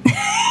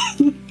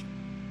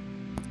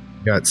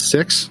 Got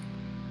 6?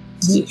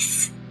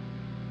 Yes.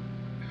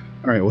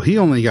 All right, well, he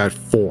only got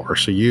 4,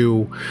 so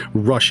you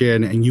rush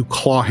in and you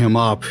claw him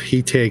up.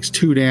 He takes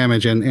 2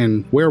 damage,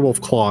 and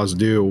werewolf claws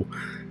do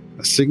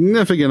a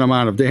significant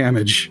amount of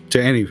damage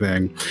to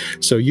anything.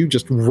 So you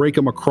just rake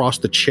him across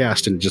the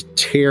chest and just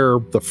tear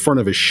the front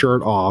of his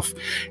shirt off,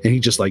 and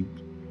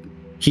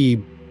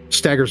he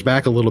staggers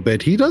back a little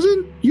bit. He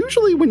doesn't,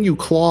 usually when you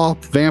claw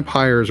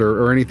vampires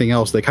or anything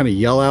else, they kind of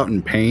yell out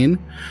in pain,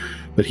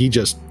 but he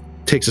just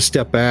takes a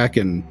step back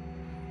and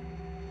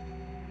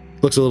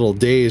looks a little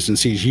dazed and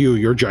sees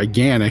you're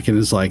gigantic, and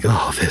is like,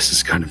 oh, this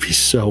is going to be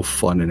so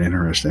fun and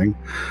interesting.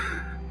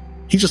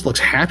 He just looks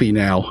happy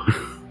now.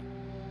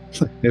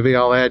 Maybe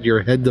I'll add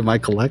your head to my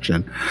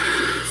collection.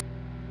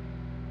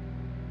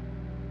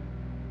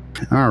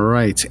 All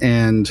right,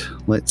 and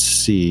let's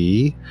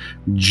see.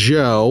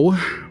 Joe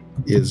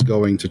is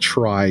going to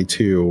try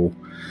to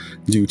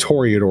do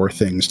Toreador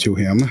things to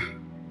him.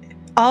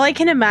 All I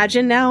can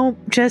imagine now,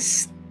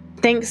 just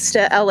thanks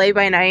to LA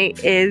by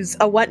Night, is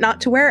a What Not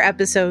to Wear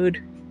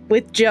episode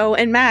with Joe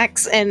and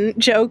Max, and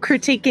Joe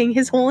critiquing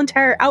his whole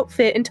entire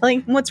outfit and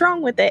telling him what's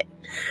wrong with it,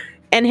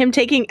 and him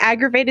taking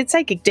aggravated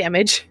psychic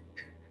damage.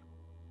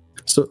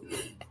 So,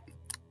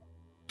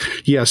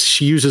 yes,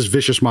 she uses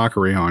vicious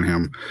mockery on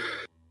him.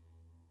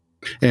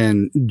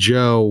 And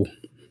Joe,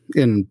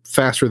 in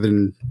faster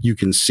than you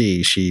can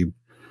see, she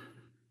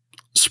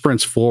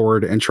sprints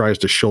forward and tries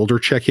to shoulder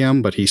check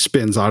him, but he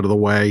spins out of the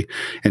way.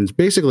 And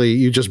basically,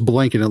 you just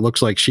blink and it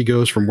looks like she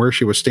goes from where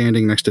she was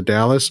standing next to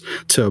Dallas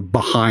to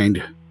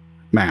behind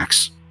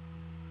Max.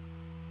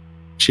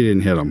 She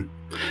didn't hit him.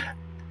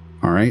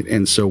 All right,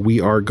 and so we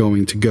are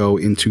going to go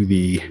into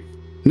the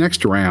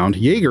next round.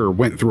 Jaeger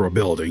went through a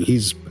building.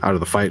 He's out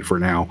of the fight for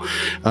now.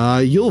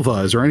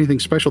 Ylva, is there anything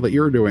special that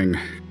you're doing?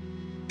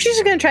 She's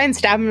just going to try and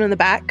stab him in the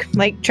back,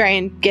 like try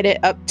and get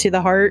it up to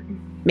the heart.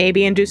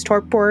 Maybe induce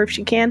torpor if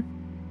she can.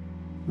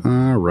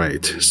 All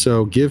right.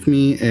 So give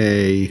me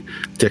a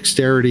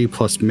dexterity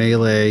plus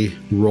melee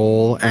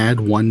roll. Add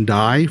 1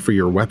 die for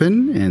your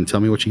weapon and tell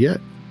me what you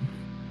get.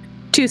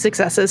 2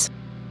 successes.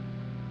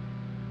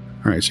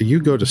 All right. So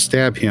you go to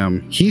stab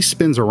him. He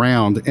spins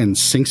around and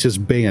sinks his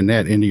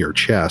bayonet into your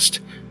chest,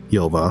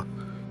 Ylva.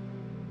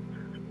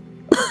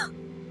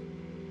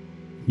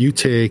 You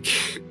take...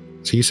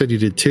 So you said you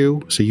did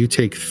 2. So you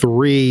take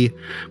 3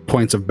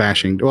 points of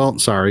bashing. Well,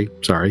 sorry.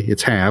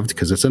 It's halved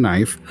because it's a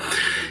knife.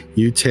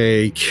 You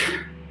take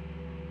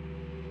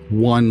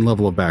 1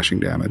 level of bashing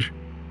damage.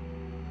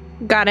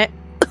 Got it.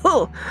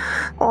 Oh,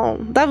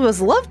 that was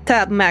love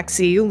tap,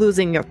 Maxie. You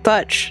losing your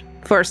touch.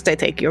 First I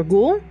take your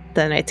ghoul,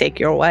 then I take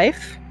your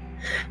wife,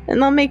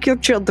 and I'll make your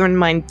children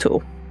mine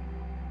too.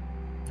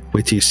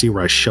 Wait till you see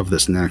where I shove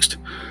this next.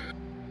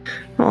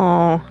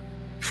 Oh,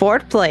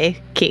 foreplay.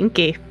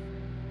 Kinky.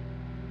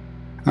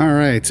 All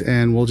right,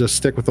 and we'll just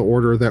stick with the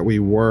order that we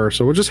were.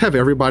 So we'll just have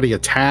everybody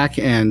attack,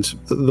 and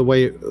the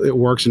way it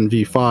works in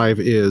V5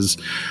 is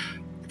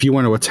if you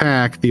want to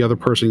attack, the other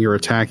person you're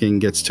attacking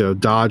gets to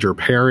dodge or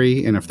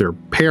parry, and if they're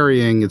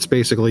parrying, it's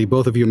basically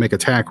both of you make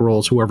attack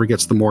rolls. Whoever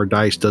gets the more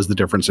dice does the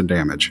difference in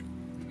damage.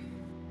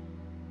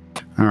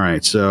 All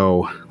right,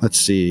 so let's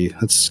see.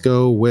 Let's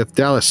go with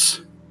Dallas.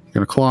 You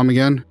gonna claw him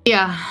again?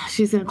 Yeah,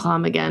 she's gonna claw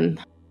him again.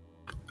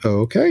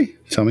 Okay,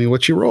 tell me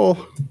what you roll.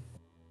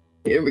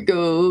 Here we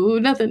go.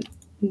 Nothing.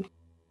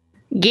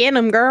 Get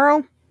him,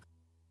 girl.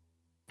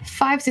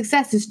 5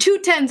 successes. 2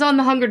 10s on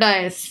the hunger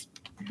dice.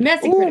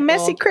 Messy Ooh, critical.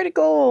 messy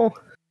critical.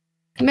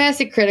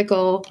 Messy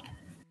critical.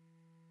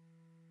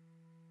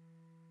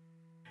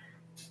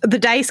 The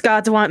dice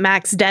gods want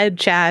Max dead,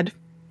 Chad.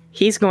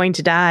 He's going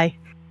to die.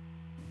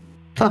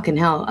 Fucking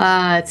hell.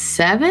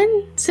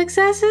 7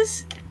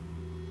 successes?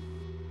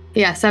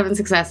 Yeah, 7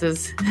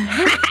 successes.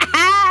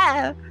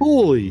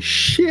 Holy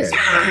shit.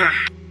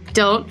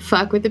 Don't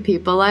fuck with the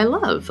people I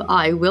love.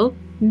 I will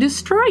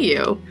destroy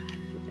you.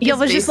 Yo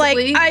was just like,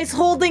 I was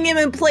holding him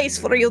in place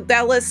for you,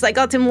 Dallas. I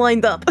got him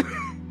lined up.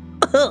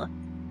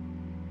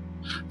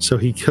 So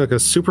he took a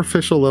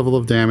superficial level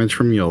of damage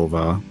from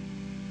Ylva.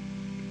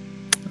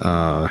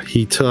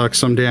 He took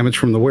some damage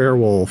from the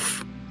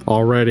werewolf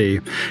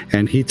already,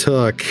 and he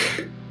took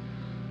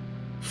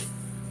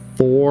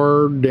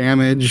 4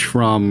 damage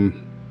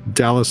from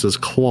Dallas's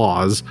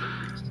claws,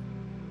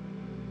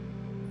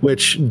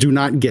 which do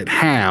not get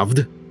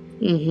halved.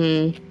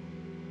 Mm-hmm.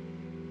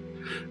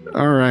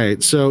 All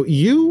right, so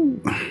you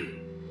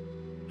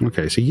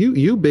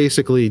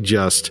basically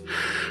just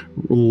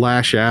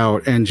lash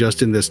out, and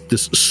just in this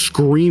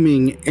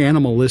screaming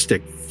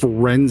animalistic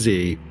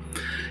frenzy,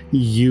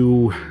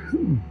 you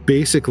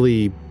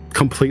basically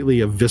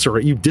completely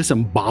eviscerate, you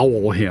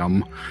disembowel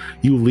him.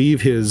 You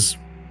leave his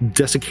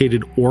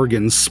desiccated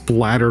organs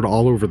splattered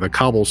all over the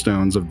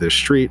cobblestones of this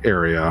street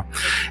area,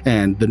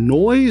 and the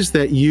noise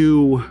that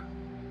you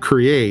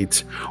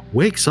create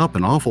wakes up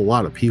an awful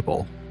lot of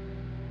people.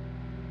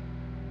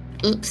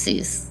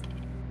 Oopsies.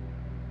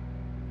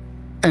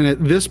 And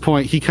at this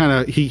point, he kind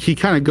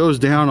of goes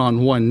down on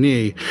one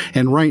knee,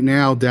 and right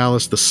now,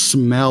 Dallas, the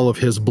smell of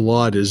his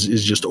blood is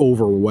just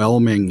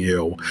overwhelming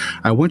you.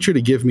 I want you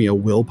to give me a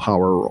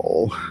willpower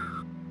roll.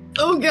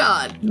 Oh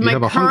God! You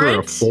have a hunger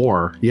of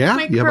 4. Yeah,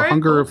 you have a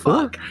hunger of 4.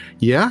 Fuck.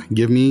 Yeah,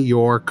 give me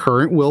your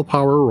current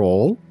willpower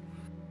roll,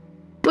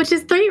 which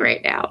is 3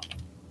 right now.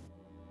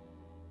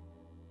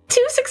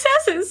 2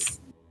 successes.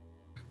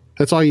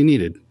 That's all you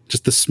needed.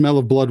 Just the smell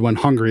of blood when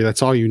hungry.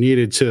 That's all you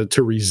needed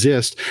to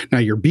resist. Now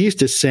your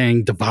beast is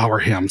saying, devour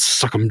him,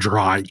 suck him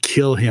dry,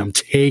 kill him,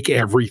 take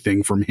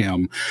everything from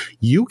him.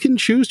 You can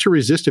choose to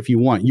resist if you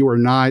want. You are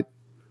not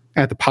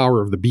at the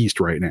power of the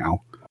beast right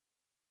now.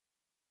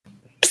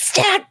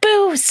 Stat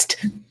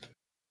boost.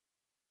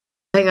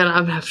 Hang on,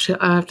 I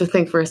have to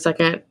think for a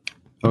second.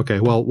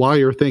 Okay, well, while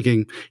you're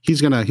thinking, he's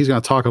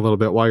gonna talk a little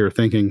bit while you're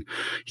thinking.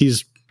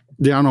 He's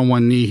down on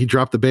one knee. He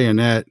dropped the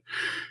bayonet.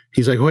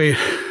 He's like, wait.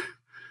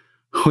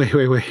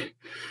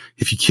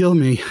 If you kill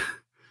me,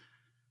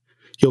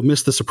 you'll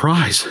miss the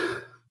surprise.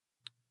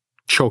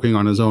 Choking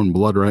on his own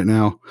blood right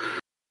now.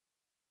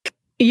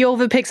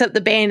 Ylva picks up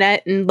the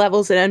bayonet and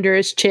levels it under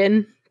his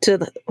chin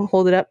to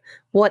hold it up.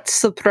 What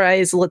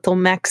surprise, little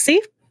Maxie?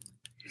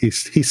 He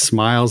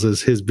smiles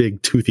as his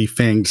big toothy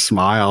fanged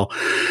smile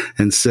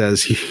and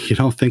says, "You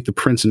don't think the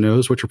prince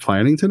knows what you're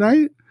planning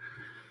tonight?"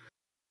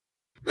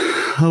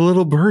 A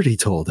little birdie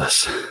told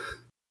us.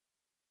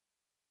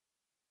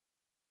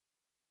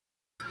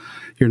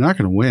 You're not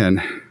going to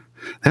win.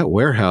 That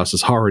warehouse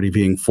is already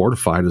being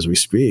fortified as we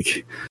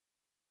speak.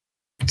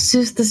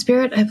 Zeus the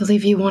Spirit, I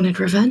believe you wanted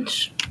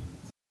revenge.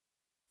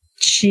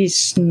 She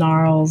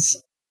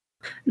snarls.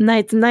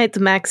 Night,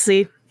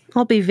 Maxie.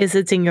 I'll be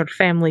visiting your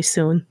family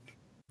soon.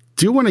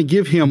 Do want to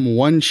give him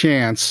one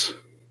chance,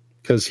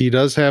 because he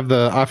does have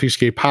the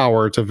obfuscate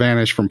power to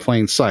vanish from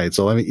plain sight.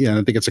 So I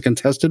think it's a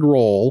contested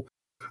roll.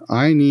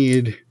 I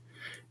need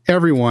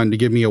everyone to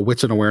give me a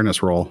wits and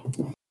awareness roll.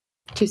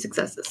 2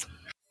 successes.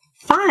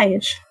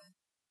 5.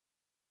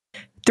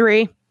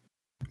 3.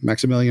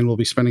 Maximilian will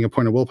be spending a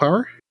point of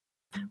willpower.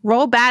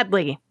 Roll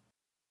badly.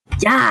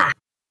 Yeah.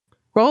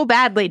 Roll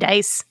badly,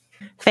 dice.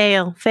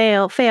 Fail.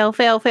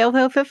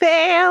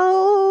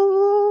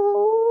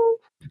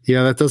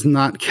 Yeah, that does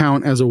not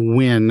count as a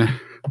win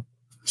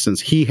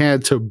since he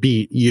had to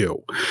beat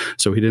you.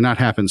 So he did not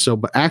happen. So,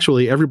 but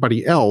actually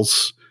everybody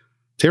else,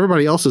 to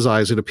everybody else's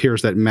eyes, it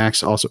appears that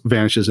Max also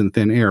vanishes in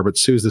thin air, but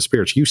Sue's the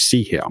Spirits, you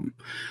see him.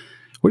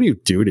 What do you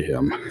do to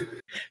him?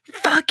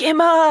 Fuck him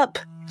up.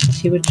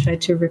 She would try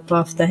to rip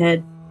off the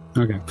head.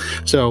 Okay.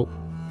 So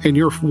in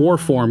your war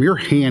form, your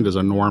hand is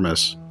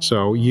enormous.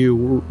 So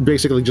you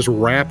basically just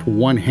wrap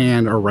one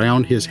hand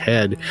around his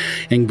head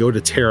and go to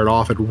tear it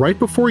off. And right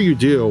before you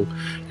do,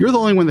 you're the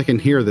only one that can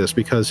hear this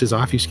because his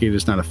obfuscate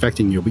is not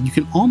affecting you. But you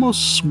can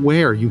almost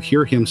swear you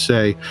hear him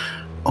say,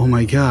 "Oh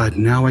my God,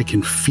 now I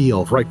can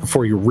feel," right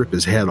before you rip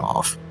his head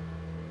off.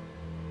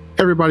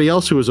 Everybody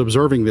else who was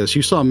observing this,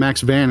 you saw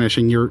Max vanish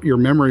and your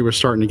memory was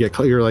starting to get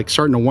clear. You're like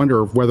starting to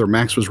wonder whether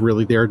Max was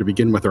really there to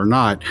begin with or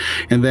not.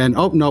 And then,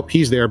 oh, nope,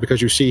 he's there, because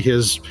you see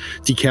his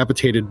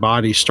decapitated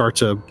body start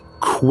to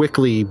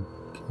quickly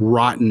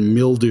rot and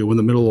mildew in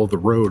the middle of the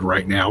road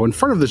right now in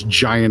front of this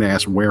giant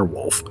ass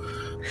werewolf.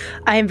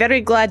 I am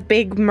very glad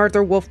Big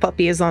Murder Wolf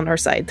Puppy is on our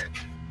side.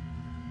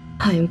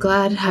 I am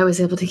glad I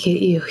was able to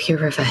get you your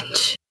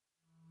revenge.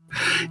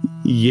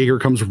 Jaeger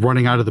comes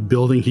running out of the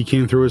building he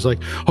came through. Is like,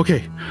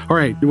 okay, all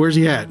right, where's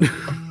he at?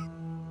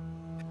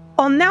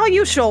 Oh, now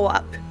you show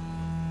up.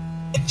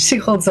 She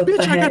holds up Bitch,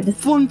 the I head. got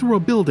flung through a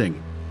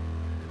building.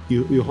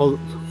 You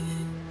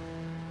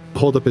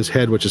hold up his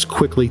head, which is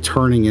quickly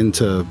turning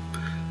into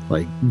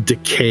like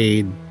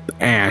decayed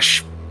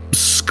ash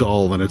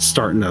skull, and it's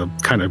starting to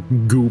kind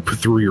of goop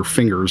through your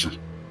fingers.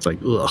 It's like,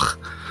 ugh.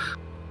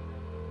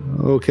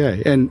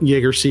 Okay, and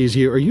Jaeger sees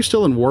you. Are you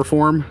still in war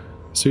form,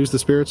 Sue's the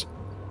Spirits?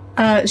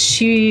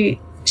 She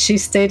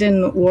stayed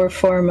in war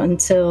form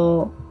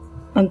until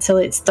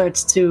it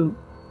starts to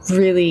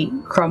really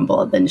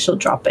crumble. Then she'll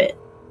drop it.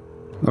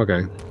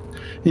 Okay.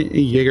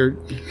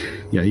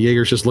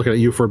 Jaeger's just looking at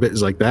you for a bit.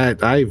 Is like,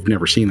 that, I've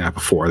never seen that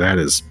before. That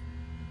is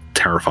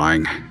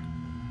terrifying.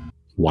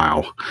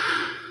 Wow.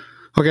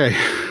 Okay,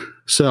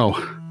 so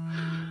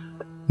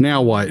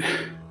now what?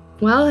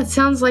 Well, it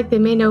sounds like they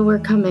may know we're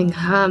coming.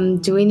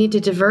 Do we need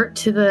to divert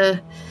to the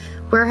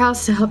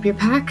warehouse to help your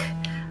pack?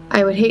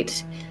 I would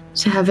hate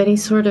to have any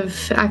sort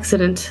of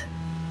accident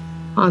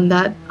on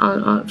that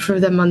for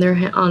them on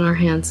our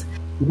hands.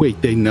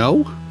 Wait, they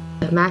know?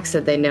 Max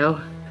said they know.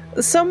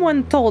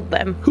 Someone told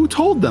them. Who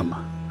told them?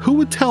 Who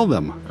would tell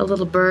them? A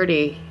little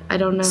birdie. I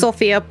don't know.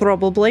 Sophia,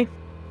 probably.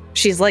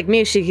 She's like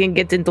me. She can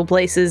get into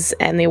places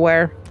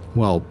anywhere.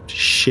 Well,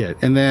 shit.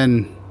 And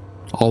then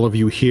all of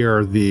you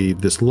hear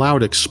this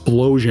loud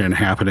explosion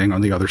happening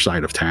on the other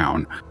side of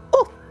town.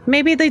 Oh,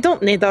 maybe they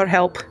don't need our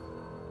help.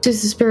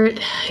 Just the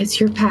Spirit, it's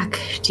your pack.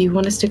 Do you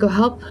want us to go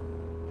help?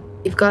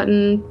 You've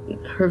gotten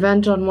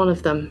revenge on one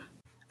of them.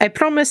 I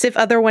promise if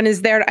other one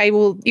is there, I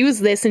will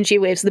use this, and she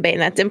waves the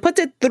bayonet, and put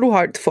it through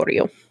hard for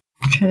you.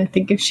 I'm trying to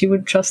think if she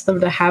would trust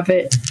them to have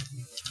it,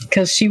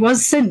 because she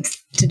was sent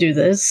to do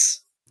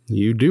this.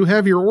 You do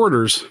have your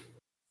orders.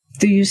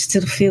 Do you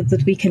still feel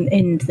that we can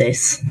end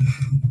this?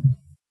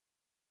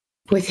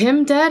 With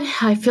him dead,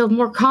 I feel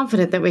more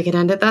confident that we can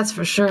end it, that's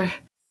for sure.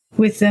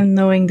 With them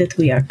knowing that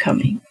we are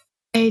coming.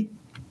 I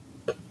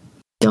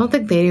don't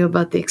think they knew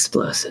about the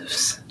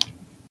explosives.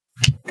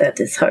 That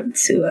is hard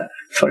to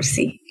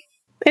foresee.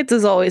 It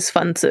is always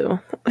fun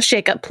to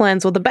shake up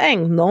plans with a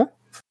bang, no?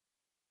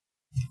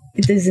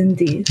 It is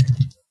indeed.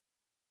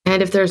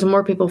 And if there's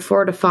more people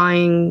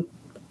fortifying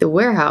the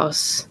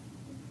warehouse,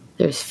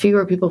 there's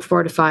fewer people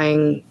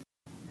fortifying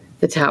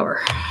the tower.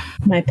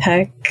 My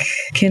pack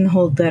can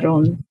hold their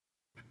own.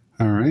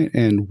 All right,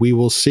 and we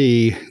will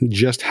see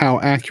just how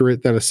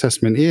accurate that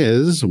assessment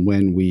is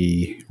when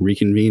we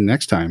reconvene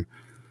next time.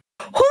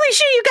 Holy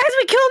shit, you guys,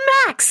 we killed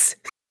Max!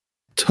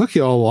 Took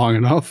you all long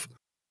enough.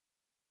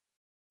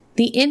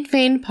 The In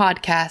Vain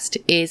podcast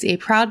is a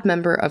proud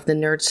member of the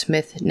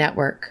Nerdsmith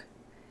Network.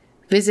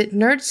 Visit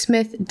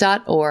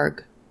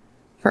nerdsmith.org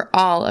for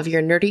all of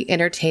your nerdy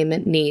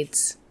entertainment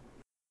needs.